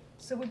highway.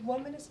 So would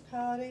one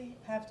municipality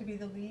have to be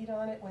the lead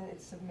on it when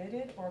it's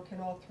submitted, or can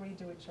all three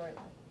do it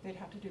jointly? They'd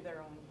have to do their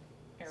own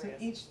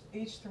areas. So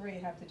each three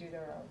have to do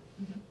their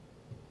own? Mm-hmm.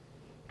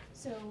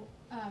 So,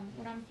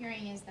 what I'm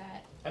hearing is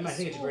that I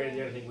think it's a great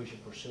idea, I think we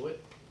should pursue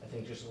it. I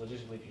think just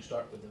logistically, if you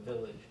start with the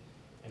village,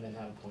 and then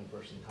have a point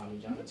person, Tommy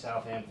John at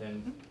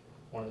Southampton,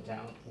 one of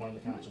the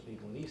council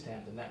people in East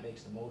Hampton, that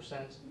makes the most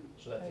sense,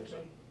 so that there's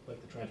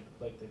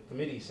like the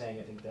committee's saying,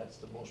 I think that's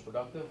the most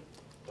productive,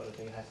 but I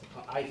think it has to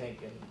come, I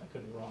think, and I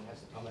could be wrong, it has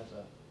to come as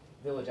a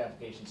village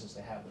application since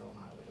they have their own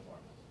highway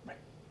department. Right,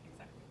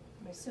 exactly.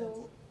 Makes so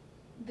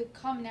sense. the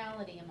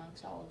commonality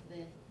amongst all of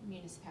the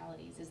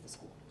municipalities is the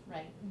school,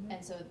 right?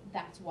 And so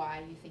that's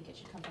why you think it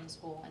should come from the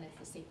school, and it's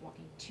the safe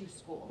walking to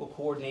school. Well,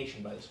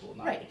 coordination by the school,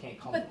 not, Right, it can't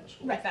come but- from the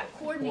school. Right, that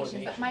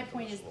coordination, but my from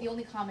point the is, school. the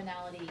only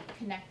commonality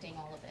connecting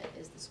all of it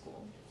is the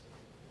school.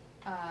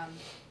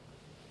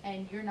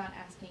 And you're not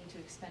asking to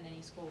expend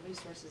any school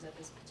resources at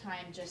this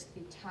time, just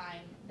the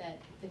time that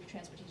the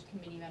transportation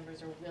committee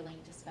members are willing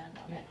to spend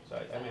on it. So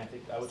I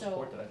think I would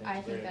support that,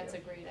 I think it's a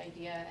great idea.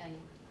 that's a great idea, and,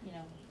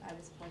 I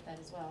would support that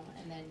as well.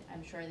 And then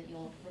I'm sure that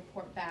you'll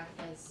report back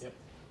as,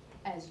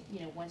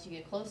 once you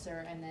get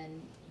closer, and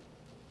then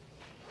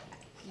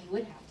you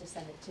would have to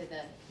send it to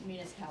the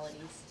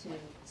municipalities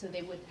so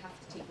they would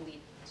have to take the lead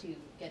to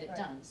get it Right.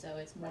 done. So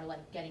it's more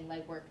like getting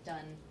legwork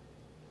done.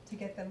 To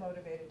get them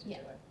motivated to do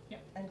it. Yeah.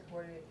 And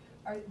coordinate.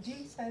 Do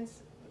you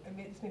sense,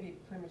 this may be a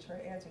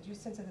premature answer, do you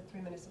sense that the three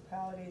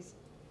municipalities,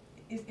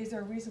 is there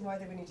a reason why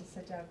they would need to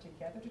sit down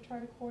together to try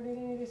to coordinate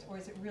any of this, or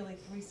is it really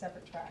three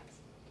separate tracks?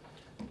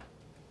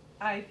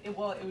 It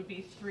would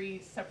be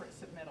 3 separate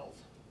submittals.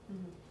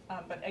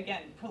 But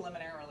again,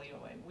 preliminarily,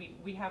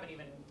 we haven't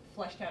even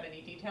fleshed out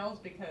any details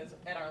because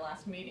at our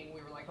last meeting,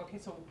 we were like, okay,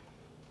 so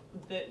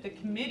the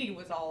committee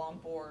was all on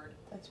board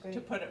to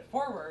put it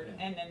forward,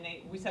 and then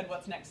we said,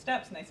 what's next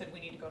steps? And they said, we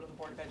need to go to the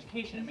Board of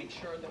Education and make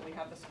sure that we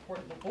have the support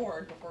of the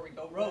board before we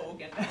go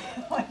rogue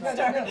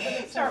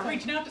and start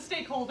reaching out to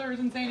stakeholders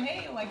and saying,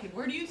 hey, like,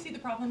 where do you see the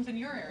problems in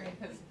your area?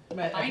 Because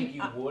I think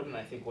you would, and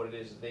I think what it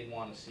is they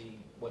want to see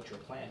what your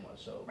plan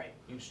was. So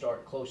you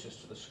start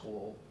closest to the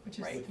school with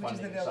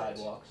funding and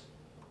sidewalks.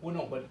 Well,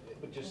 no, but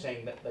just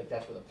saying that, like,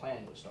 that's where the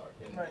plan would start.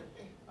 And,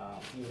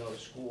 even though the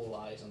school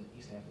lies on the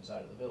East Hampton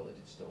side of the village,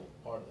 it's still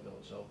part of the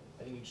village. So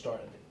I think you'd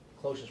start at the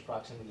closest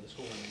proximity to the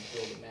school and you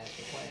build a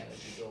master plan as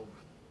you build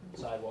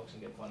sidewalks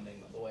and get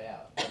funding the way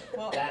out.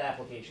 Well, that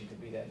application could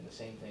be then the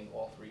same thing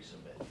all 3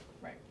 submit.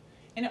 Right.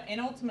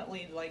 And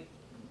ultimately, like,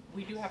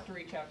 we do have to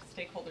reach out to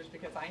stakeholders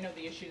because I know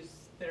the issues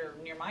that are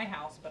near my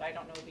house, but I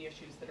don't know the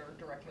issues that are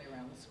directly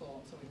around the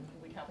school. And so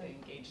we'd have to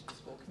engage the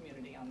school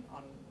community on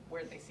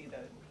where they see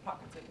the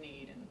pockets of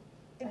need.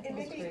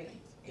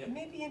 It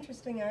may be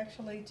interesting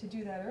actually to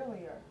do that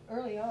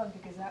early on,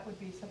 because that would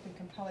be something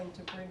compelling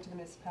to bring to the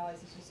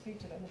municipalities as you speak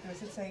to them. If there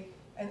was, let's say,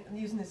 and I'm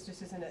using this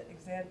just as an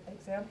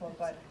example,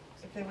 but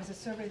if there was a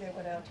survey that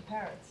went out to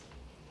parents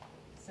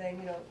saying,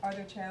 you know, are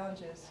there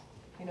challenges,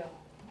 you know,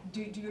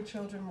 do your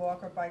children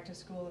walk or bike to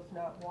school? If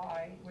not,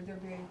 why? Would there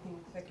be anything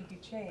that could be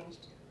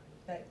changed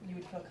that you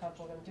would feel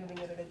comfortable in doing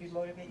it, or they'd be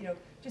motivated? You know,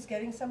 just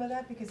getting some of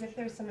that, because if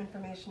there's some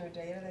information or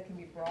data that can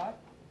be brought,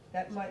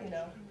 that might, you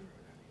know,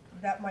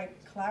 that might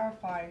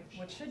clarify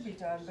what should be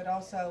done, but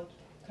also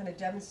kind of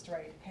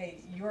demonstrate,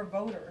 hey, your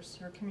voters,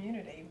 your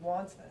community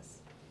wants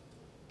this.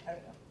 I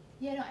don't know.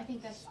 Yeah, no, I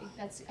think that's,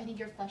 I think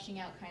you're fleshing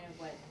out kind of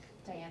what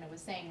Diana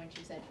was saying when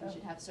she said we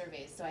should have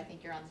surveys, so I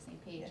think you're on the same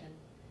page, and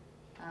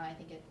I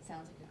think it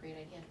sounds like a great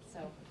idea,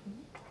 so.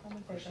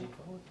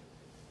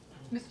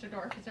 Mr.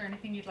 Dorff, is there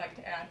anything you'd like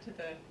to add to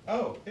the?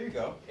 Oh, there you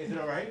go. Is it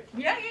all right?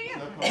 Yeah.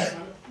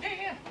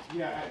 Yeah.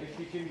 Yeah, if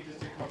you give me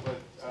just a couple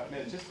of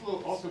minutes, just a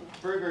little, also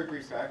very, very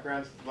brief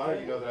background. A lot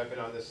of you know that I've been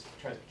on this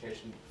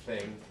transportation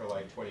thing for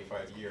like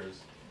 25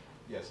 years.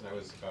 Yes, and I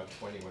was about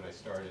 20 when I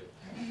started.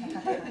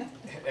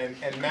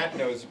 and Matt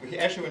knows,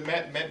 actually when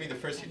Matt met me the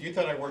first year, you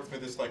thought I worked for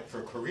this like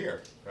for a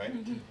career, right?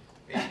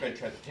 He spent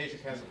transportation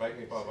council, bike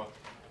me, blah, blah.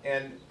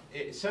 And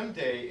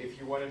someday, if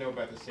you want to know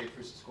about the Safe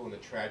Routes to School and the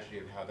tragedy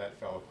of how that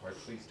fell apart,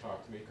 please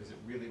talk to me, because it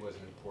really was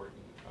an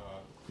important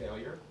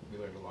failure. We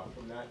learned a lot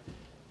from that,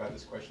 about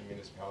this question of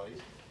municipalities.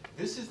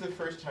 This is the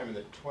first time in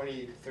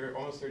the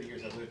almost 30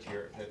 years I've lived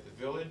here that the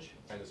village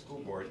and the school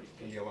board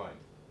can be aligned.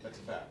 That's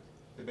a fact.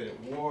 They've been at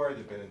war,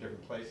 they've been in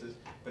different places,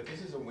 but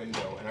this is a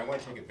window, and I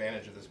want to take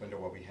advantage of this window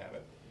while we have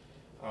it.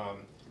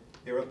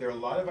 There are a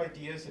lot of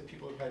ideas that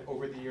people have had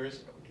over the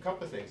years. A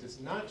couple of things. It's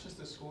not just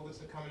the school that's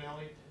the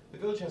commonality. The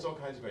village has all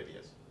kinds of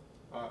ideas,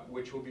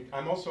 which will be,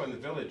 I'm also on the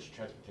village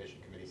transportation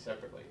committee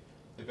separately.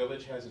 The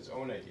village has its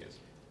own ideas,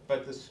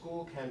 but the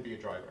school can be a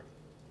driver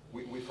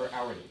for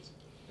our needs,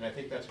 and I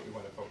think that's what we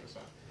want to focus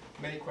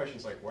on. Many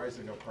questions like, why is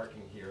there no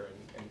parking here,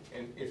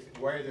 and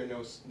why are there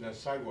no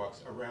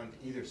sidewalks around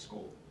either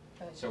school,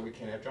 so we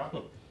can't have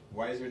drop-off?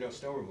 Why is there no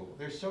snow removal?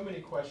 There's so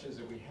many questions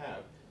that we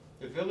have.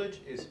 The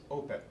village is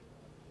open,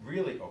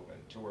 really open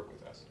to work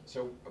with us,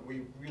 so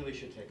we really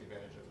should take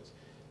advantage of this.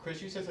 Chris,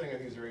 you said something I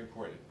think is very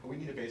important. We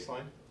need a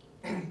baseline,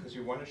 because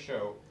we want to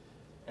show,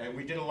 and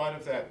we did a lot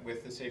of that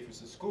with the Safe Routes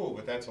to School,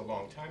 but that's a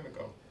long time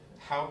ago,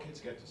 how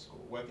kids get to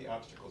school, what the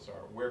obstacles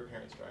are, where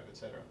parents drive, et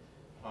cetera.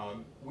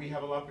 We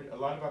have a lot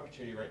of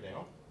opportunity right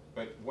now,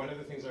 but one of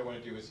the things I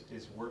want to do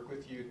is work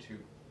with you to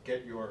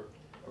get your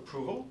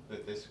approval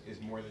that this is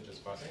more than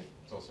just busing.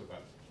 It's also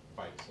about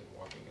bikes and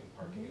walking and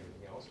parking and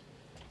everything else.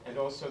 And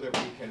also that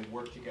we can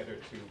work together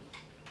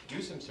to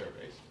do some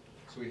surveys,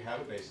 so we have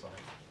a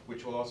baseline,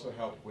 which will also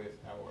help with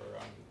our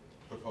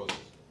proposals.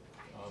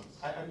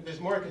 There's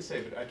more I could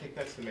say, but I think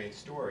that's the main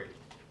story,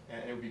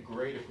 and it would be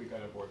great if we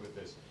got on board with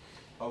this.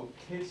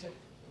 Kids,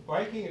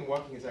 biking and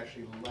walking is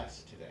actually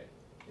less today.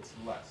 It's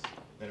less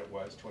than it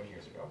was 20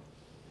 years ago.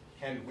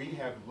 And we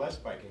have less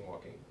biking and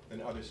walking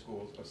than other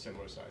schools of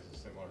similar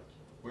sizes,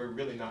 We're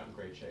really not in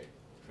great shape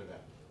for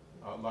that.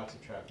 Lots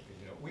of traffic, as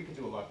you know. We can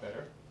do a lot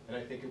better, and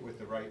I think with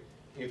the right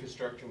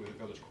infrastructure, with the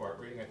village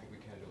cooperating, I think we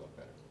can do a lot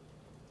better.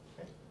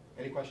 Okay?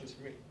 Any questions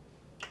for me?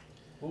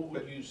 What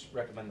would you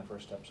recommend the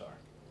first steps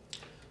are?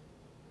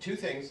 2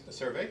 things, a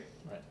survey,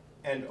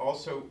 and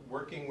also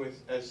working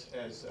with, as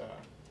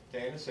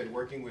Diana said,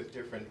 working with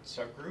different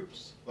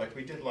subgroups, like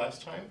we did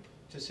last time,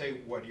 to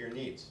say, what are your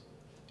needs?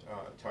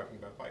 Talking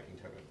about biking,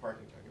 talking about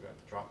parking, talking about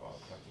drop-off,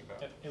 talking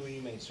about... And when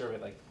you mean survey,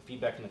 like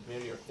feedback from the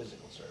community or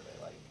physical survey?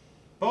 Like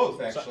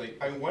both, actually.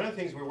 I mean, one of the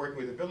things we're working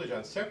with the village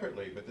on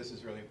separately, but this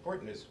is really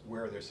important, is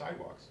where are there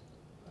sidewalks?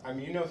 I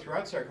mean, you know,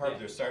 throughout Sag Harbor,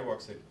 there's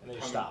sidewalks that and they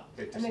stop.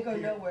 And they go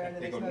nowhere, and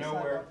then there's no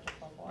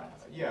sidewalk.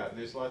 Yeah,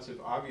 there's lots of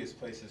obvious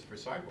places for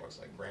sidewalks,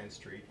 like Grand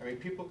Street. I mean,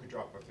 people could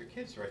drop off their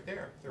kids right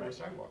there if there were a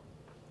sidewalk.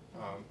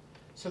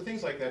 So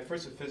things like that.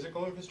 First, the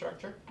physical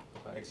infrastructure,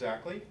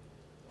 exactly.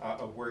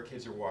 of where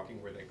kids are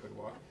walking, where they could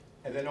walk.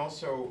 And then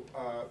also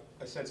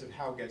a sense of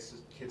how kids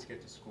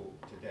get to school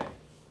today.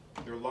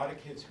 There are a lot of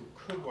kids who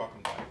could walk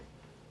and bike.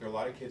 There are a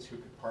lot of kids who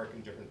could park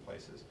in different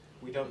places.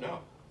 We don't know,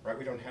 right?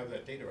 We don't have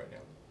that data right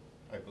now,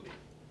 I believe,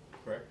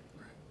 correct?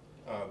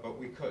 Right. But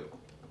we could.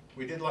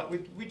 We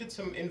did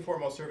some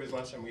informal surveys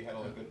last time. We had a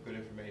lot of good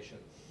information.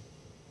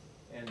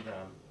 And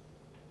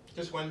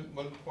just one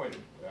point.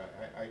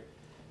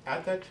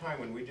 At that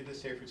time when we did the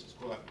Safe Routes to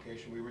School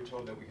application, we were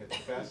told that we had the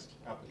best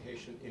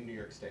application in New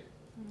York State.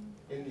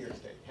 In New York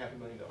State, $500,000,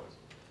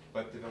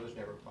 but the village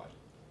never applied.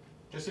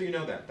 Just so you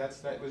know that,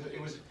 it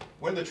was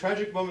one of the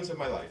tragic moments of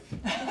my life.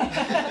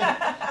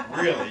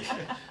 Really,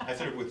 I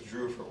sort of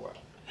withdrew for a while,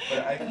 but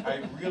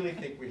I really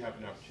think we have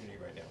an opportunity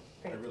right now.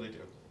 Great. I really do.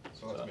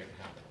 So let's make it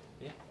happen.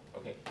 Yeah.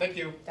 Okay. Thank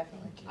you.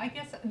 Definitely. I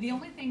guess the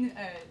only thing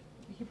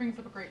he brings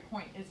up a great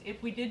point is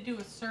if we did do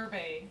a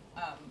survey,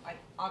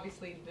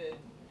 obviously the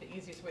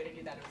easiest way to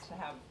do that is to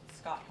have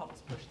Scott help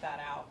us push that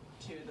out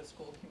to the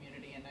school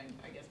community, and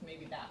I guess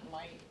maybe that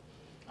might,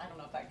 I don't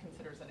know if that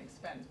considers an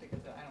expense because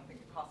I don't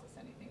think it costs us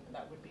anything, but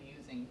that would be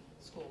using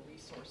school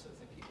resources,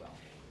 if you will.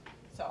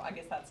 So I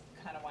guess that's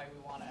kind of why we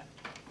want to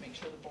make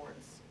sure the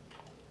board's,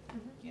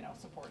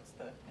 supports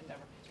the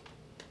endeavor.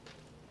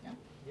 Yeah?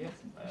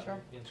 Yeah,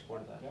 Sure. in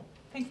support of that. Yeah.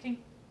 Thanks, team.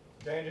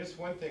 Diane, just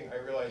one thing, I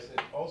realized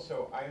that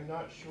also, I'm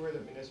not sure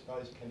that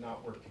municipalities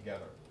cannot work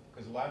together.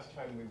 Because last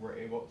time we were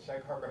able,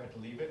 Sag Harbor had to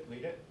lead it,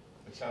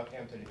 but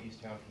Southampton and East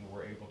Hampton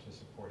were able to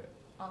support it.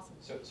 Awesome.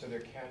 So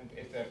there can,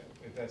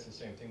 if that's the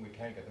same thing, we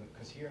can get them,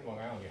 because here in Long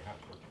Island, you have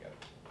to work together,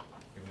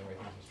 given the way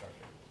things are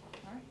structured.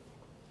 All right.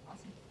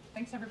 Awesome.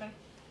 Thanks, everybody.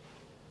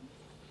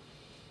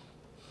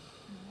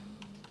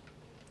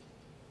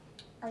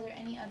 Are there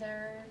any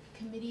other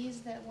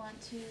committees that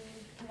want to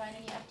provide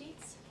any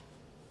updates?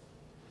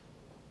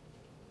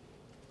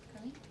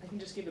 Carly? I can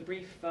just give a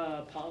brief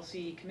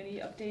policy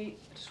committee update.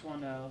 I just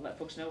want to let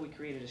folks know we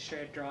created a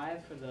shared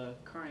drive for the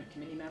current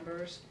committee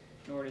members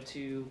in order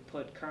to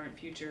put current,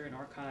 future, and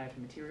archive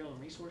material and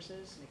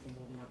resources, make them a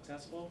little more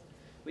accessible.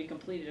 We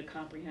completed a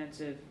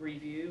comprehensive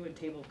review and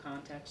table of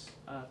contents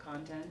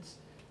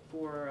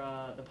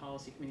for the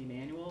policy committee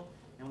manual,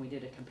 and we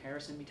did a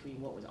comparison between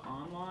what was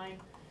online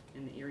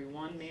in the Erie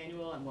 1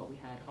 manual and what we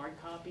had hard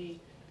copy,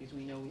 because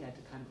we know we had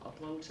to kind of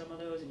upload some of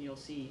those, and you'll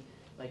see,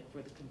 like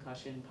for the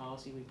concussion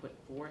policy, we put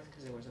fourth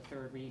because there was a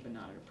third read but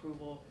not an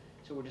approval.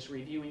 So we're just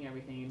reviewing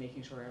everything and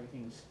making sure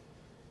everything's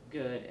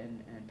good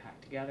and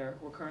packed together.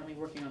 We're currently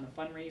working on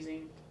the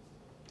fundraising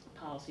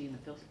policy and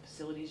the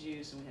facilities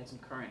use, and we had some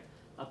current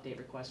update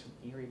requests from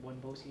Erie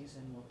 1 BOCES,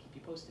 and we'll keep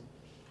you posted.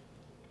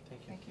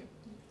 Thank you. Thank you.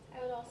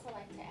 I would also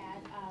like to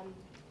add,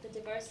 the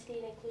Diversity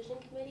and Inclusion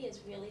Committee is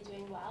really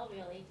doing well,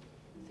 really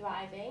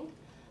thriving.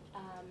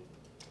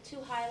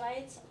 Two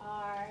highlights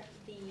are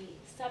the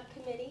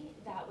subcommittee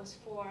that was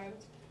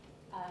formed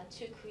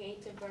to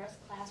create diverse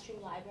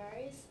classroom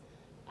libraries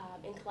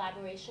in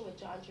collaboration with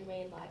John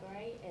Germain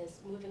Library is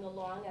moving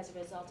along as a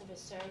result of a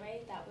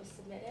survey that was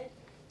submitted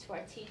to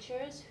our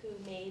teachers who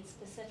made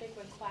specific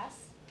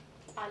requests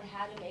on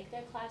how to make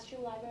their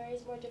classroom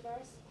libraries more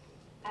diverse.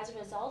 As a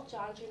result,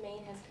 John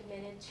Germain has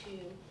committed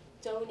to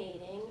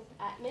donating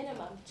at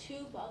minimum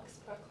 2 books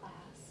per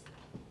class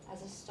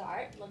as a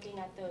start, looking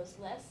at those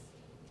lists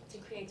to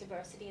create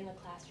diversity in the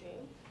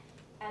classroom.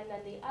 And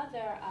then the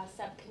other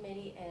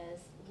subcommittee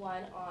is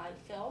one on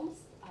films,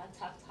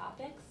 tough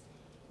topics.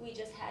 We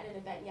just had an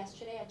event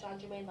yesterday at John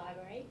Germain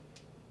Library.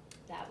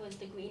 That was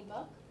the Green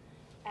Book.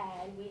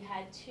 And we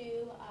had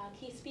 2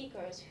 key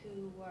speakers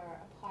who were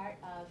a part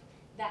of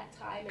that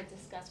time and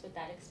discussed what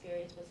that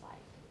experience was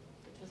like,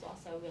 which was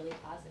also really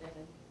positive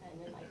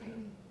and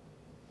enlightening.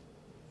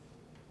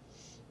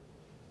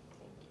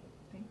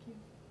 Thank you.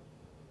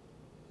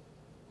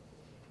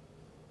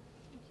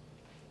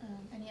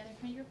 Any other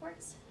committee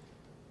reports?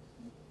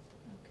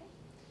 Okay.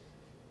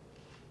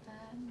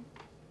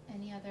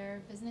 Any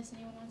other business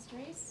anyone wants to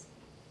raise?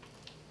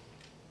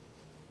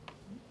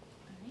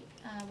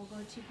 All right, we'll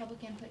go to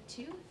public input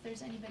 2. If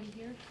there's anybody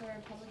here for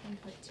public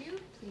input 2,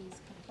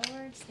 please come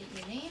forward, state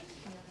your name,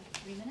 and you'll have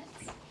 3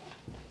 minutes.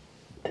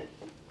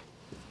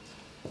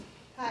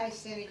 Hi,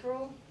 Sandy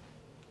Cruel.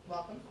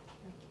 Welcome.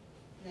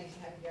 Nice to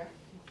have you here.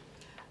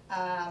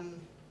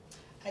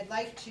 I'd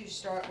like to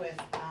start with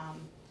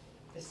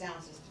the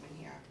sound system in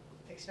here,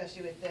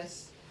 especially with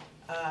this.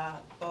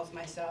 Both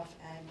myself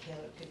and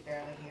Caleb could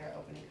barely hear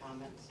opening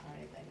comments or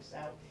anything, so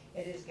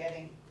it is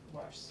getting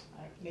worse.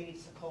 Maybe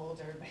it's the cold,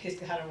 everybody's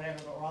got it or whatever,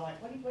 but we're all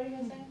like, what are you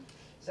guys saying?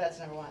 So that's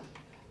number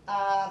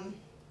 1.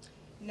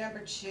 Number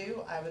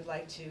 2, I would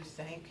like to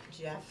thank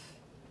Jeff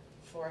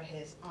for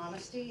his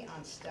honesty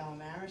on Stella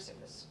Maris. It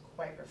was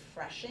quite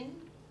refreshing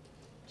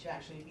to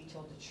actually be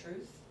told the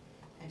truth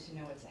and to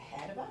know what's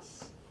ahead of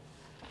us.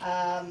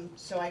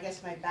 So I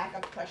guess my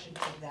backup question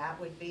to that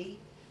would be,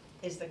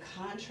 is the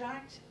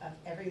contract of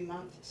every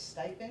month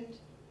stipend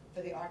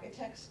for the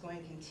architects going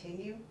to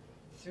continue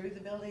through the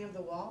building of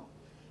the wall?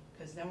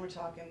 Because then we're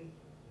talking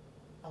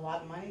a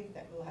lot of money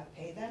that we'll have to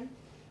pay them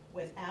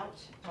without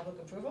public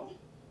approval.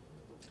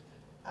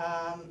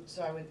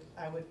 So I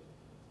would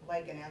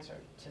like an answer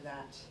to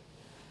that.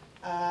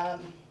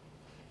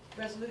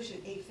 Resolution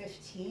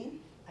 815,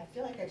 I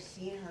feel like I've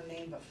seen her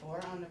name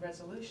before on the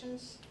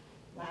resolutions,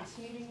 last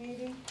meeting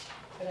maybe,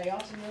 but I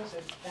also noticed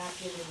it's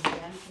backdated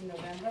again from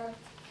November.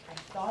 I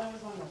thought it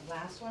was on the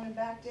last one and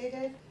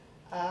backdated.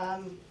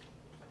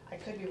 I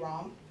could be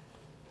wrong,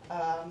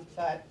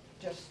 but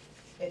just,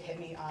 it hit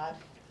me odd.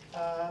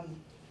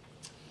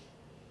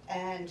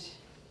 And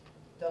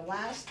the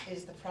last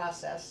is the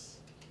process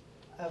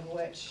of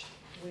which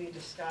we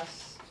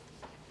discuss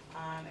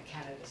on a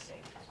candidacy.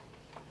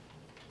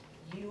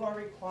 You are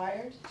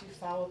required to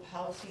follow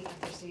policy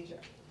and procedure.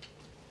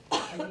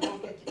 And you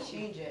don't get to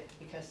change it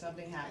because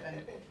something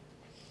happened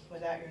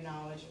without your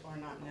knowledge or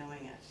not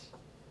knowing it.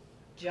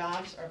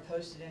 Jobs are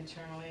posted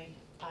internally.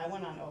 I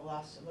went on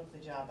OLAF's to look the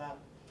job up.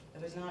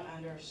 It was not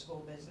under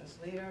school business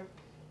leader,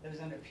 it was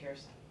under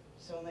Pearson.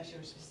 So unless you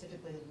were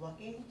specifically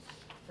looking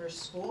for a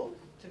school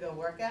to go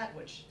work at,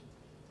 which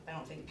I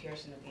don't think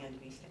Pearson at the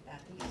East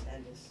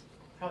End is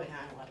probably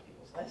high on a lot of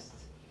people's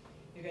lists,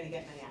 you're gonna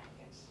get many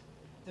applicants.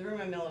 The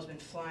rumor mill has been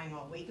flying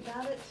all week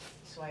about it,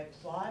 so I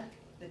applaud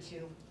the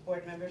two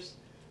board members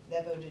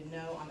that voted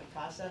no on the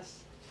process,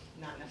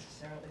 not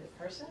necessarily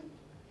the person.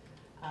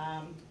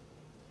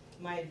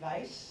 My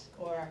advice,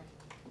 or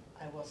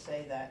I will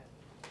say that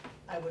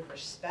I would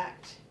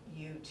respect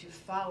you to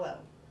follow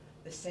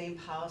the same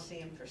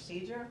policy and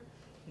procedure,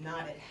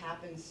 not it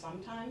happens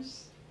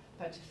sometimes,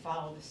 but to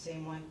follow the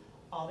same one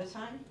all the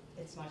time.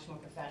 It's much more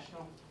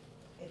professional.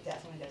 It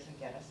definitely doesn't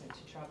get us into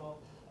trouble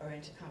or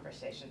into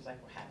conversations like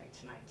we're having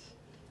tonight.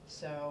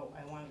 So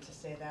I wanted to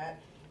say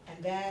that.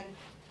 And then,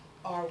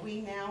 are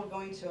we now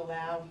going to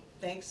allow,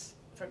 thanks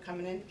for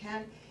coming in,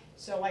 Ken.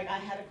 So like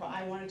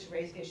I wanted to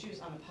raise issues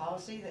on the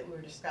policy that we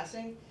were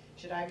discussing.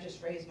 Should I have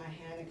just raised my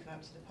hand and come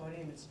up to the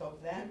podium and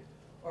spoke then?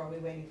 Or are we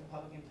waiting for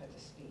public input to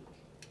speak?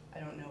 I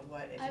don't know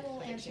what, if I it's will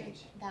like a answer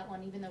change. that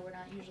one, even though we're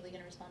not usually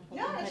gonna respond to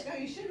No, public input. no,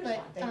 you should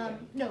respond, But, thank you.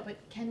 no,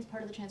 but Ken's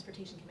part of the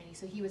transportation committee,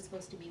 so he was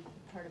supposed to be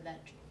part of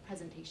that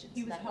presentation.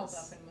 He so was that held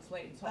up and was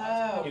late, so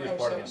I Oh, was He was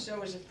part of so, it. so it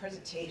was a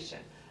presentation.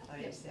 Oh,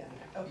 yes, yeah,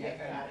 okay.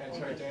 Yeah, got it. and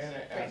sorry, Diana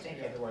Great, asked thank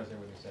me you. otherwise I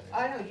wouldn't have said I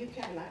anything. know, you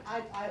can,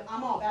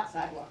 I'm all about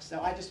sidewalks,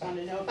 so I just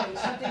wanted to know if there was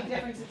something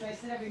different since I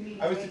said every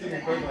meeting. I was wait sitting till in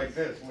the front end. like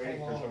this, waiting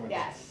for someone to.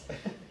 Yes.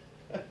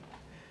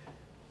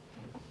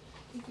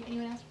 Thank you.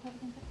 Anyone else for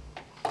public input?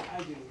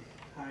 I do.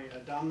 Hi,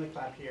 Dominic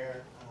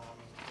Lapierre,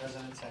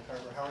 resident Sag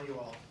Harbor. How are you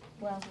all?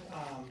 Well,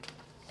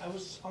 I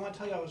want to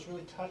tell you, I was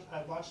really touched.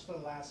 I watched the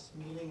last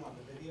meeting on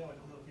the video. I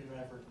don't know if you've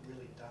ever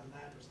really done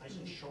that. It was nice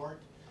and short.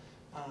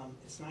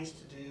 It's nice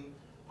to do.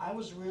 I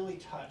was really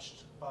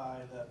touched by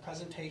the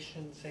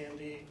presentation,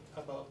 Sandy,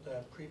 about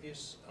the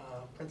previous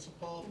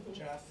principal,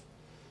 Jeff,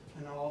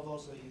 and all of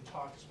those that you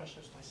talked,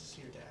 especially it was nice to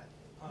see your dad.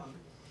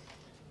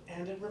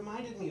 And it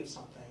reminded me of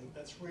something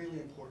that's really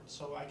important.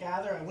 So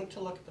I went to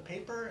look at the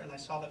paper and I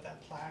saw that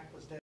that plaque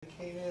was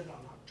dedicated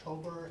on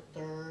October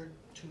 3rd,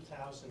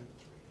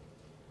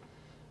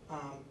 2003.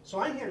 So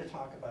I'm here to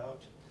talk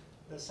about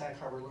the Sag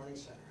Harbor Learning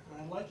Center.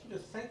 And I'd like you to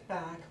think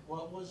back,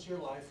 what was your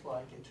life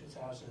like in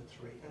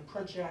 2003, and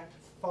project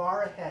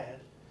far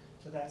ahead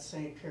to that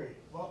same period.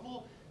 What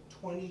will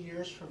 20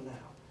 years from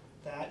now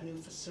that new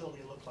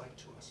facility look like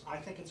to us? I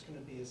think it's going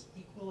to be as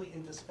equally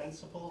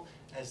indispensable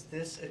as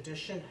this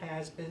addition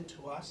has been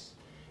to us.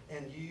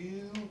 And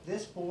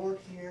this board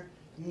here,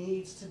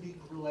 needs to be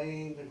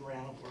laying the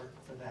groundwork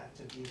for that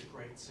to be the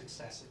great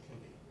success it can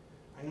be.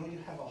 I know you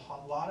have a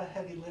lot of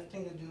heavy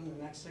lifting to do in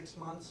the next 6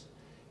 months.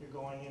 You're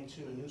going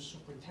into a new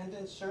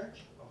superintendent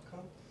search,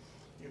 welcome.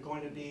 You're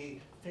going to be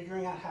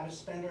figuring out how to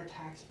spend our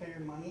taxpayer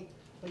money,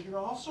 but you're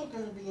also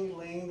going to be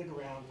laying the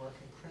groundwork,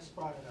 and Chris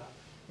brought it up,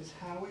 is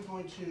how we're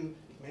going to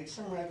make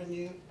some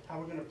revenue, how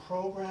we're going to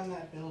program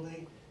that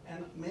building,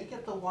 and make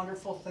it the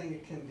wonderful thing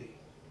it can be.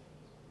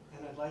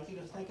 And I'd like you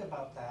to think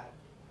about that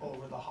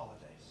over the holidays.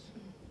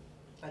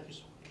 Thank you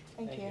so much.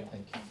 thank you.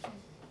 Thank you.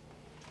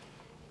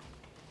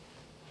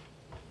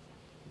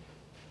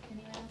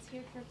 Anyone else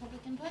here for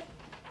public input?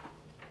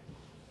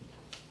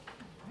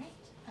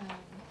 All right,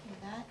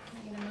 with that, can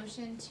I get a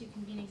motion to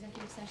convene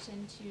executive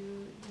session to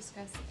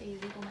discuss a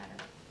legal matter?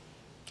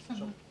 So,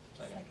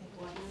 Second.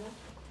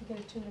 You get a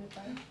 2-minute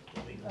break? Oh,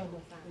 no,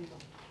 legal.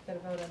 Got to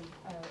vote on,